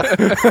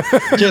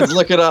 Kids,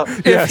 look it up.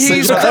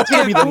 That's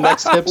gonna be the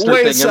next hipster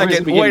wait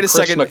thing. Wait a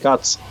second.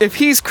 Cuts. If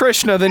he's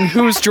Krishna, then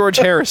who's George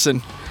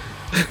Harrison?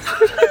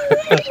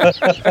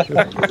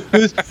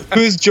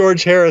 Who's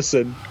George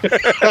Harrison?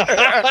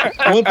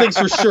 One thing's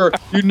for sure,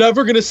 you're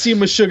never gonna see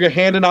Meshuggah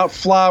handing out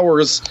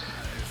flowers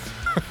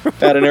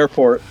at an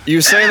airport.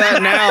 You say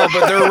that now,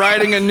 but they're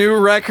writing a new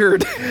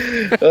record.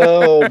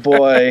 Oh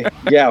boy,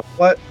 yeah.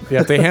 What? Yeah,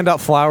 if they hand out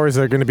flowers,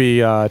 they're going to be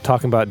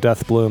talking about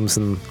death blooms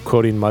and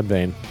quoting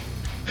Mudvayne.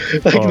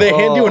 Like they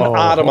hand you an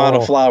odd amount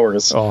of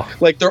flowers.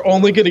 Like they're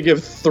only going to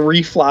give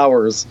 3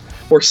 flowers,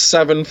 or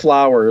 7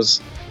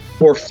 flowers,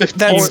 or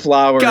 15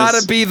 flowers.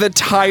 Gotta be the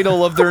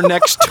title of their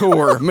next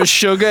tour.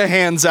 Meshuggah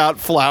hands out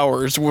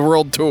flowers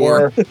world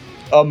tour. Or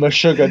a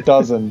Meshuggah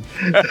dozen.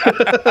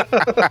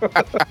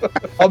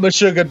 A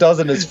Meshuggah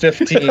dozen is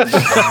 15.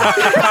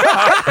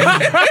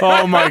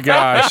 Oh my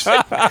gosh.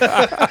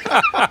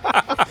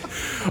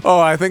 Oh,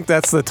 I think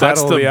that's the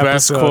title of the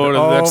best episode.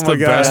 quote. That's the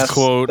best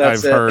quote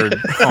That's I've heard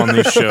on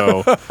this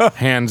show,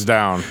 hands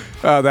down.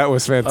 Oh, that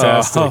was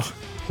fantastic.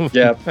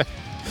 Yeah.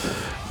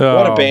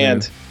 What a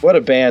band. Man. What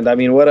a band. I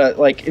mean, what a,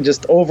 like,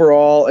 just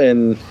overall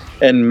in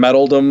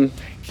metaldom,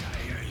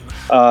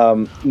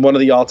 one of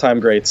the all-time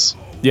greats.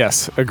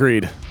 Yes,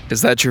 agreed.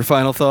 Is that your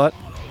final thought?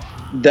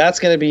 That's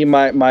going to be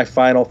my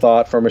final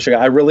thought for Meshuggah.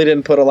 I really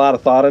didn't put a lot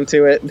of thought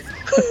into it.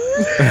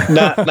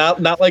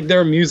 not like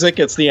their music.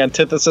 It's the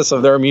antithesis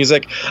of their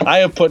music. I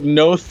have put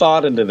no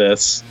thought into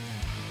this.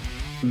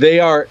 They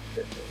are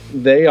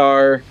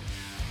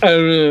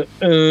the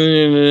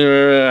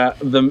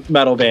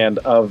metal band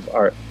of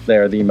art. They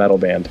are the metal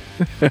band.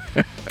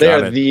 They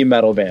are the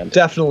metal band.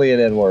 Definitely an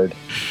N-word.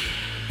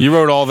 You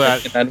wrote all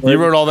that. You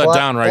wrote all that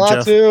down,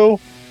 right,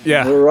 Jeff?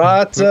 Yeah.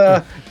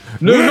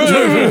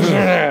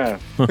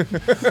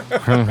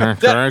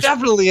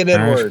 Definitely an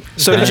N-word.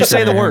 So did you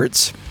say the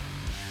words?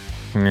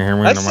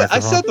 I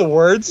said the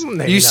words.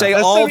 You say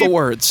all the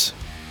words.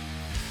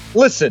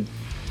 Listen.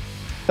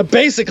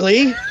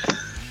 Basically.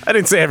 I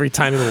didn't say every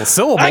tiny little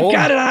syllable.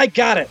 I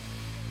got it.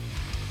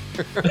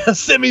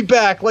 Send me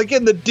back, like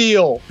in the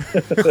deal.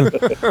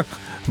 The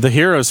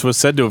Heros was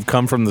said to have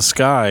come from the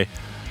sky.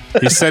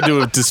 He's said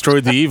to have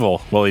destroyed the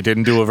evil. Well, he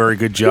didn't do a very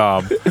good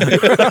job.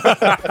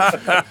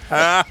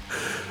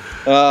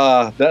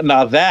 Now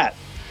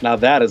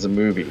that is a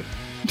movie.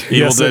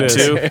 Evil Dead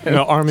 2?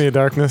 No, Army of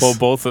Darkness. Well,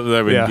 both of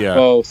them. Yeah.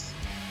 Both.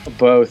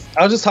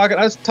 I was talking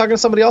to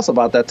somebody else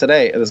about that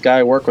today. This guy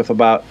I work with,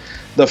 about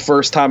the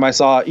first time I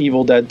saw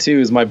Evil Dead 2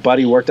 is my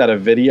buddy worked at a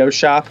video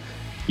shop.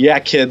 Yeah,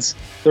 kids.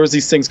 There was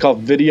these things called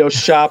video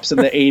shops in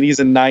the 80s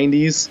and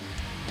 90s.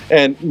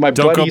 And my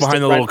buddy used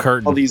to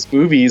rent all these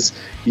movies.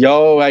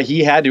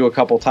 He had to a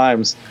couple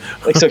times.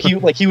 Like, so he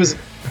was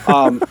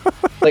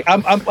like,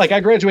 I'm like, I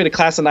graduated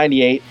class of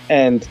 98,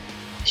 and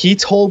he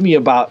told me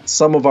about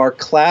some of our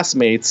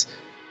classmates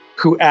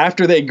who,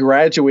 after they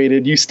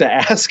graduated, used to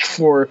ask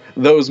for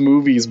those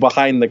movies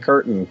behind the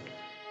curtain.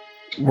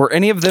 Were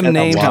any of them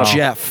named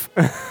Jeff?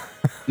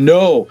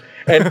 No.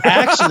 And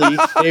actually,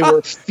 they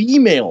were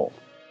female.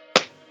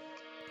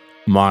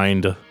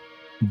 Mind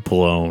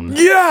blown.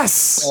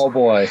 Yes! Oh,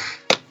 boy.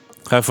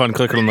 Have fun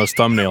clicking on those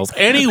thumbnails.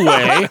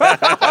 Anyway,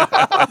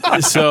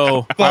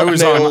 so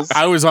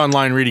I was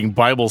online reading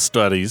Bible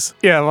studies.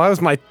 Yeah, well, I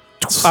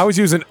was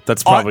using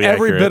that's probably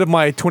every accurate. bit of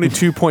my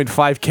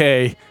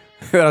 22.5K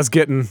that I was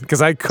getting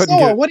because I couldn't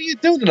get. What are you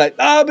doing tonight?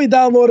 I'll be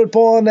downloading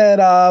porn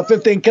at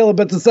 15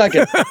 kilobits a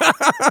second.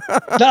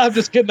 No, I'm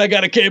just kidding. I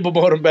got a cable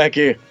modem back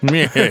here.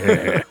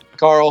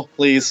 Carl,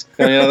 please.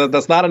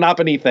 That's not an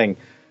Op&E thing.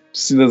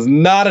 There's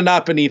not an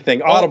Op&E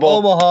thing. Audible.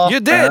 Omaha. You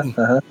did.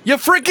 You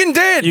freaking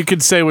did. You can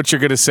say what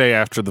you're going to say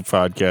after the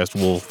podcast.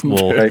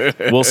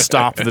 We'll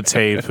stop the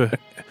tape.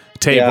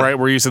 Yeah. Right?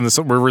 We're using this.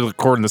 We're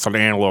recording this on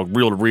analog,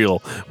 reel to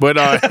reel. But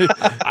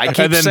I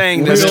keep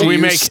saying this. We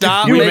make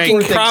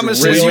making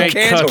promises you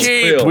can't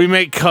keep. We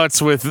make cuts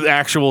with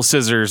actual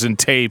scissors and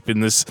tape,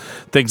 and this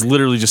thing's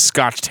literally just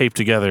scotch taped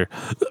together.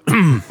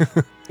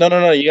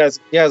 No. You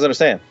guys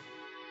understand?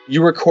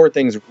 You record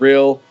things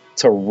reel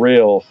to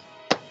reel.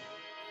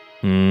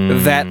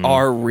 That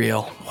are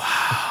real.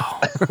 Wow.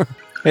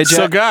 Hey,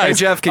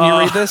 Jeff, can you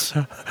read this?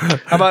 How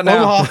about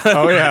now?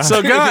 Oh, yeah.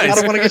 So, guys. I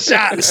don't want to get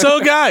shot. So,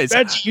 guys.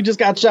 Bet you just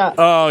got shot.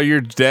 Oh, you're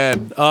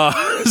dead.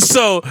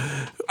 So,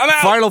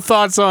 final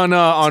thoughts on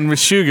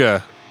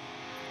Meshuggah.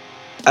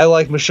 I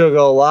like Meshuggah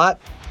a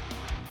lot.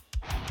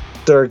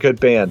 They're a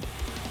good band.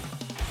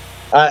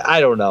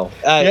 I don't know.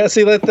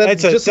 See,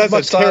 that's just as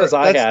much thought as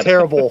I had. That's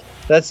terrible.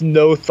 That's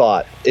no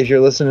thought. If you're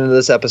listening to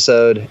this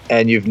episode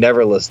and you've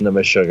never listened to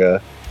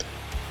Meshuggah,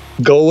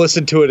 go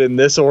listen to it in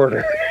this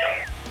order.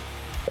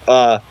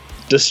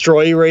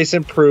 Destroy, Erase,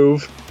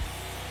 Improve.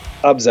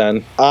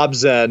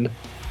 Obzen.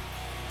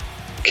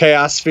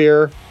 Chaos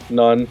Sphere.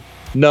 None.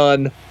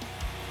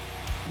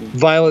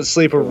 Violent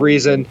Sleep of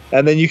Reason,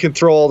 and then you can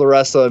throw all the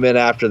rest of them in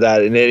after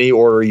that in any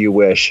order you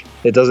wish.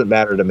 It doesn't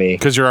matter to me.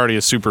 Because you're already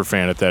a super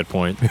fan at that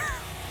point.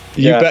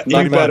 You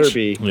better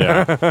be.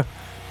 Yeah.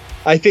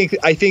 I think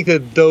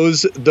that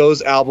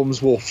those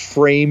albums will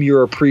frame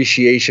your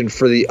appreciation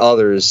for the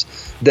others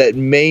that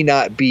may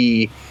not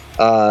be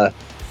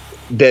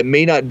that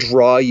may not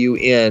draw you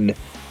in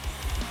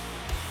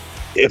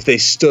if they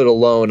stood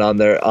alone on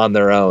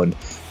their own.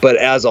 But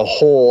as a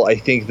whole, I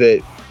think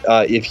that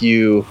if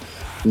you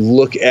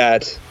look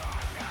at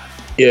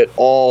it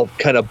all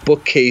kind of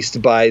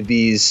bookcased by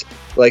these,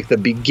 like the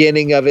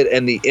beginning of it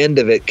and the end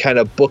of it kind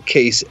of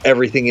bookcase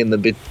everything in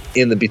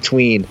the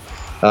between,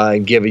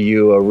 and give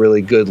you a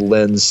really good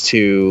lens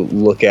to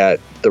look at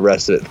the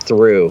rest of it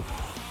through.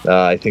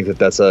 I think that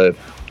that's a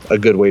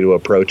good way to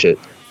approach it.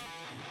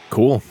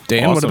 Cool.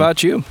 Dan, awesome. What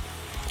about you?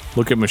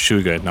 Look at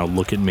Meshuggah. Now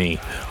look at me.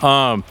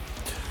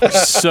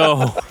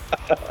 So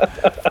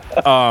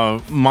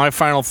my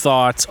final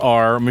thoughts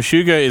are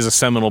Meshuggah is a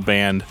seminal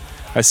band.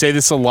 I say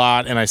this a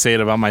lot, and I say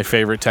it about my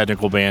favorite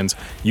technical bands.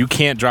 You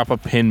can't drop a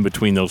pin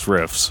between those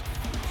riffs.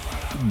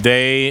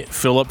 They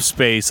fill up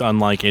space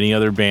unlike any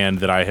other band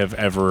that I have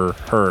ever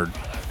heard.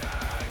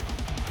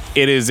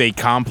 It is a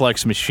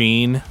complex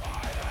machine.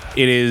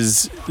 It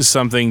is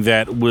something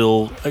that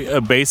will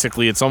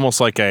basically, it's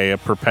almost like a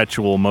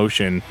perpetual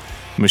motion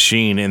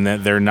machine in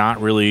that they're not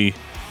really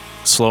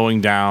slowing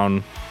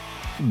down.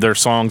 Their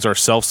songs are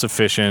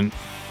self-sufficient.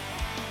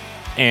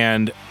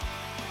 And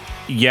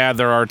yeah,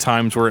 there are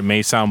times where it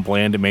may sound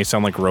bland. It may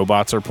sound like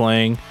robots are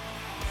playing.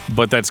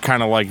 But that's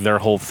kind of like their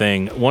whole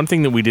thing. One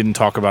thing that we didn't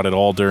talk about at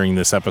all during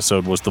this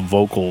episode was the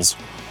vocals.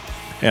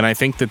 And I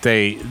think that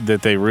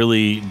they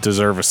really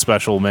deserve a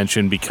special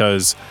mention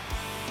because,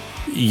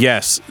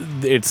 yes,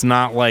 it's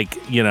not like,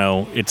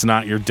 it's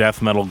not your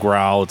death metal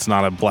growl. It's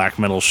not a black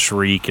metal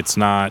shriek. It's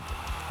not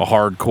a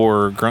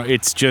hardcore growl.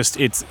 It's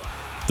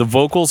the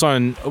vocals for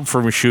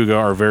Meshuggah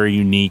are very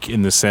unique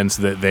in the sense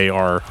that they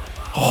are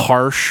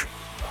harsh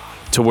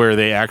to where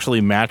they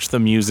actually match the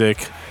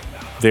music.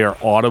 They are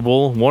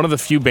audible. One of the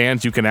few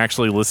bands you can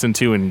actually listen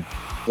to and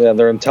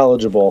they're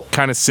intelligible.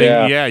 Kind of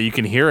sing. Yeah, you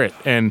can hear it,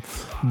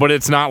 but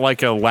it's not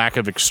like a lack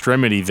of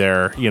extremity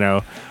there.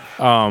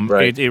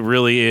 Right. It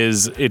really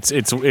is.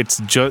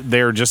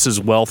 They're just as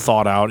well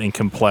thought out and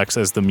complex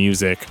as the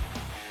music,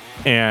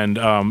 and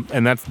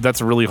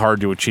that's really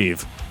hard to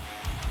achieve.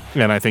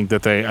 And I think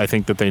that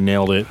they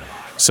nailed it.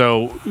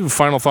 So,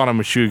 final thought on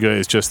Meshuggah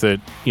is just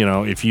that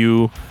if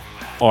you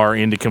are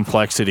into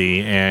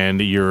complexity and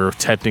you're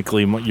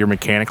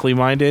mechanically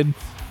minded,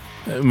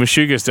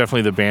 Meshuggah is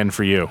definitely the band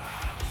for you.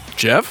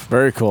 Jeff?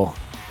 Very cool.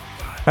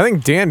 I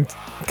think Dan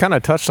kind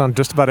of touched on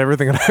just about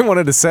everything that I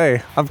wanted to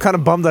say. I'm kind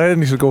of bummed that I didn't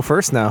need to go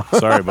first now.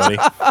 Sorry, buddy.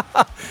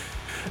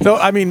 No,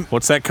 I mean,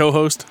 what's that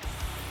co-host?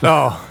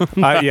 Oh,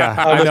 yeah,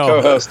 I know.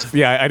 Co-host.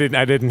 Yeah, I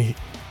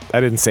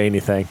didn't say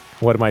anything.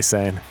 What am I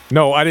saying?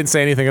 No, I didn't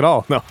say anything at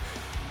all. No.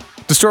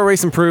 Destroy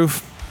Erase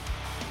Improve.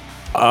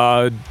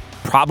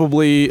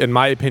 Probably, in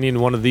my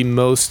opinion, one of the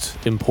most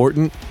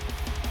important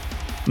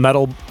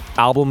metal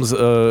albums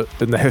in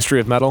the history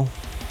of metal.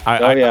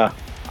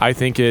 I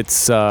think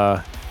it's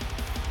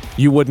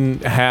you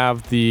wouldn't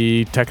have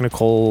the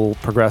technical,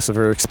 progressive,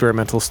 or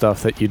experimental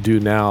stuff that you do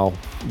now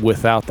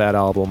without that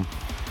album.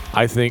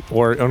 I think,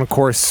 and of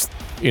course,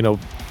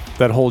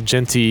 that whole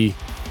Genty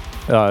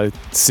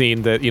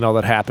scene that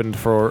that happened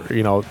for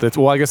that.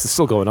 Well, I guess it's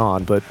still going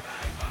on, but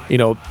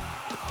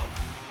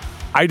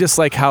I just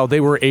like how they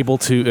were able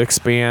to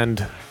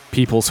expand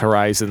people's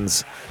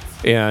horizons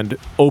and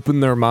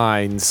open their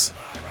minds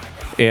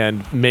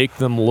and make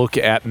them look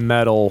at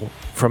metal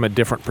from a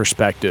different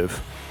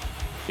perspective.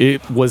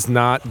 It was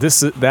not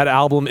that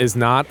album is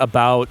not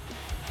about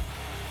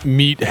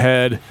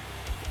meathead,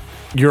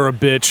 you're a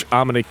bitch,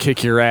 I'm gonna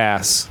kick your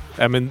ass.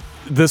 I mean,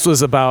 this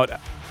was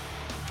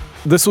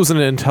an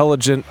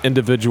intelligent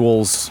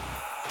individual's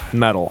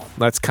metal.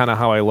 That's kind of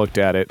how I looked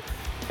at it.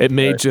 It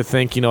made you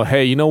think,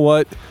 hey, you know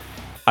what?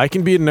 I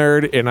can be a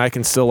nerd and I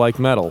can still like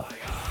metal.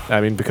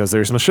 I mean, because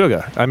there's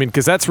Meshuggah. I mean,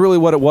 because that's really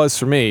what it was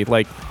for me.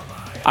 Like,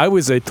 I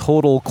was a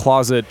total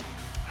closet,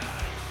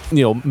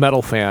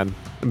 metal fan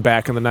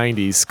back in the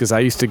 90s because I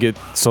used to get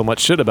so much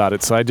shit about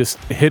it, so I just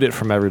hid it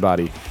from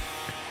everybody.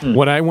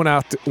 When I went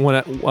out, when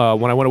I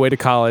went away to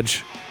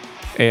college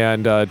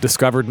and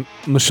discovered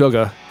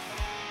Meshuggah,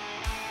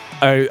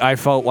 I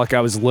felt like I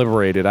was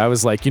liberated. I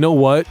was like, you know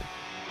what?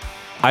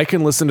 I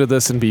can listen to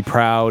this and be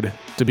proud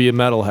to be a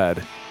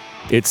metalhead.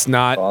 It's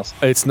not. Awesome.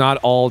 It's not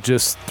all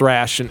just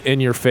thrash and in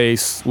your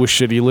face with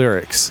shitty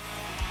lyrics.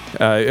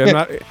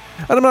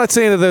 I'm not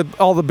saying that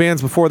all the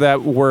bands before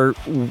that were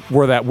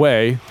that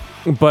way,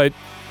 but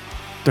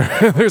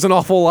there's an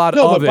awful lot of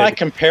it. No, but by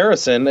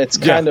comparison, it's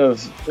kind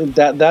of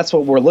that's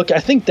what we're looking. I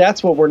think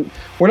that's what we're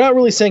not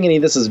really saying any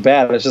of this is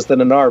bad. It's just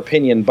that in our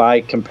opinion, by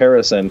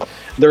comparison,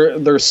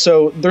 they're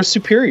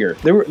superior.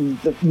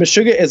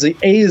 Meshuggah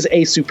is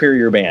a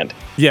superior band.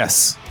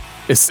 Yes.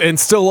 And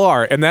still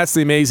are, and that's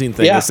the amazing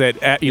thing is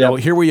that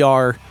here we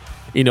are,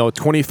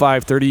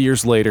 25, 30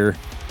 years later,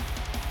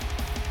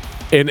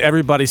 and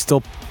everybody's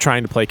still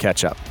trying to play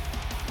catch up.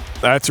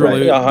 That's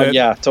really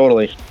yeah,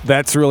 totally.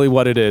 That's really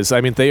what it is.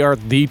 I mean, they are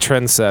the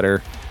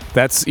trendsetter.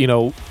 That's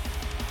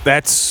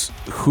that's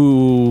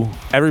who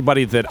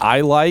everybody that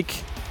I like,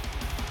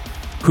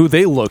 who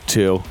they look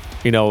to.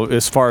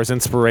 As far as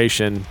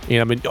inspiration,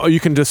 I mean, you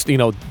can just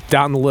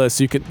down the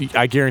list.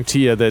 I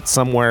guarantee you that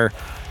somewhere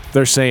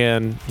they're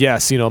saying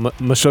yes.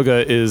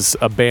 Meshuggah is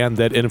a band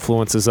that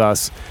influences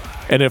us,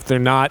 and if they're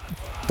not,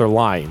 they're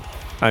lying.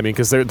 I mean,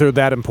 because they're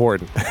that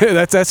important.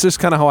 that's just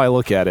kind of how I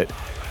look at it.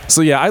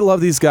 So yeah, I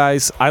love these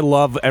guys. I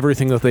love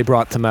everything that they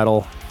brought to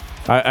metal.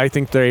 I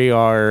think they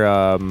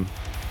are.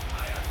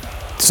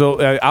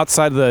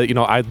 Outside of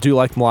the, I do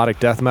like melodic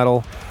death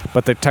metal,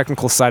 but the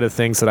technical side of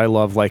things that I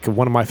love, like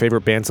one of my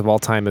favorite bands of all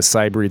time is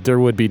Cybreed. There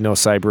would be no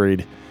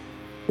Cybreed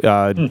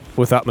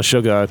without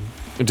Meshuggah,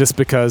 just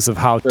because of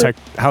how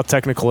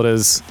technical it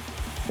is,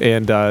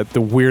 and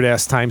the weird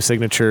ass time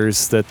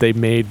signatures that they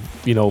made,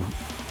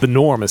 the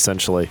norm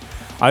essentially.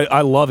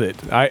 I love it.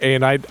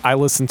 I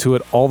listen to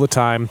it all the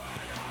time,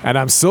 and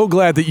I'm so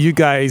glad that you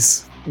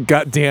guys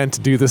got Dan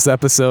to do this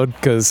episode,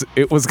 because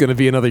it was going to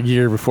be another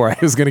year before I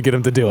was going to get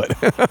him to do it.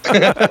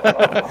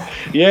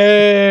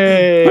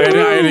 Yay!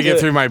 I had to get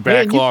through my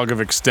backlog of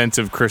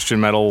extensive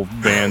Christian metal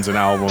bands and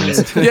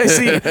albums. Yeah,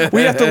 see,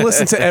 we have to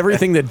listen to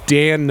everything that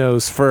Dan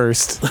knows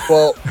first.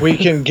 Well, we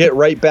can get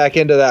right back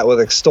into that with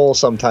Extol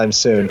sometime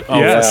soon. Oh,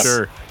 yeah, for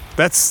sure.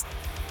 That's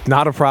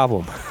not a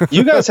problem.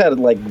 You guys had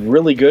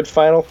really good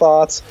final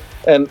thoughts,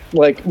 and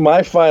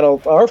our final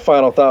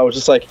thought was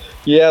just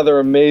yeah,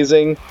 they're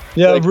amazing.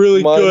 Yeah,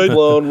 really mind good.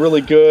 Blown,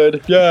 really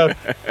good. Yeah.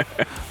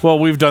 Well,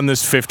 we've done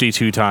this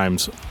 52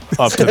 times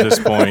up to this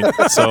point,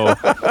 so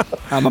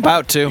I'm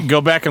about to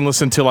go back and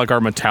listen to our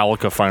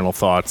Metallica final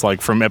thoughts,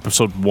 from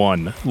episode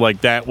 1.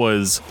 That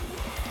was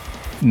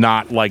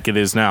not like it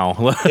is now.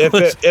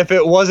 If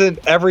it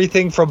wasn't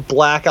everything from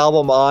Black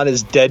Album on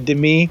is dead to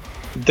me,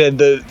 then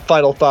the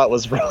final thought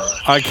was wrong.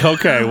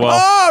 Okay, well.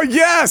 Oh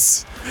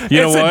yes.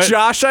 You know what,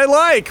 Josh I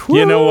like. Woo!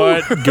 You know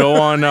what? Go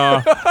on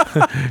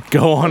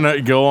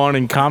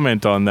and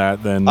comment on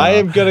that. Then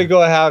I'm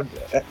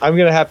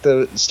gonna have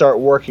to start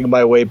working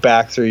my way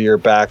back through your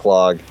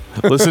backlog.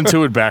 Listen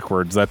to it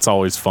backwards. That's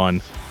always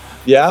fun.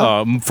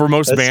 Yeah. For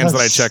most bands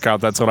that I check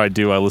out, that's what I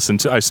do.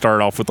 I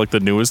start off with the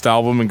newest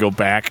album and go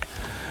back.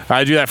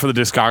 I do that for the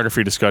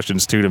discography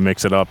discussions too, to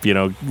mix it up, when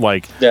I'm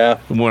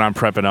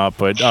prepping up.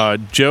 But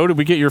Joe, did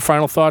we get your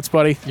final thoughts,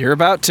 buddy? You're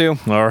about to.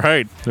 All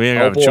right. We ain't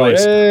got a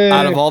choice. Hey.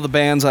 Out of all the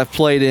bands I've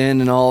played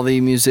in and all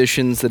the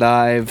musicians that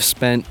I've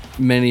spent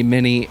many,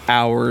 many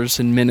hours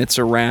and minutes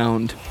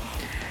around,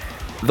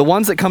 the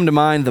ones that come to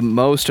mind the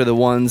most are the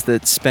ones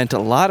that spent a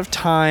lot of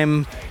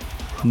time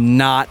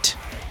not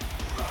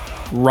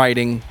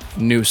writing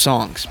new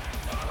songs.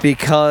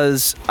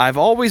 Because I've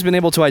always been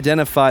able to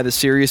identify the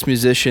serious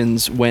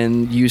musicians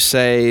when you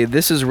say,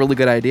 this is a really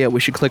good idea, we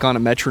should click on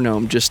a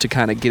metronome just to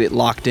kind of get it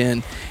locked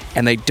in.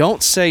 And they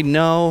don't say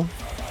no,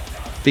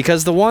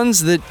 because the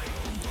ones that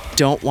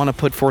don't want to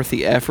put forth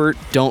the effort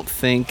don't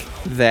think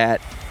that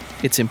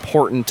it's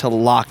important to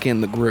lock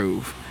in the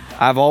groove.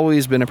 I've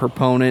always been a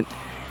proponent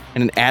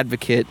and an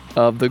advocate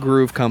of the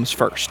groove comes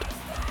first.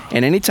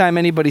 And anytime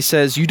anybody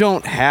says you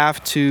don't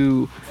have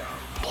to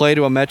play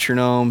to a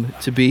metronome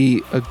to be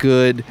a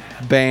good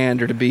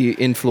band or to be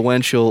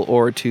influential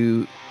or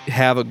to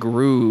have a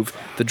groove,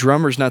 the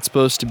drummer's not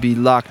supposed to be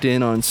locked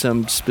in on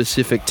some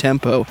specific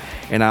tempo.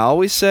 And I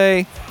always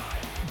say,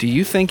 do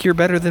you think you're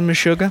better than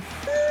Meshuggah?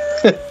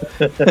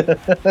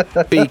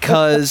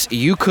 Because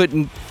you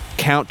couldn't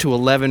count to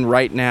 11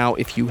 right now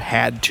if you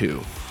had to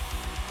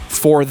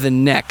for the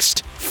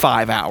next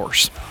 5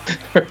 hours.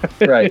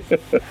 Right.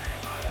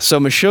 So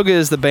Meshuggah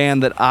is the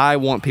band that I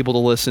want people to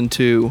listen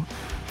to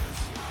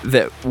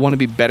that want to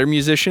be better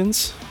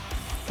musicians,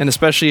 and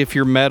especially if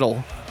you're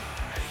metal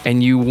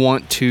and you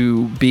want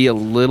to be a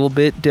little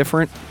bit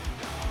different,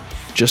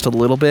 just a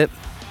little bit,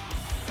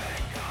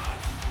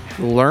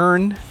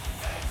 learn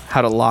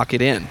how to lock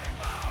it in,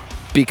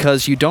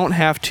 because you don't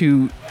have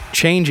to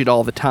change it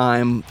all the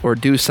time or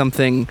do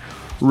something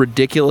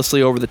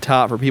ridiculously over the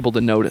top for people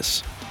to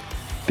notice,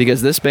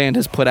 because this band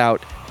has put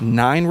out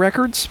 9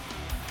 records.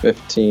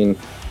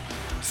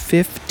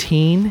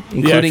 15,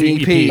 including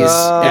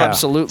EPs.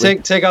 Absolutely.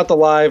 Take out the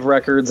live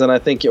records, and I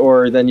think,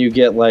 or then you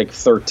get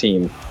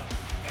 13.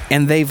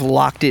 And they've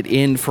locked it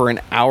in for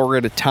an hour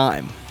at a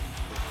time.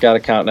 Got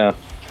to count now.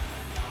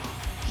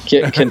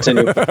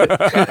 Continue.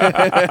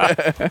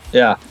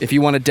 Yeah. If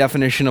you want a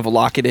definition of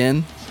lock it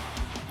in,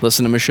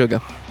 listen to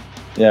Meshuggah.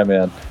 Yeah,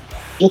 man.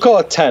 We'll call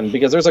it 10,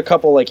 because there's a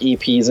couple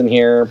EPs in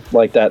here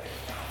that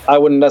I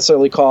wouldn't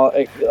necessarily call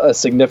a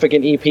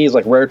significant EPs,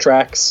 like rare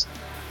tracks.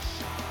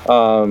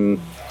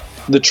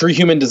 The True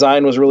Human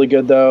Design was really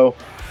good, though.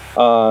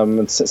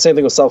 Same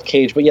thing with Self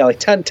Cage. But yeah,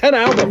 10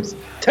 albums.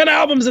 10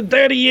 albums in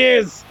 30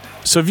 years.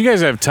 So if you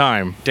guys have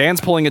time. Dan's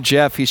pulling a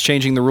Jeff. He's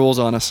changing the rules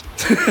on us.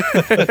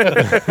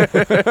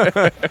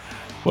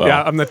 Well,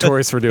 yeah, I'm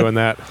notorious for doing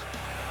that.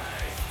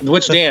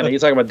 Which Dan? Are you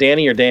talking about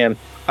Danny or Dan?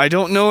 I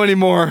don't know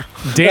anymore.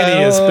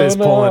 Danny is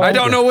pulling. I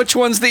don't know which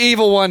one's the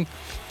evil one.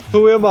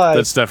 Who am I?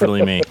 That's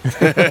definitely me.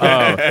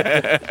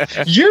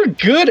 You're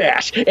good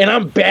Ash, and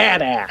I'm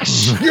bad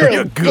Ash.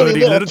 You're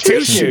goody little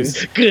two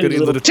shoes. Goody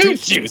little two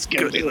shoes.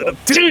 Goody little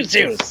two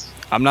shoes.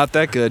 I'm not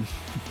that good.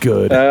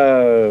 Good.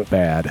 Oh.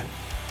 Bad.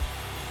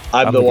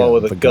 I'm the one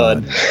with a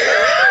gun.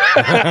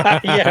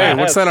 Hey,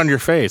 what's that on your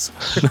face?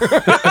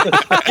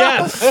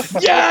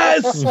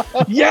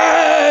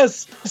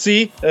 Yes.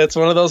 See, it's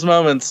one of those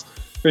moments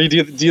where you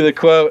do the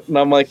quote, and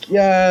I'm like,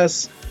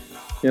 yes.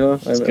 You know,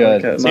 it's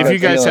good. If you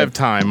guys have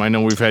time, I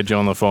know we've had you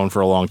on the phone for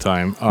a long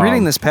time.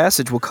 Reading this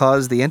passage will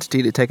cause the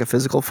entity to take a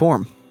physical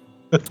form.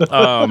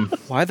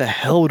 Why the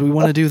hell would we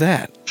want to do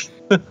that?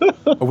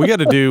 We got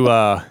to do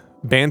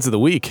bands of the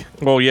week.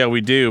 Well, yeah,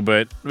 we do,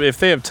 but if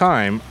they have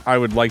time, I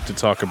would like to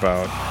talk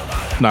about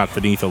Not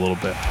Beneath a little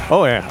bit.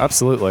 Oh yeah,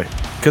 absolutely.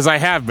 Because I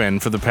have been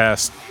for the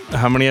past,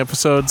 how many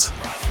episodes?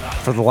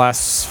 For the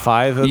last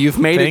 5, You've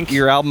made it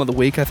your album of the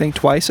week, I think,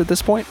 twice at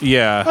this point.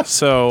 Yeah.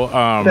 So.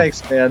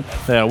 Thanks, man.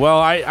 Yeah. Well,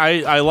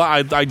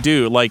 I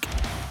do like.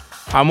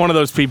 I'm one of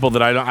those people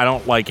that I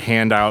don't like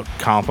hand out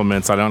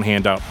compliments. I don't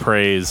hand out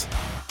praise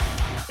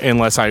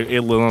unless I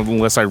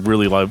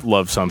really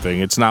love something.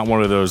 It's not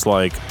one of those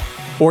like.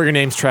 Or your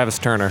name's Travis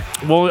Turner.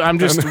 Well, I'm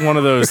just one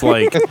of those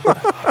like.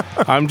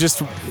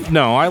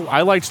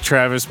 I liked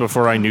Travis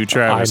before I knew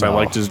Travis. I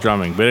liked his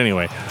drumming, but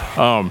anyway,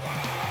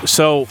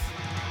 so.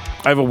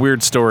 I have a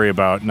weird story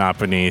about Not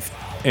Beneath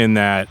in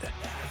that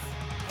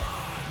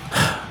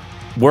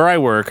where I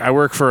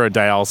work for a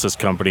dialysis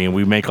company, and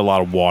we make a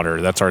lot of water.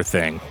 That's our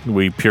thing.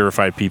 We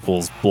purify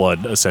people's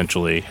blood,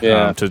 essentially,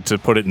 to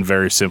put it in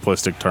very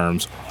simplistic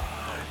terms.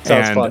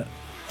 Sounds fun.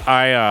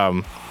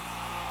 I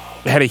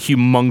had a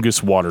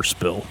humongous water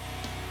spill.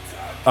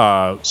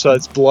 So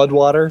it's blood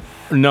water?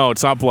 No,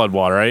 it's not blood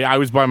water. I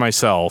was by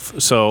myself,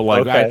 so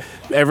like Okay.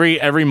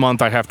 every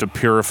month I have to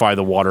purify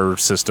the water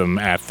system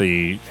at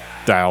the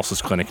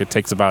dialysis clinic. It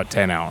takes about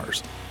 10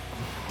 hours.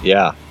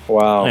 Yeah.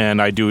 Wow.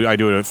 And I do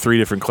it at 3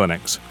 different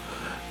clinics.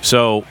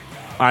 So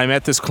I'm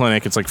at this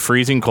clinic. It's like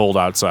freezing cold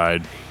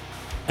outside,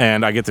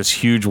 and I get this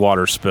huge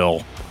water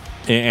spill.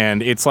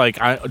 And it's like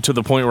to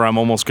the point where I'm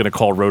almost going to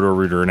call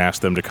Roto-Rooter and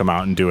ask them to come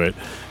out and do it.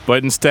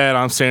 But instead,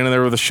 I'm standing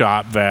there with a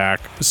shop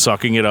vac,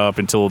 sucking it up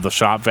until the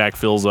shop vac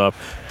fills up,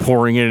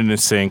 pouring it in a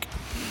sink.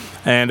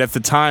 And at the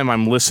time,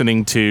 I'm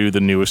listening to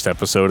the newest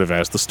episode of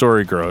As the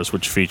Story Grows,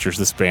 which features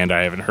this band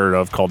I haven't heard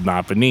of called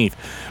Not Beneath.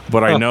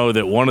 But I know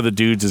that one of the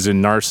dudes was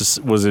in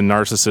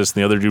Narcissist,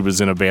 and the other dude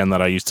was in a band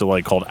that I used to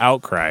like called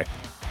Outcry.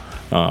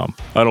 I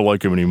don't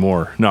like him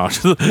anymore. No,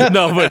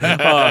 no,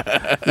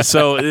 but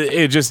so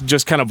it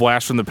just kind of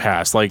blasts from the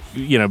past. Like,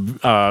 you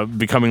know,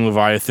 Becoming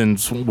Leviathan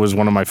was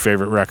one of my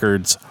favorite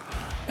records,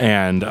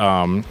 and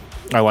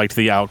I liked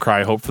the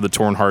Outcry, Hope for the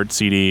Torn Heart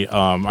CD.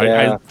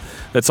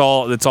 That's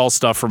all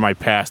stuff from my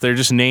past. They're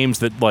just names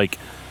that like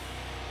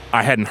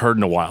I hadn't heard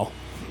in a while,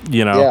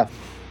 you know. Yeah.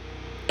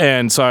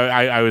 And so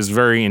I was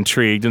very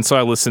intrigued, and so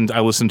I listened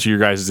to your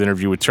guys'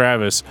 interview with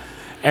Travis.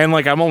 And,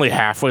 like, I'm only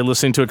halfway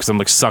listening to it because I'm,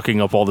 like,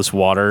 sucking up all this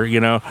water, you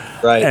know?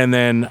 Right. And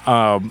then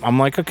I'm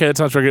like, okay, that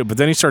sounds very good. But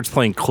then he starts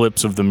playing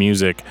clips of the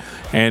music.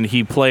 And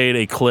he played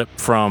a clip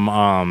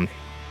from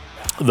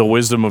The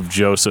Wisdom of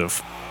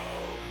Joseph.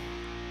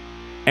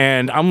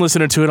 And I'm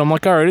listening to it. I'm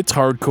like, all right, it's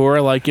hardcore. I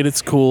like it.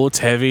 It's cool. It's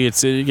heavy.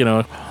 It's, you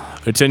know,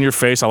 it's in your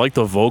face. I like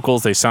the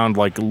vocals. They sound,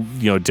 like, you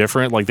know,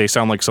 different. Like, they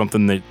sound like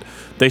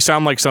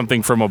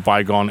something from a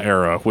bygone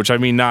era. Which, I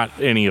mean, not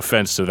any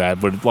offense to that.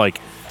 But,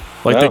 like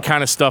the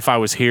kind of stuff I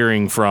was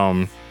hearing in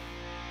like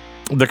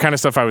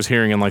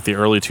the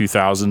early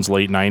 2000s,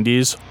 late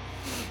 90s,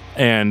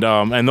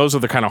 and those are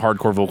the kind of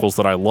hardcore vocals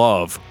that I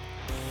love,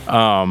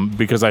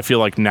 because I feel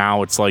like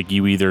now it's like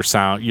you're either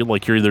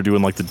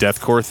doing like the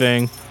deathcore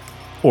thing,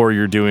 or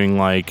you're doing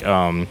like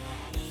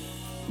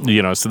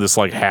you know, so this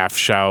like half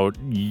shout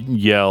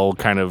yell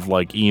kind of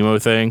like emo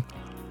thing.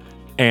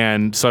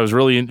 And so I was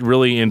really,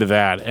 really into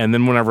that. And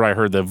then whenever I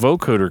heard the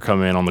vocoder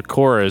come in on the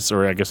chorus,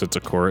 or I guess it's a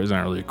chorus, it's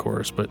not really a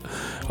chorus, but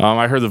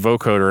I heard the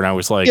vocoder and I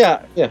was like,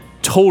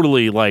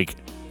 totally like,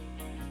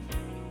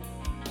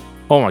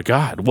 oh my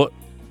God, what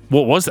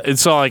was that? And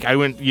so like I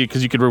went,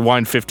 because you could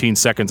rewind 15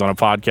 seconds on a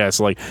podcast.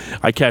 Like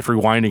I kept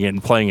rewinding it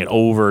and playing it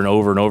over and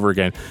over and over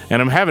again.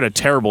 And I'm having a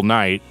terrible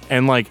night.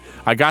 And like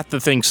I got the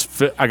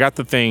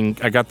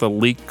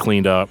leak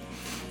cleaned up.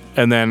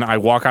 And then I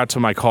walk out to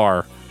my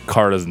car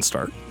doesn't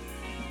start.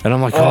 And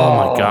I'm like, oh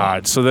my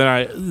God. So then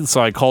I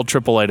called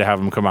AAA to have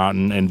them come out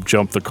and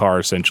jump the car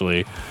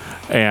essentially.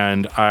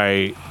 And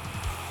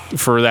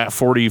for that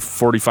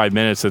 45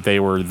 minutes that they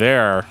were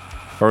there,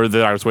 or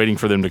that I was waiting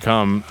for them to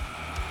come,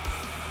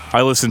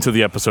 I listened to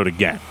the episode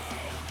again,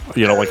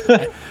 you know, like,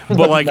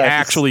 but like nice.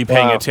 Actually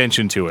paying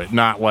attention to it,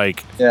 not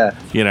like,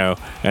 you know,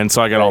 and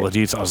so I got all the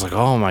details. I was like,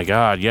 oh my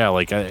God. Yeah.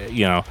 Like,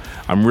 you know,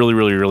 I'm really,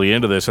 really, really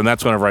into this. And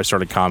that's whenever I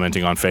started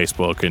commenting on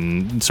Facebook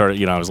and started,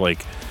 you know, I was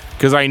like,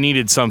 because I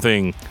needed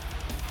something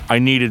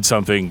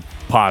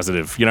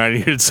positive, you know, I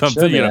needed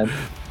something, you know,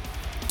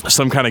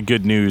 some kind of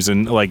good news.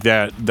 And like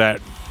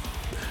that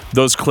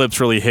those clips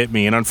really hit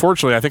me. And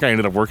unfortunately, I think I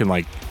ended up working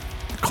like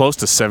close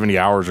to 70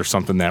 hours or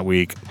something that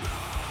week.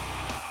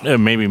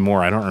 Maybe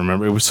more, I don't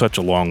remember. It was such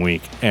a long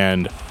week.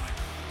 And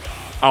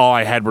all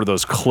I had were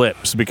those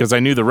clips because I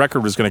knew the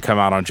record was going to come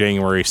out on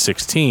January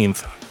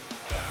 16th,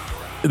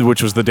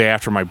 which was the day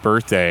after my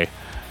birthday.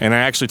 And I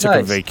actually took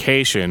a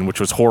vacation, which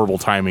was horrible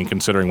timing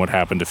considering what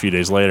happened a few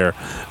days later.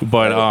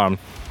 But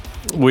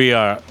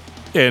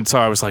and so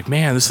I was like,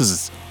 man, this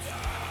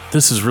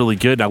is really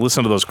good. And I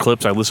listened to those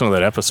clips. I listened to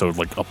that episode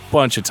like a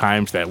bunch of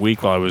times that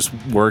week while I was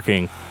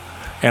working.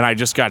 And I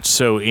just got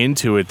so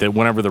into it that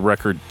whenever the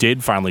record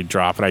did finally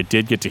drop and I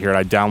did get to hear it,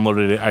 I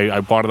downloaded it. I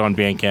bought it on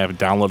Bandcamp and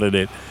downloaded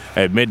it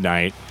at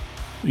midnight,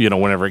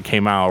 whenever it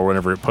came out or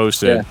whenever it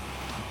posted.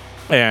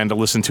 Yeah. And to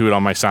listen to it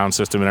on my sound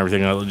system and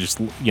everything. I just,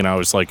 I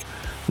was like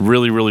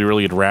really, really,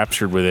 really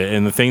enraptured with it.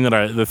 And the thing that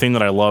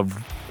I loved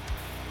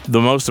the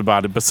most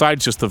about it,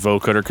 besides just the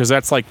vocoder, because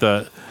that's like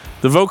the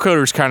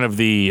vocoder is kind of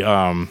the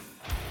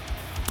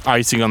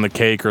icing on the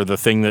cake or the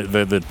thing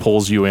that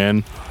pulls you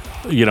in.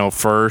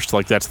 First,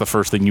 like that's the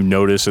first thing you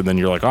notice, and then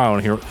you're like, oh, I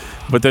want to hear it.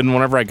 But then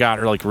whenever I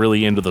got like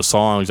really into the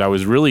songs, I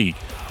was really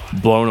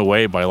blown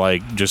away by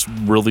like just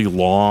really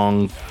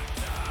long,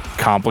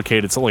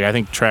 complicated. So like I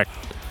think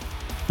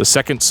the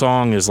second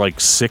song is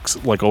like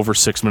over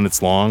 6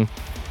 minutes long.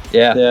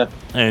 Yeah.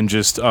 And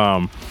just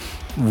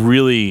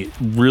really,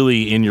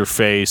 really in your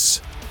face,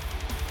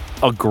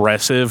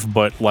 aggressive,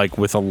 but like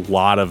with a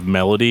lot of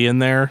melody in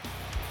there,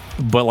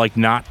 but like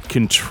not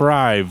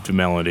contrived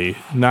melody,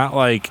 not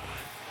like,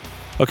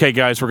 okay,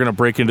 guys, we're going to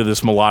break into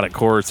this melodic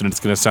chorus and it's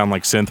going to sound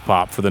like synth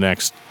pop for the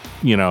next,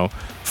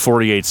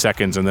 48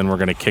 seconds. And then we're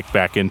going to kick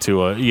back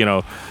into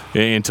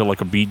into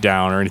like a beat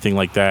down or anything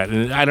like that.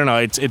 And I don't know.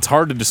 It's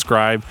hard to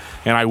describe.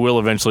 And I will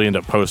eventually end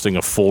up posting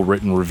a full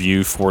written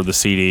review for the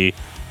CD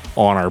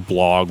on our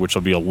blog, which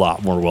will be a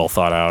lot more well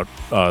thought out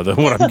than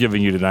what I'm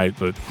giving you tonight.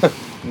 But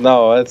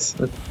no,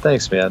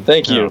 thanks, man.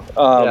 Thank you.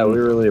 Yeah, we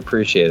really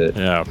appreciate it.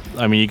 Yeah.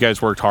 I mean, you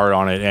guys worked hard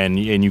on it and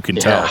you can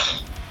tell,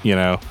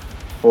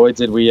 Boy,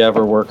 did we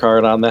ever work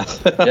hard on that.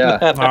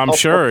 Yeah, I'm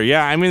sure.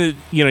 Yeah, I mean,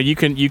 you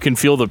can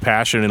feel the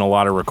passion in a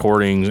lot of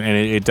recordings, and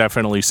it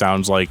definitely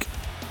sounds like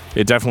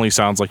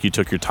you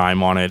took your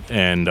time on it.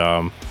 And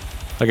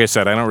like I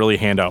said, I don't really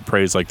hand out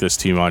praise like this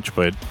too much,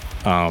 but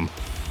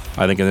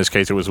I think in this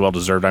case it was well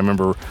deserved. I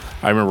remember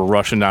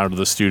rushing down to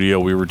the studio.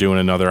 We were doing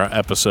another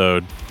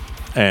episode,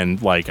 and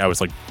like I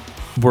was like,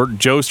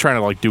 Joe's trying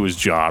to like do his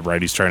job,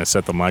 right? He's trying to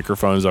set the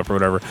microphones up or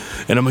whatever.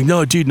 And I'm like,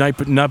 no, dude,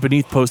 Not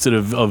Beneath posted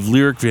a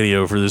lyric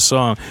video for this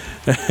song.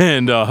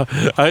 And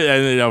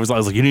I was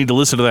like, you need to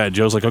listen to that.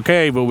 Joe's like,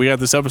 okay, but we got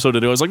this episode to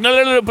do. I was like,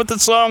 no, put the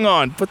song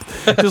on.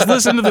 Just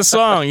listen to the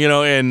song,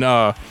 and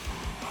I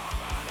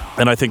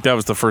think that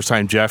was the first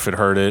time Jeff had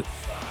heard it.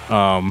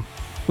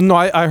 No,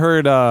 I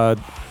heard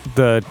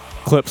the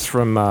clips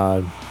from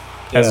As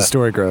the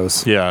Story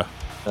Grows. Yeah.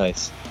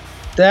 Nice.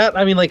 That,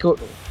 I mean, like,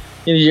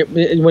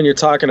 when you're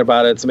talking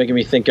about it, it's making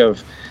me think of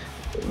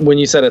when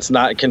you said it's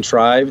not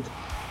contrived.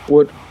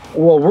 We're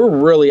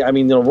really, I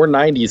mean, we're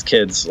 90s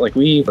kids. Like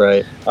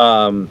right.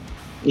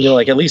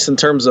 Like at least in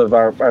terms of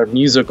our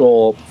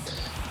musical,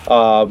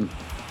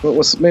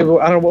 what's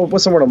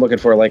the word I'm looking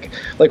for? Like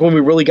when we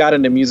really got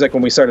into music,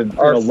 when we started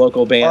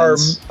local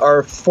bands.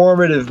 Our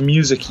formative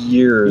music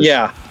years.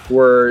 Yeah.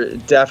 Were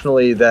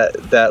definitely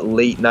that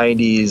late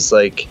 90s,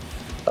 like,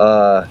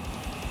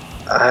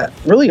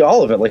 really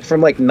all of it, like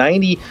from like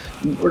 90,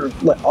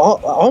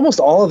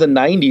 almost all of the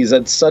 90s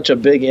had such a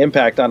big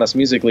impact on us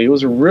musically. It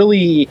was a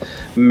really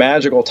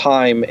magical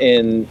time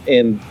in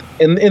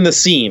the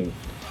scene,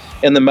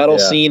 in the metal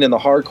scene, in the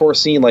hardcore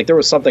scene. Like there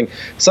was something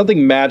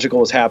magical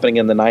was happening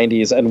in the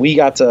 90s, and we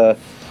got to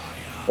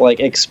like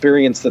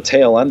experience the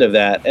tail end of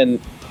that.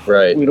 And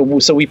right,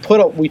 so we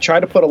tried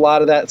to put a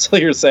lot of that. So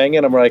you're saying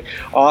it, I'm like,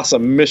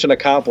 awesome, mission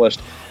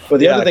accomplished. But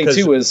the other thing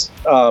too is,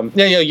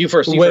 you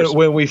first.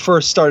 When we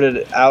first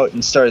started out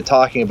and started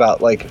talking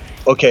about like,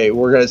 okay,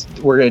 we're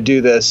gonna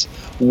do this.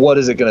 What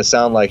is it gonna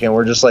sound like? And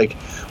we're just like,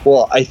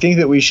 well, I think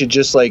that we should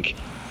just like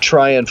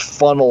try and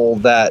funnel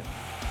that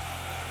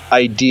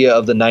idea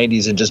of the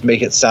 90s and just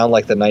make it sound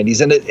like the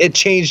 90s. And it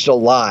changed a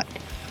lot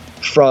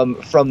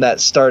from that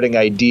starting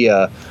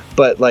idea.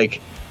 But like,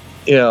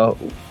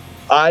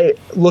 I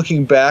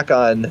looking back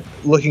on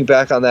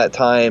that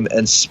time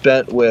and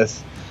spent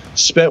with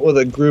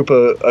a group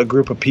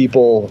of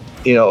people,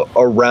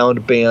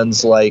 around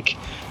bands like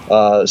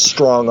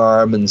Strong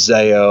Arm and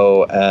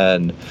Zao,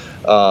 and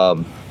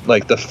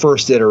like the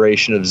first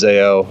iteration of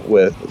Zao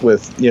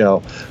with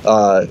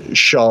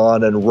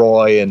Sean and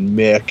Roy and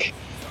Mick,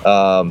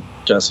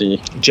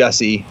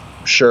 Jesse,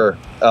 sure,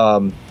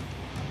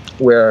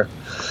 where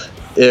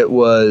it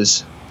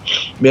was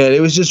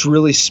just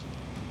really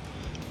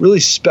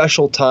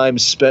special time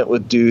spent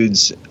with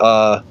dudes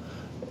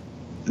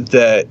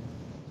that,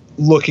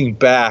 looking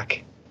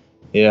back,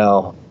 it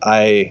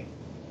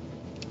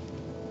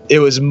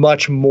was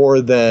much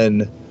more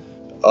than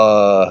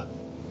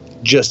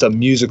just a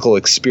musical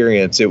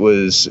experience. It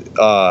was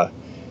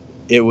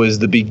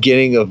the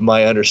beginning of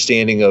my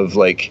understanding of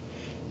like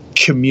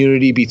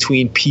community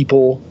between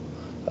people,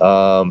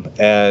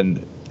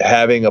 and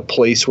having a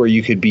place where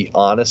you could be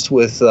honest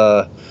with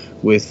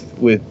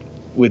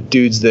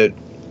dudes that,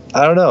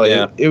 I don't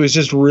know, it was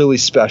just really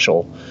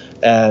special.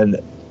 And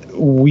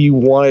we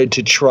wanted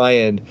to try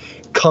and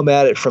come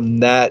at it from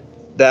that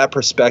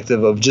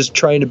perspective of just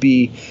trying to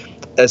be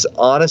as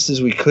honest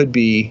as we could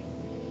be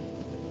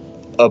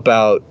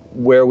about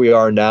where we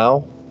are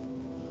now.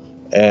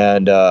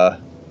 And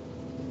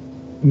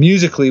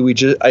musically,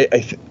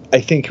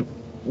 I think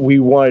we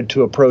wanted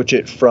to approach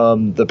it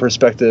from the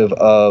perspective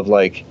of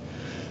like,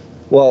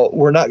 well,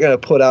 we're not going to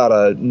put out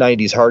a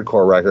 90s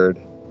hardcore record,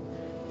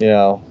 you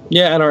know?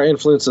 Yeah, and our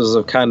influences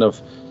have kind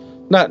of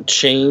not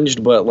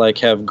changed, but like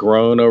have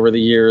grown over the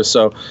years.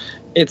 So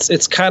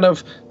it's kind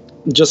of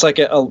just like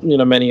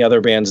many other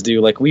bands do.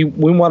 Like we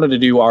wanted to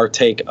do our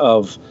take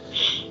of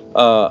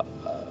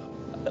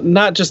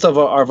not just of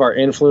our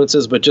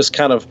influences, but just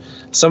kind of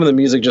some of the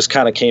music just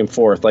kind of came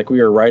forth. Like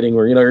we were writing,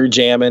 where you're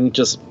jamming,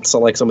 just so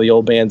like some of the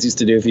old bands used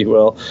to do, if you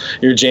will.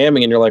 You're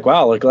jamming and you're like,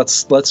 wow, like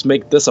let's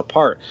make this a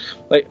part.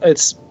 Like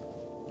it's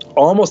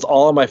almost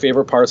all of my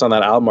favorite parts on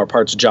that album are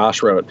parts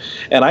Josh wrote.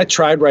 And I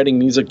tried writing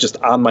music just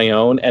on my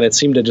own, and it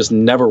seemed to just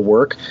never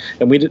work.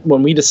 And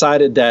when we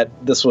decided that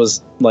this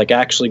was like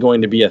actually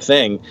going to be a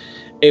thing,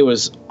 it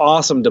was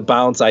awesome to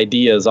bounce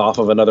ideas off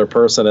of another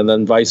person, and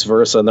then vice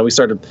versa. And then we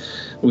started,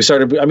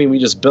 I mean, we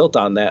just built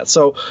on that.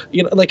 So,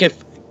 like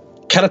if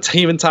kind of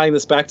even tying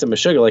this back to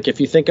Meshuggah, like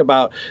if you think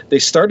about, they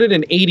started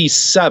in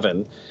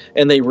 87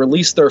 and they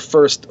released their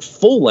first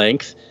full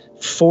length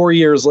 4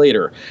 years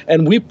later.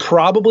 And we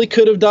probably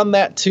could have done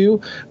that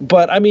too,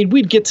 but I mean,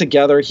 we'd get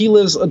together.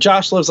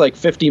 Josh lives like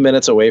 50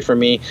 minutes away from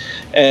me.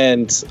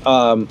 And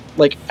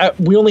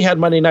we only had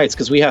Monday nights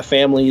because we have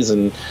families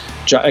and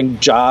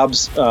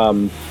jobs,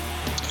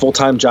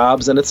 full-time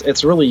jobs. And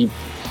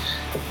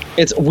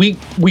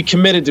we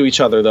committed to each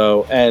other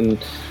though. And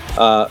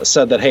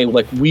said that, hey,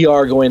 like we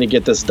are going to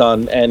get this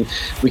done. And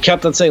we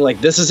kept on saying like,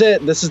 this is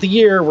it, this is the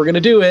year, we're going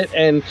to do it.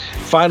 And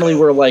finally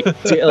we're like,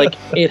 like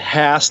it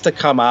has to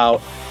come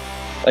out.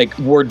 Like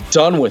we're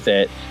done with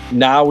it.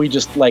 Now we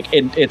just like,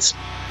 it's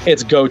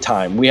go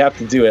time. We have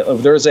to do it.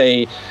 There's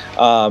a,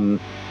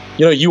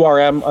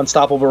 URM,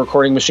 Unstoppable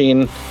Recording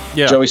Machine,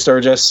 Joey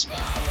Sturgis.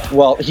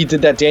 Well, he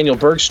did that Daniel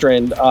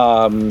Bergstrand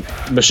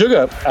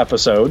Meshuggah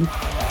episode.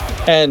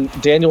 And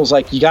Daniel's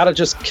like, you got to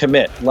just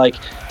commit. Like,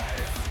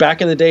 back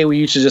in the day, we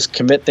used to just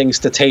commit things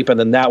to tape, and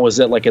then that was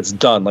it. Like it's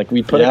done. Like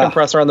we put a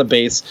compressor on the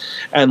bass,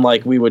 and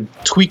like we would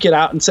tweak it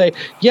out and say,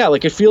 yeah,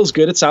 like it feels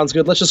good, it sounds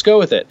good, let's just go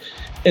with it.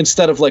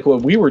 Instead of like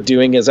what we were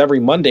doing is every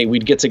Monday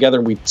we'd get together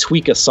and we'd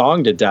tweak a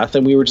song to death,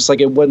 and we were just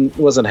like, it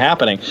wasn't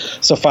happening.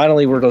 So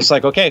finally we're just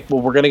like, okay, well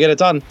we're gonna get it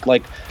done.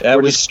 Like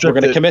we're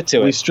gonna commit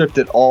to it. We stripped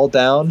it all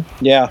down.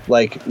 Yeah,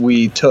 like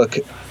we took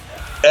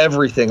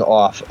everything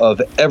off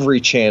of every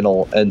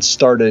channel and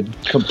started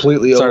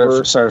completely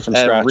over from and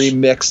scratch.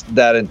 Remixed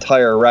that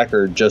entire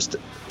record.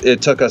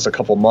 It took us a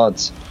couple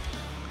months.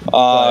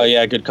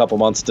 A good couple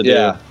months to do.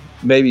 Yeah,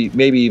 maybe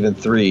even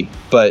 3.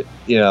 But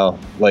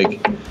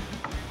like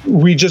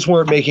we just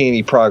weren't making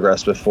any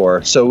progress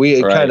before, so we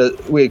had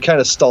kind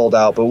of stalled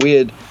out. But we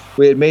had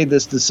made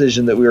this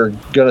decision that we were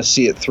going to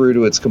see it through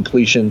to its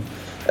completion.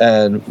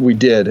 And we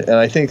did, and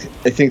I think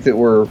that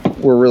we're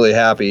really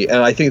happy,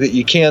 and I think that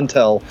you can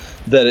tell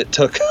that it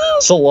took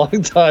us a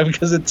long time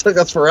because it took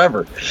us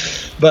forever.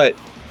 But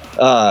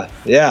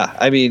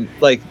I mean,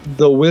 like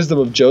the Wisdom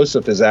of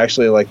Joseph is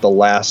actually like the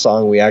last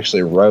song we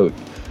actually wrote,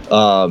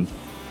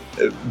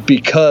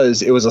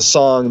 because it was a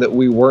song that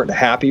we weren't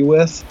happy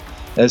with,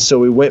 and so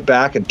we went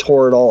back and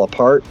tore it all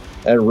apart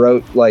and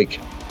wrote like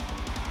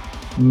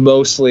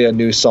mostly a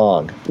new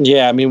song.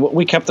 Yeah, I mean,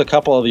 we kept a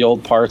couple of the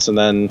old parts, and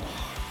then.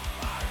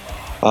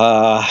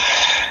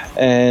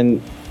 And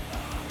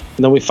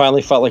then we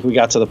finally felt like we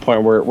got to the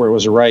point where it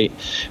was right.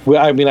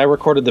 I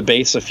recorded the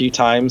bass a few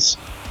times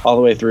all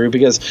the way through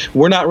because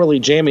we're not really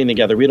jamming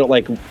together. We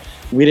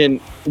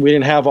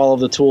didn't have all of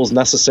the tools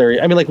necessary.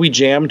 I mean, like we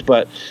jammed,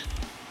 but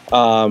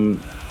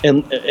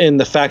in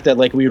the fact that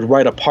like we would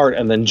write a part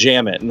and then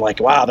jam it and like,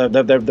 wow,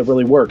 that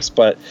really works.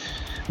 But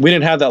we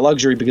didn't have that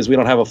luxury because we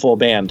don't have a full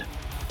band.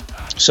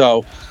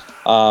 So,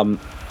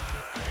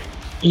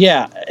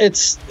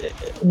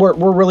 we're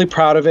really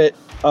proud of it.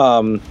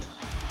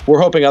 We're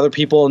hoping other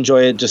people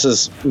enjoy it just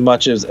as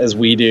much as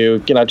we do.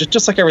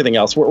 Just like everything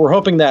else. We're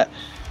hoping that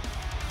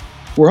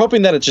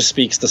it just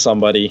speaks to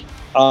somebody,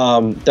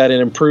 that it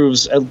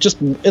improves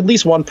just at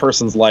least one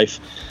person's life.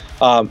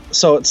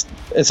 So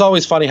it's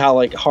always funny how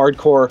like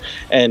hardcore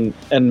and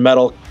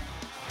metal,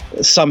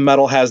 some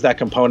metal has that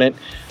component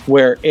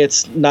where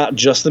it's not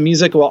just the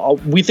music. Well,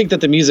 we think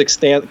that the music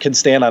can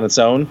stand on its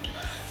own,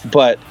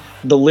 but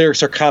the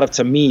lyrics are kind of,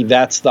 to me,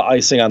 that's the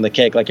icing on the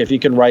cake. Like if you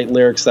can write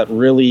lyrics that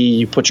really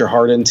you put your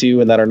heart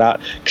into and that are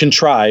not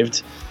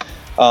contrived.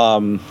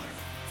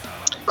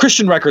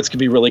 Christian records can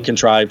be really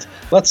contrived.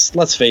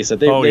 Let's face it.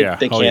 They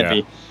can't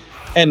be.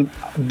 And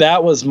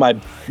that was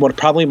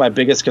probably my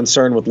biggest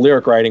concern with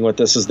lyric writing with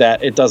this, is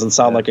that it doesn't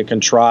sound like a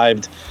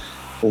contrived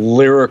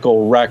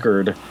lyrical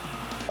record.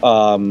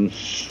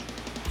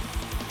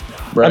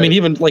 Right. I mean,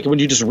 even like when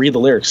you just read the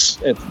lyrics,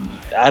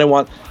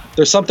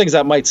 there's some things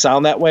that might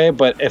sound that way,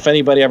 but if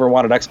anybody ever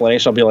wanted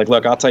explanation, I'll be like,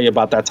 look, I'll tell you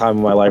about that time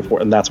in my life,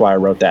 and that's why I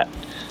wrote that.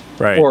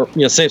 Right. Or,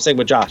 same thing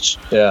with Josh.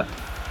 Yeah.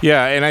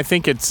 Yeah, and I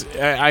think it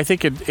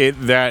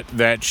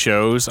that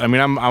shows. I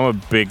mean, I'm a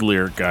big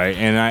lyric guy,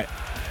 and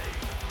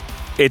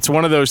it's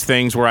one of those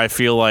things where I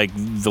feel like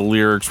the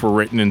lyrics were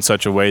written in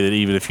such a way that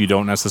even if you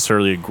don't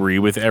necessarily agree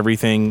with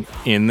everything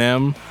in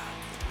them,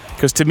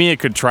 because to me, a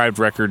contrived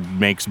record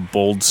makes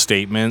bold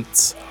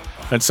statements.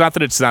 It's not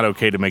that it's not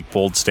okay to make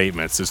bold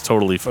statements. It's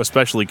totally,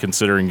 especially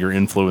considering your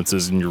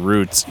influences and your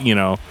roots,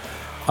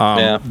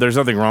 There's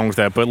nothing wrong with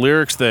that. But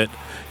lyrics that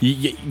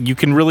you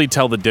can really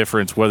tell the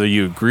difference whether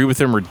you agree with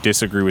them or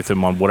disagree with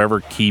them on whatever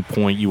key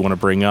point you want to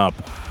bring up.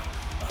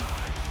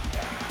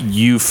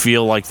 You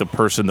feel like the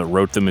person that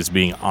wrote them is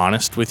being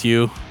honest with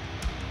you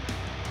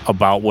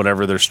about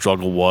whatever their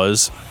struggle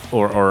was,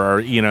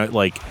 or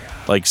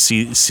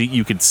see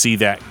you could see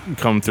that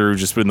come through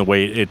just in the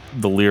way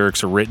the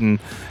lyrics are written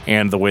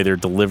and the way they're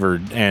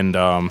delivered, and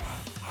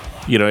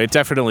it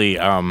definitely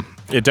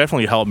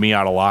helped me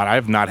out a lot.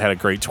 I've not had a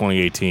great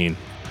 2018,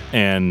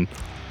 and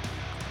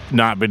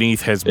Not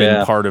Beneath has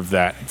been part of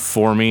that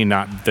for me.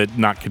 Not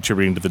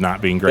contributing to the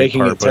not being great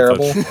Making part, it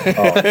terrible.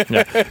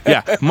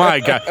 yeah, my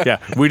God, yeah.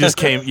 We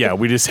just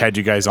had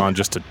you guys on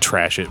just to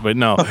trash it, but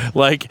no,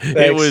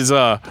 it was.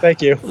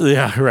 Thank you.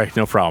 Yeah, right,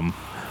 no problem.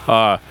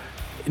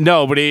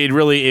 No, but it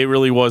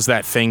really was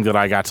that thing that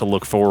I got to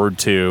look forward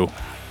to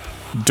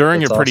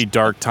during a pretty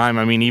dark time.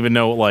 I mean, even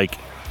though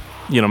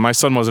my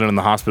son wasn't in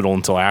the hospital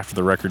until after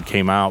the record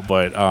came out,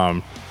 but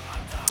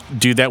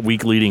that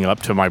week leading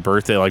up to my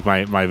birthday,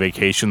 my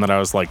vacation that I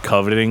was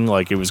coveting,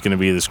 it was going to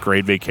be this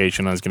great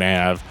vacation I was going to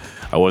have.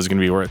 I was going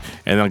to be worth,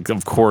 and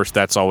of course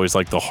that's always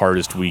the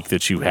hardest week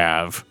that you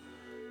have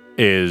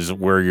is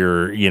where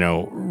you're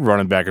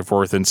running back and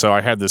forth. And so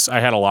I had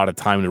a lot of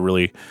time to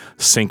really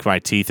sink my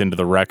teeth into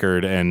the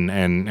record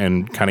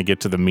and kind of get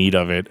to the meat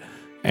of it.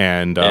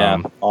 And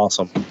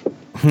awesome.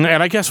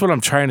 And I guess what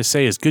I'm trying to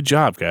say is good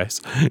job, guys.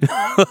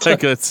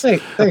 Thanks, man.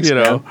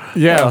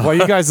 Yeah, while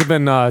you guys have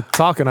been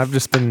talking, I've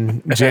just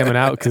been jamming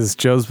out because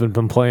Joe's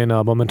been playing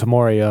Memento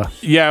Mori.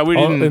 Yeah, we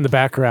didn't in the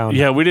background.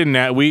 Yeah, we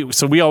didn't.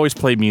 We always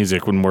play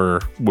music when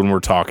we're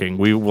talking.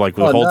 We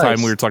the whole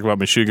time we were talking about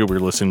Meshuggah, we were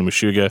listening to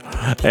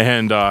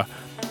Meshuggah,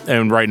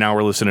 and right now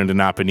we're listening to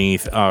Not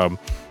Beneath.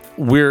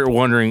 We're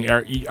wondering,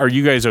 are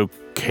you guys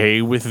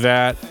okay with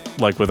that?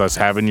 With us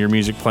having your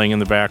music playing in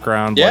the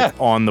background,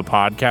 on the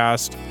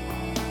podcast?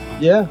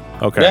 Yeah.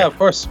 Okay. Yeah, of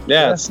course.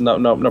 Yeah, it's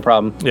no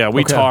problem. Yeah,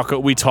 we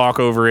talk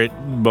over it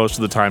most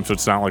of the time, so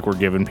it's not like we're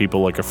giving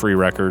people a free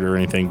record or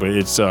anything. But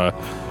it's I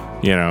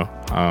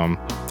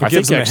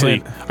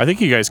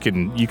think you guys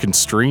can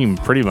stream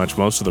pretty much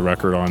most of the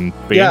record on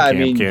Bandcamp. Yeah, I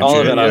mean, can't all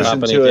you? of it on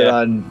listen to it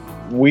on.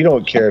 We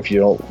don't care if you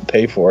don't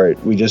pay for it.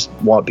 We just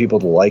want people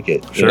to like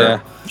it.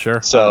 Sure.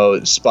 Sure. So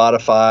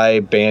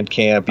Spotify,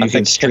 Bandcamp, you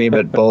can stream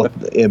it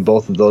in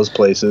both of those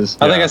places.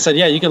 I think I said,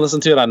 you can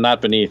listen to it on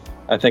Not Beneath.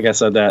 I think I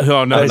said that.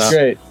 Oh, nice. That's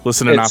great.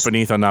 Listen to Not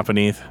Beneath on Not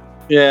Beneath.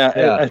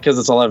 Yeah, because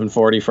it's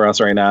 11:40 for us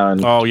right now.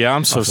 And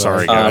I'm so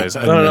sorry, guys.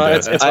 No,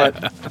 it's fine.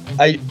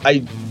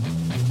 I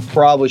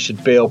probably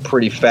should bail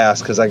pretty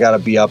fast because I got to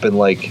be up in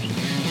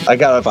I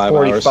got a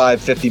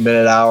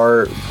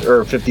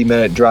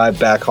 50-minute drive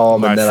back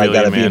home, and then I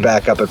got to be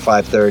back up at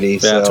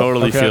 5:30. Yeah,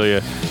 totally feel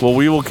you. Well,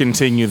 we will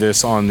continue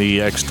this on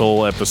the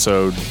Extol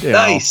episode.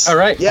 Nice. All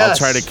right.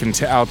 Yes.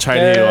 I'll try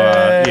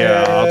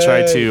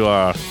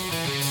to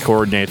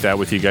coordinate that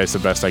with you guys the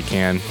best I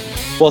can.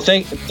 Well,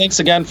 thanks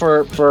again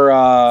for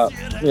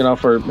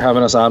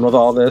having us on with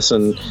all this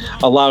and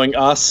allowing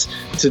us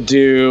to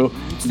do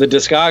the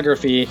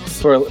discography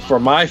for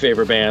my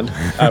favorite band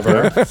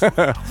ever.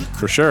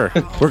 For sure.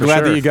 We're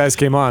glad that you guys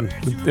came on.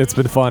 It's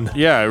been fun.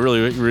 Yeah, it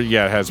really it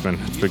has been.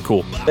 It's been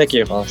cool. Thank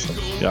you. Awesome.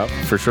 Yeah,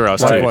 for sure. All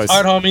right,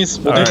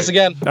 homies. We'll do this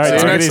again. All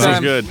right, see you next time.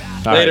 Sounds good.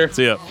 Later. Right,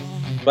 see ya.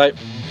 Bye.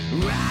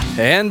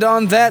 And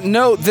on that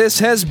note, this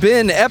has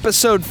been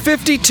episode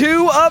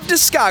 52 of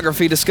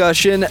Discography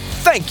Discussion.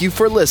 Thank you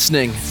for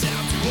listening.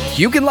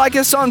 You can like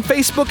us on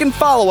Facebook and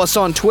follow us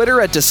on Twitter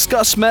at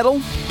Discuss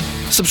Metal.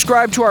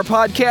 Subscribe to our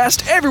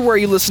podcast everywhere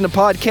you listen to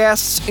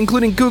podcasts,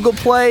 including Google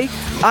Play,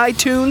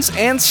 iTunes,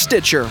 and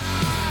Stitcher.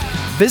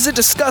 Visit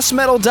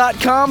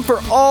DiscussMetal.com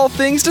for all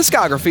things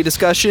discography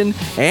discussion,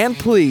 and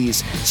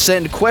please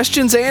send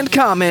questions and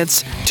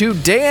comments to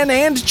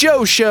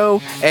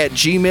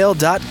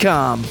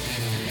danandjoeshow@gmail.com.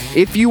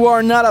 If you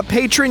are not a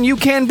patron, you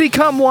can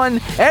become one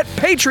at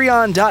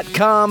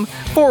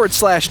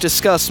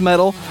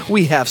patreon.com/DiscussMetal.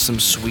 We have some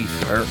sweet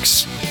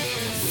perks.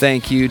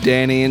 Thank you,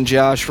 Danny and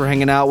Josh, for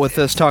hanging out with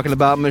us talking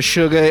about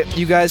Meshuggah.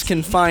 You guys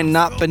can find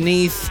Not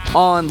Beneath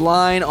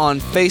online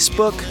on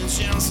Facebook,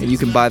 and you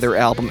can buy their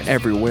album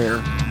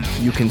everywhere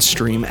you can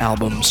stream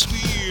albums.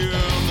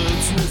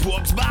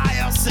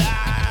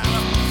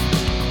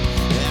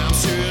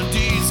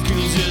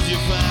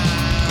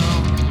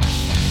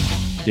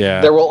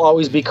 Yeah. There will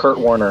always be Kurt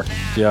Warner.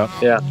 Yeah.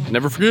 Yeah.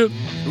 Never forget.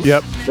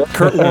 Yep.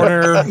 Kurt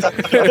Warner.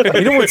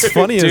 You know what's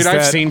funny is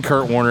I've seen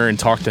Kurt Warner and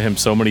talked to him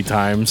so many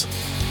times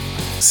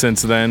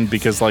since then,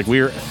 because like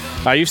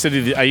I used to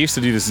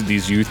do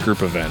these youth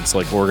group events,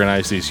 like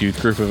organize these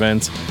youth group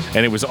events,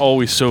 and it was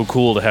always so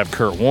cool to have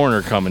Kurt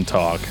Warner come and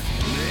talk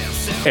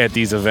at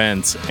these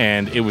events,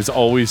 and it was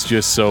always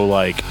just so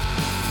like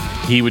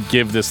he would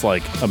give this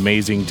like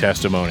amazing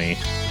testimony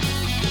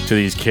to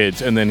these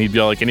kids, and then he'd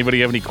be like,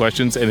 anybody have any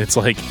questions? And it's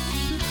like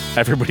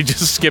everybody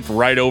just skipped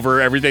right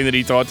over everything that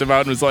he talked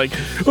about and was like,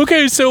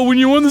 okay, so when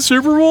you won the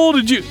Super Bowl,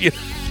 did you?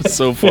 It's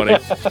so funny.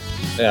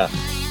 Yeah.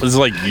 This is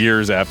like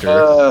years after.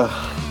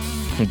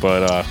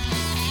 But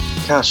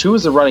gosh, who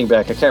was the running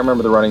back? I can't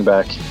remember the running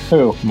back.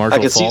 Who? Marshall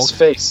I could see Faulk? his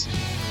face,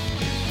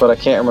 but I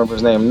can't remember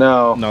his name.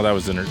 No, that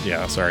was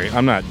yeah, sorry.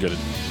 I'm not good at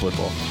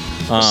football.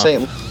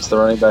 St. Louis, the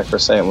running back for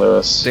St.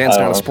 Louis. Dan's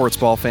not a sports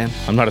ball fan.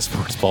 I'm not a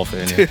sports ball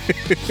fan yet.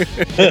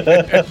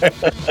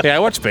 Yeah, I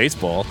watch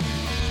baseball.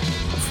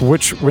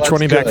 Which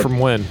running back from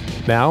when?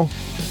 Now?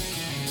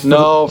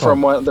 No,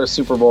 from their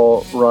Super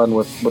Bowl run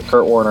with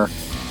Kurt Warner.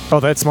 Oh,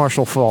 that's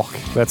Marshall Faulk.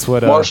 That's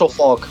what. Marshall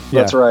Faulk.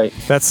 That's right.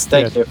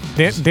 Thank you.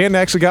 Dan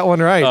actually got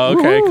one right. Oh,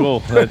 okay,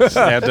 cool. Let's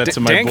add that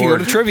to my Dan board. can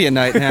go to trivia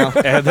night now.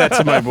 Add that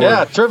to my board.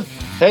 Yeah,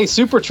 hey,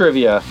 Super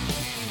Trivia.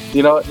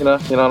 You know what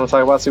I'm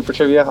talking about? Super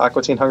Trivia,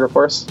 Aqua Teen Hunger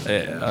Force.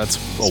 Yeah, that's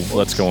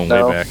going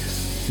No. way back.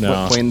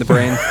 No, Wayne the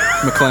Brain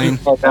McLean.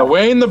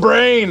 Wayne the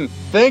Brain.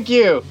 Thank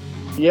you.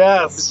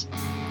 Yes,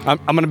 I'm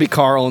gonna be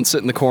Carl and sit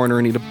in the corner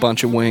and eat a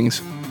bunch of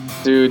wings.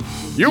 dude.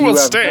 you will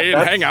stay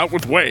and hang out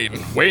with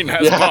Wayne. Wayne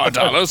has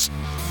 $5.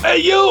 Hey,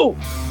 you!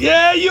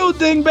 Yeah, you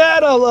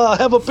dingbat. I'll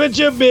have a pitch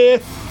of beer,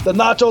 the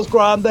nachos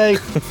grande,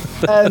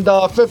 and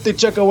 50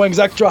 chicken wings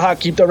extra hot.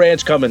 Keep the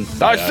ranch coming.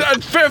 I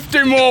said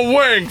 50 more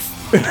wings.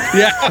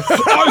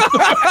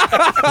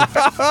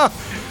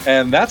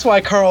 And that's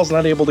why Carl's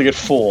not able to get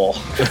full.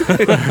 He's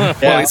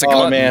a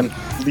glutton. Man,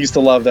 I used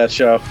to love that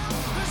show.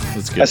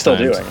 That's good I still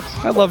do. times.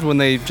 I loved when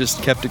they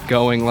just kept it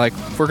going. Like,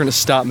 we're gonna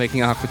stop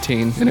making Aqua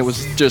Teen, and it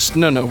was just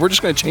no. We're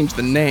just gonna change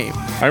the name.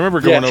 I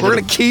remember going We're over.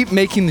 gonna keep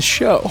making the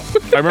show.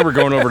 I remember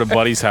going over to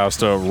Buddy's house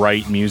to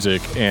write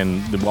music,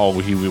 and all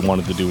we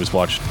wanted to do was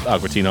watch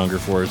Aqua Teen Hunger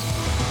Force.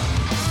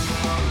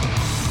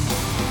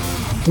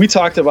 We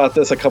talked about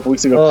this a couple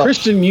weeks ago.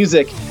 Christian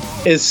music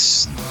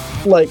is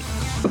like,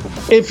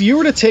 if you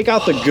were to take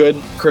out the good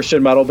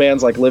Christian metal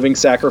bands like Living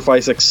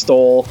Sacrifice,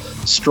 Extol,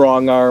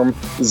 Strong Arm,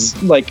 kind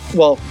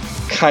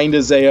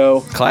of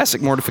Zayo.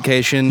 Classic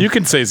Mortification. You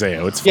can say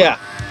Zayo. It's fine. Yeah.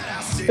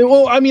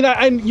 Well, I mean,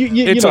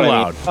 you It's know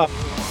allowed. what I mean.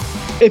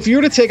 If you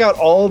were to take out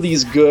all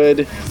these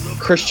good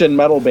Christian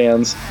metal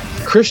bands,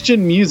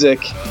 Christian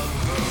music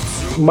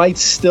might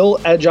still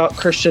edge out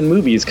Christian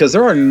movies, because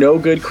there are no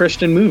good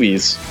Christian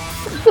movies.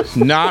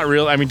 Not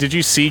real. I mean, did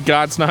you see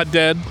God's Not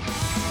Dead?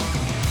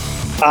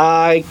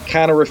 I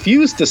kind of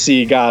refuse to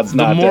see God's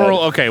Not Dead.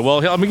 Okay, well,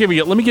 let me give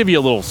you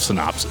a little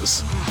synopsis.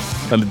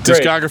 A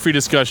discography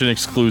discussion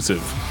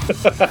exclusive.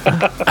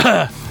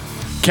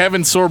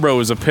 Kevin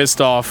Sorbo is a pissed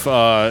off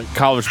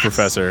college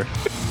professor.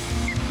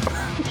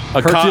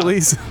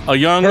 Hercules?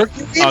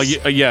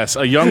 Yes,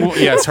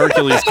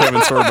 Hercules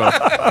Kevin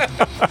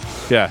Sorbo.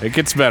 Yeah, it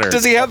gets better.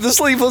 Does he have the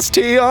sleeveless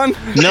tee on?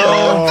 No.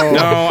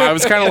 I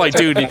was kind of like,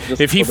 dude,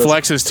 if he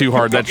flexes too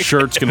hard, that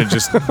shirt's gonna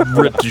just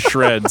rip to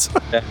shreds.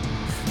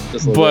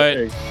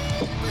 But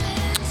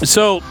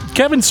so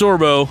Kevin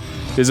Sorbo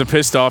is a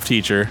pissed off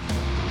teacher,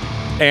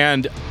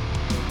 and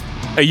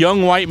a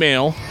young white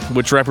male,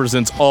 which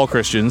represents all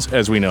Christians,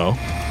 as we know,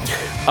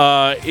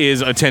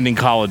 is attending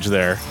college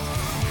there.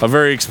 A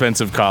very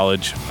expensive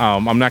college.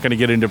 I'm not going to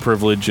get into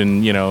privilege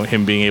and,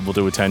 him being able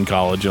to attend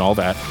college and all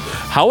that.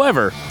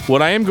 However,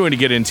 what I am going to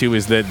get into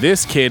is that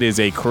this kid is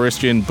a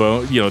Christian,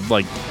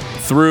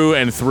 through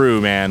and through,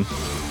 man.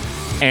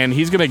 And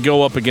he's going to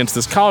go up against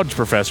this college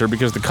professor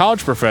because the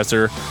college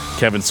professor,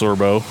 Kevin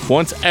Sorbo,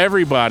 wants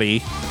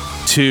everybody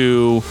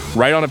to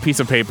write on a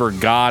piece of paper,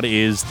 God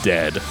is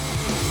dead.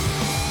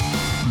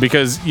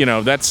 Because,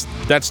 that's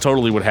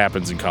totally what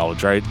happens in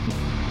college, right?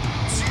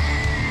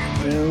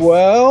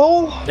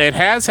 Well, it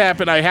has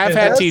happened. I have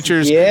had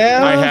teachers.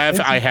 Yeah,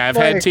 I have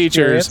had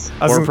teachers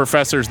or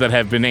professors that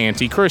have been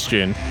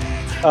anti-Christian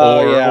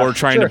or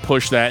trying to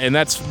push that, and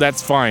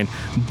that's fine.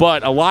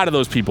 But a lot of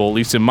those people, at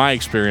least in my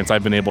experience,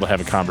 I've been able to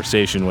have a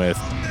conversation with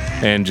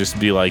and just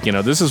be like,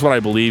 this is what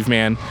I believe,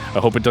 man. I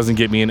hope it doesn't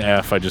get me an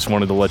F. I just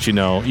wanted to let you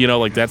know,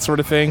 like that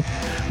sort of thing.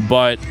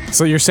 But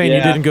so you're saying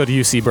you didn't go to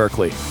UC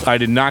Berkeley? I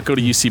did not go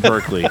to UC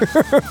Berkeley.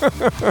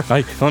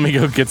 Let me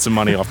go get some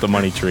money off the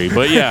money tree.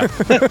 But yeah.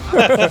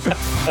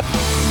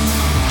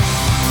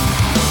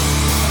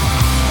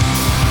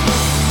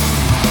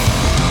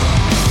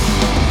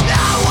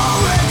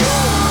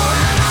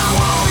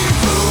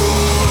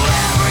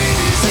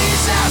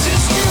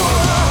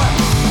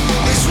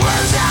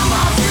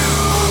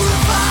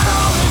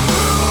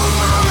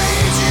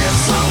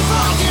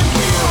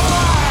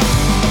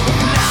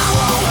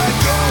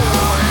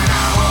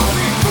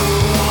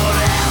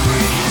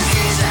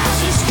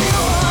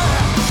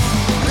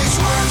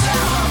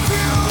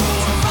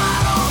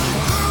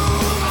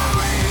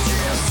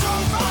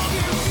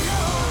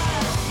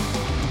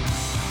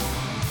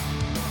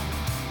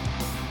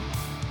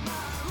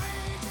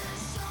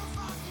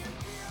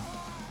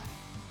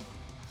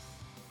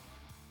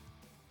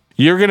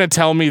 You're going to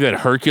tell me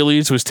that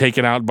Hercules was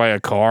taken out by a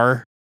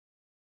car?